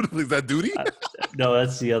that? Is that Duty? No,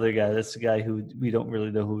 that's the other guy. That's the guy who we don't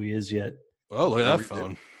really know who he is yet. Oh, look at that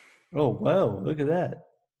phone. Oh, wow. Look at that.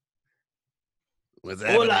 What's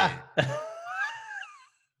that? Hola.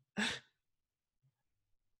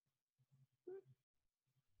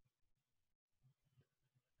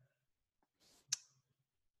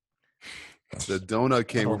 The Donut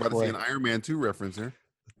King. We're Oh, about to see boy. an Iron Man 2 reference here.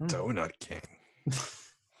 Donut King.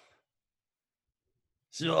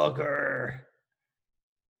 Soccer.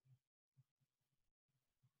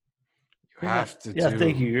 You have to Yeah, do...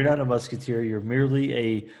 thank you. You're not a musketeer. You're merely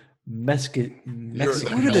a Mexican. In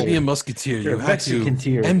order to be a musketeer, You're you a have Mexican to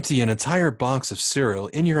tier. empty an entire box of cereal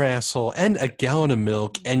in your asshole and a gallon of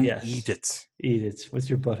milk and Yes. eat it. Eat it with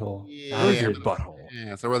your butthole. Out of your butthole.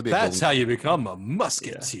 Yeah, so I'd rather be That's a how you become a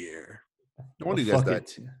musketeer. No wonder you guys fuck died.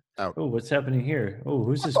 it. Out. Oh, what's happening here? Oh,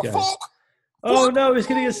 who's this What guy? the fuck? Oh no, he's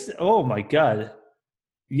gonna get. Oh my god!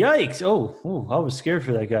 Yikes! Oh, I was scared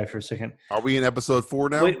for that guy for a second. Are we in episode 4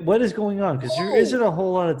 now? Wait, what is going on? Because there isn't a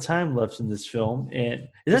whole lot of time left in this film. And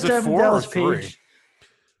is Is that it Diamond 4 or Dallas 3? Page?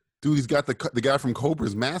 Dude, he's got the guy from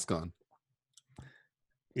Cobra's mask on.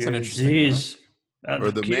 It's an Yeah, interesting jeez.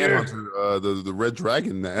 Or the Manhunter, the Red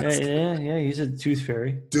Dragon mask. Yeah, he's a tooth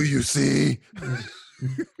fairy. Do you see?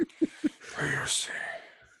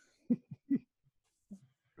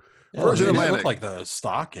 Yeah, Virgin it Atlantic. looked like the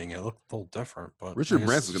stocking. It looked a little different. But Richard I guess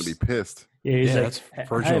Branson's going to be pissed. Yeah, he's Yeah, like, that's "Hey,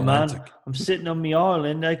 Virgin man, Atlantic." I'm sitting on my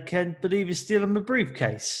island. I can't believe you're stealing my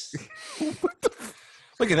briefcase."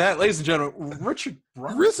 Look at that, ladies and gentlemen. Richard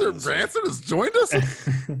Richard Branson has joined us?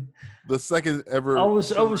 The second ever. I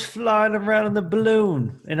was flying around in the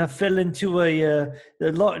balloon, and I fell into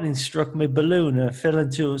the lightning struck my balloon, and I fell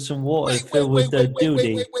into some water filled with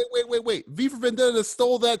duty. Wait. V for Vendetta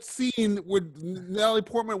stole that scene where Natalie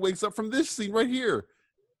Portman wakes up from this scene right here.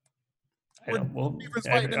 I don't, well, Beaver's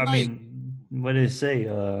fighting at I mean, what did it say?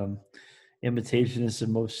 Imitation is the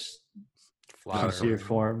most sincere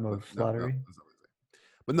form of flattery.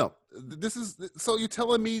 But no, this is so you're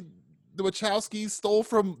telling me the Wachowskis stole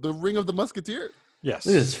from the Ring of the Musketeer? Yes.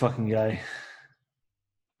 Look at this fucking guy.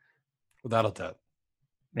 Without a doubt.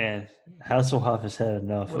 Man, Hasselhoff has had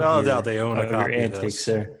enough. Without a of doubt, they own a your copy of antics this.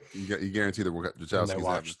 there. You guarantee that And Wachowskis they have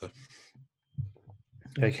watched it.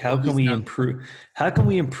 the Like, how can we improve? How can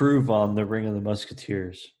we improve on the Ring of the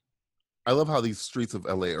Musketeers? I love how these streets of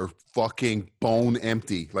LA are fucking bone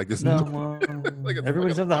empty. Like this. No, Like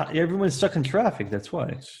it's everyone's stuck in traffic. That's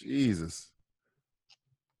why. Jesus.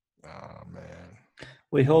 Oh man.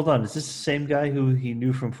 Wait, hold on. Is this the same guy who he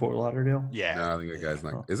knew from Fort Lauderdale? Yeah. No, I think that guy's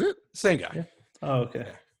not. Is it? Same guy. Yeah. Oh, okay.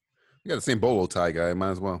 You got the same bolo tie guy.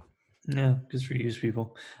 Might as well. Yeah, good for you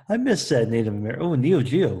people. I miss that Native American. Oh, Neo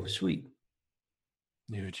Geo, sweet.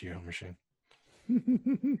 Neo Geo machine.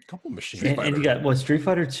 Couple machines. And you got what, Street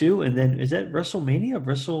Fighter 2, and then is that WrestleMania?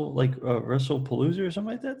 WrestlePalooza or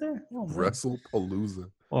something like that there? Oh, man. WrestlePalooza.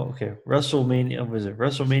 Oh, okay. WrestleMania, was it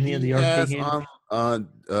WrestleMania, the arcade game?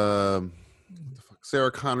 On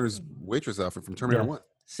Sarah Connor's waitress outfit from Terminator 1.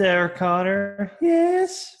 Sarah Connor,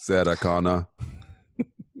 yes. Sarah Connor.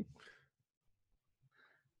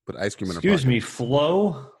 But ice cream in her Excuse pocket. me,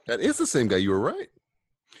 Flo? That is the same guy. You were right.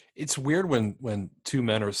 It's weird when two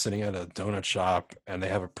men are sitting at a donut shop and they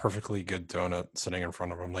have a perfectly good donut sitting in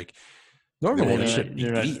front of them. Like normally they should be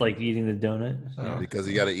You're not eaten. like eating the donut? Oh. Because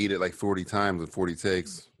you got to eat it like 40 times with 40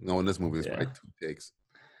 takes. No, in this movie, it's like 2 takes.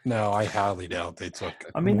 No, I highly doubt they took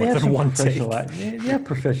I mean, they more have than some one take. professional actors. Yeah,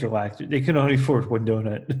 professional actors. They can only afford one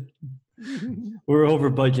donut. We're over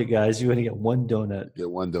budget, guys. You want to get one donut. Get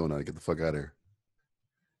one donut. Get the fuck out of here.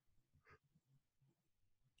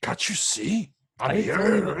 Can't you see? I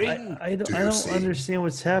don't understand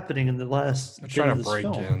what's happening in the last. They're bit trying of to this break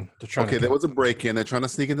film. in. They're trying Okay, to there was a break in. They're trying to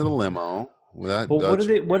sneak into the limo. But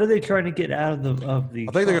what are they trying to get out of the? I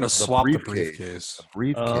think they're going to swap the briefcase. The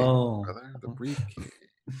briefcase, Oh. brother. The briefcase.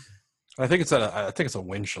 I think it's a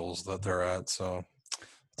Winchell's that they're at. So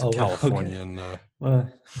it's a Okay. Californian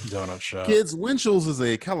donut shop. Kids, Winchell's is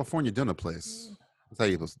a California donut place. That's how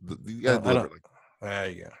you gotta I deliver don't- it. There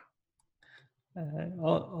you go. They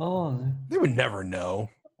They would never know.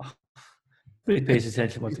 Nobody pays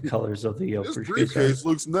attention what the colors of the This briefcase are. briefcase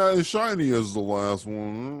looks not as shiny as the last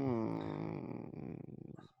one.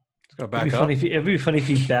 It's going to It'd back be, up. funny if it'd be funny if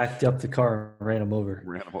he backed up the car and ran him over.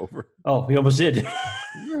 Ran him over. Oh, he almost did.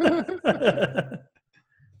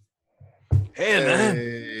 Hey, man.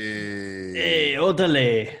 Hey,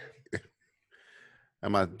 orderly.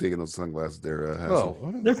 I'm not digging those sunglasses there, Oh,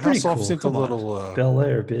 Hassel. They're pretty Hasselhoff cool. seemed a Come on. little. Bel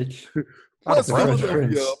Air, bitch. West Fresh Philadelphia,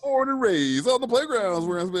 Prince. born and raised on the playgrounds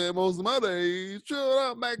where I spent most of my days. Shut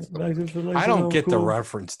up, Max. I don't get the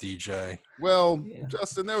reference, DJ. Well,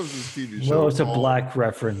 Justin, there was this TV show. Well, it's a called black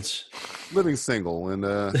reference. Living Single, and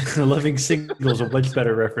Living Single is a much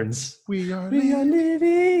better reference. we are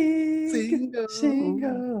living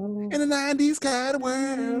single in the 90s kind of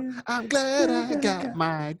world. I'm glad I got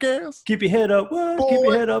my girls. Keep your head up. What? Keep Boy,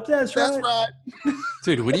 your head up. That's right. That's right.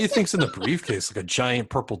 Dude, what do you think's in the briefcase? Like a giant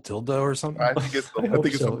purple dildo or something? I think it's I hope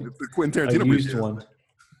it's so. the Quentin I Tarantino used briefcase. one.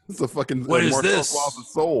 It's a fucking What is Marcel this?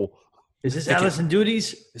 Wallace's soul. Is this Thank you. Allison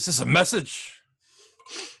Duties? Is this a message?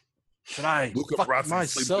 Should I Luca fuck Brasi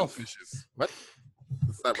myself? sleeping fishes. What?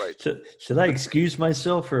 That's not right. Should I excuse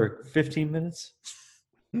myself for 15 minutes?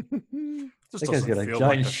 Just That guy's doesn't got a feel giant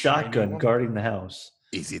like a shiny shotgun one. guarding the house.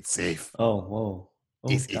 Is it safe? Oh, whoa.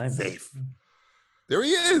 Oh, Is it diamond. safe? There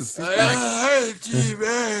he is. He's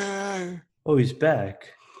back. Oh, he's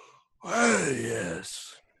back.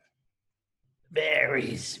 Yes.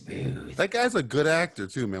 Very smooth. That guy's a good actor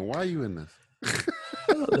too, man. Why are you in this?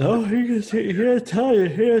 No, he had time.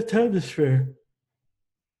 He had time to spare.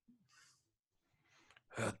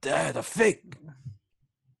 Dad, a fake.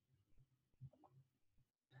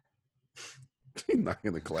 He's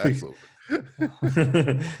knocking the glass over.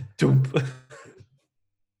 Doomp.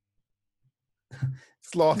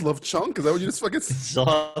 Sloth love chunk? Is that what you just fucking?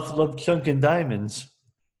 Sloth love chunking diamonds.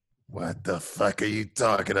 What the fuck are you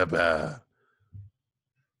talking about?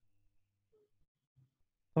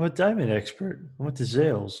 I'm a diamond expert. I went to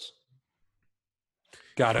Zales.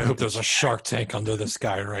 God, I hope there's a Shark Tank under this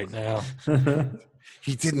guy right now.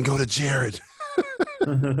 He didn't go to Jared.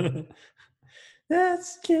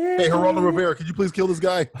 That's scary. Hey, Geraldo Rivera, can you please kill this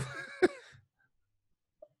guy?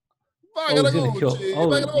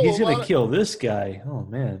 Oh, he's gonna kill this guy. Oh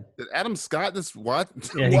man. Did Adam Scott just what?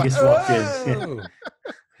 Yeah, he just walked in. Yeah.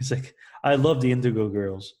 He's like, I love the Indigo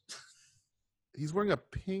Girls. He's wearing a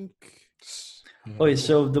pink. Oh, yeah,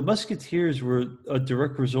 so the Musketeers were a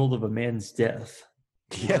direct result of a man's death.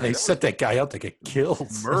 Yeah, they set that guy out to get killed.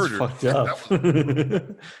 Murdered. That's fucked up.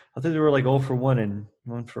 I think they were like all for one and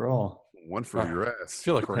one for all. One for your I ass.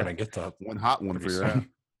 feel like we're gonna get that. One hot one for your ass.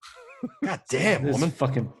 God damn, This woman.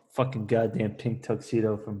 fucking goddamn pink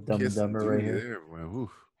tuxedo from Dumb and Kissing Dumber right dude here. there, man. Oof.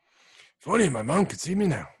 Funny, my mom could see me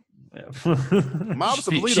now. Mom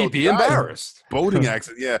She'd be embarrassed. Boating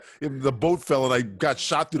accident. Yeah, if the boat fell and I got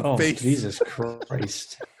shot through the Oh, face. Jesus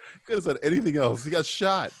Christ. Could have said anything else. He got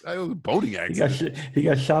shot. I was a boating accident. He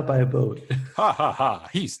got shot by a boat. Ha ha ha.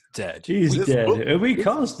 He's dead. He's This dead. book- And we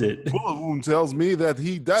caused it. Bullet wound tells me that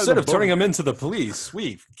he died. Instead of turning him into the police,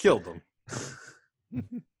 we killed him.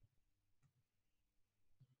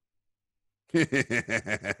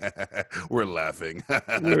 We're laughing.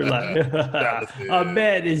 We're like, a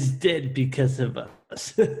man is dead because of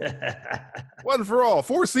us. One for all.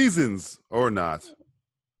 4 seasons or not.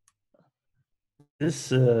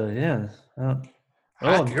 This, yeah. I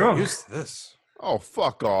I'm could get drunk. used to this. Oh,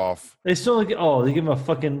 fuck off. They still get, they give him a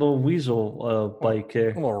fucking little weasel bike A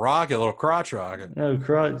here. little rocket, a little crotch rocket. Oh,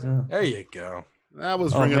 Christ. There you go. That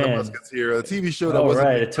was Oh, Ring of the man. Musketeers, the TV show that All wasn't.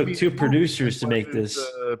 right, it took 2 producers to make this.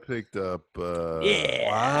 Picked up.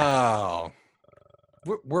 Wow.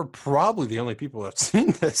 We're probably the only people that have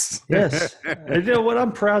seen this. Yes. And you know what?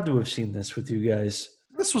 I'm proud to have seen this with you guys.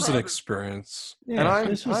 This was an experience. Yeah,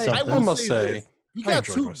 and this was I something. must say, this. He I got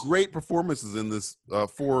enjoyed 2 myself. great performances in this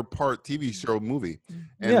 4-part TV show movie.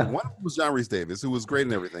 And Yeah. one of them was John Rhys Davis, who was great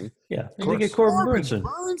in everything. Yeah. And you get Corbin Burnson.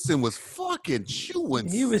 Burnson was fucking chewing.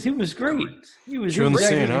 He was great. He was Chewing the great.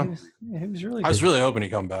 scene, huh? He was really good. I was really hoping he'd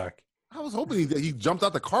come back. I was hoping he jumped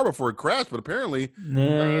out the car before it crashed, but apparently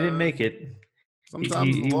No, he didn't make it.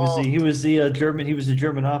 sometimes He the law, was the German. He was the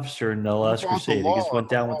German officer in the Last fought the Crusade. He just law. went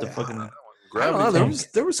down with the fucking. I don't gravity. know,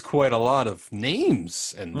 there was quite a lot of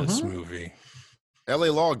names in this movie.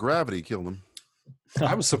 L.A. Law, Gravity killed him.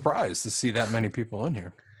 I was surprised to see that many people in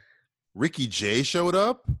here. Ricky Jay showed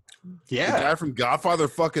up. The guy from Godfather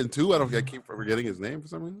fucking 2. I keep forgetting his name for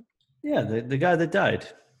some reason. Yeah, the guy that died.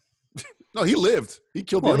 No, he lived. He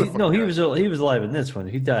killed the Well, other. he fucking guy. was alive in this one.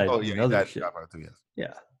 He died. Oh in yeah, he other died in shit. Godfather 2. Yes.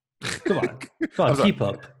 Yeah. Come on, I'm sorry.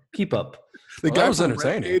 keep up. The Well, guy that was from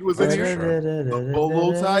entertaining. Renegade was in here. The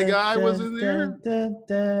bolo tie guy was in there.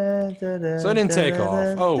 So I didn't take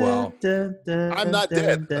off. Oh, well. I'm Not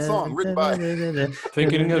Dead, a song written by-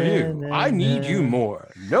 Thinking of you. I need you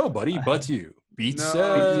more. Nobody but you. Beats, beats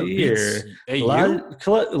Here. you. Like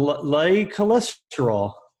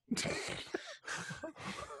cholesterol.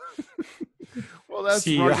 Well, that's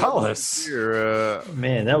Cialis. here.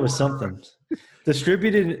 Man, that was something.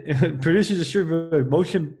 Producers distributed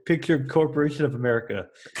Motion Picture Corporation of America.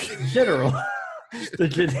 General.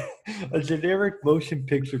 A generic motion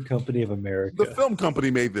picture company of America. The film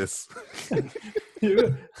company made this.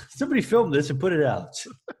 Somebody filmed this and put it out.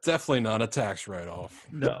 Definitely not a tax write-off.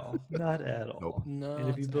 No, not at all. Nope. No. And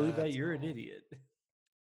if you believe that, you're an idiot.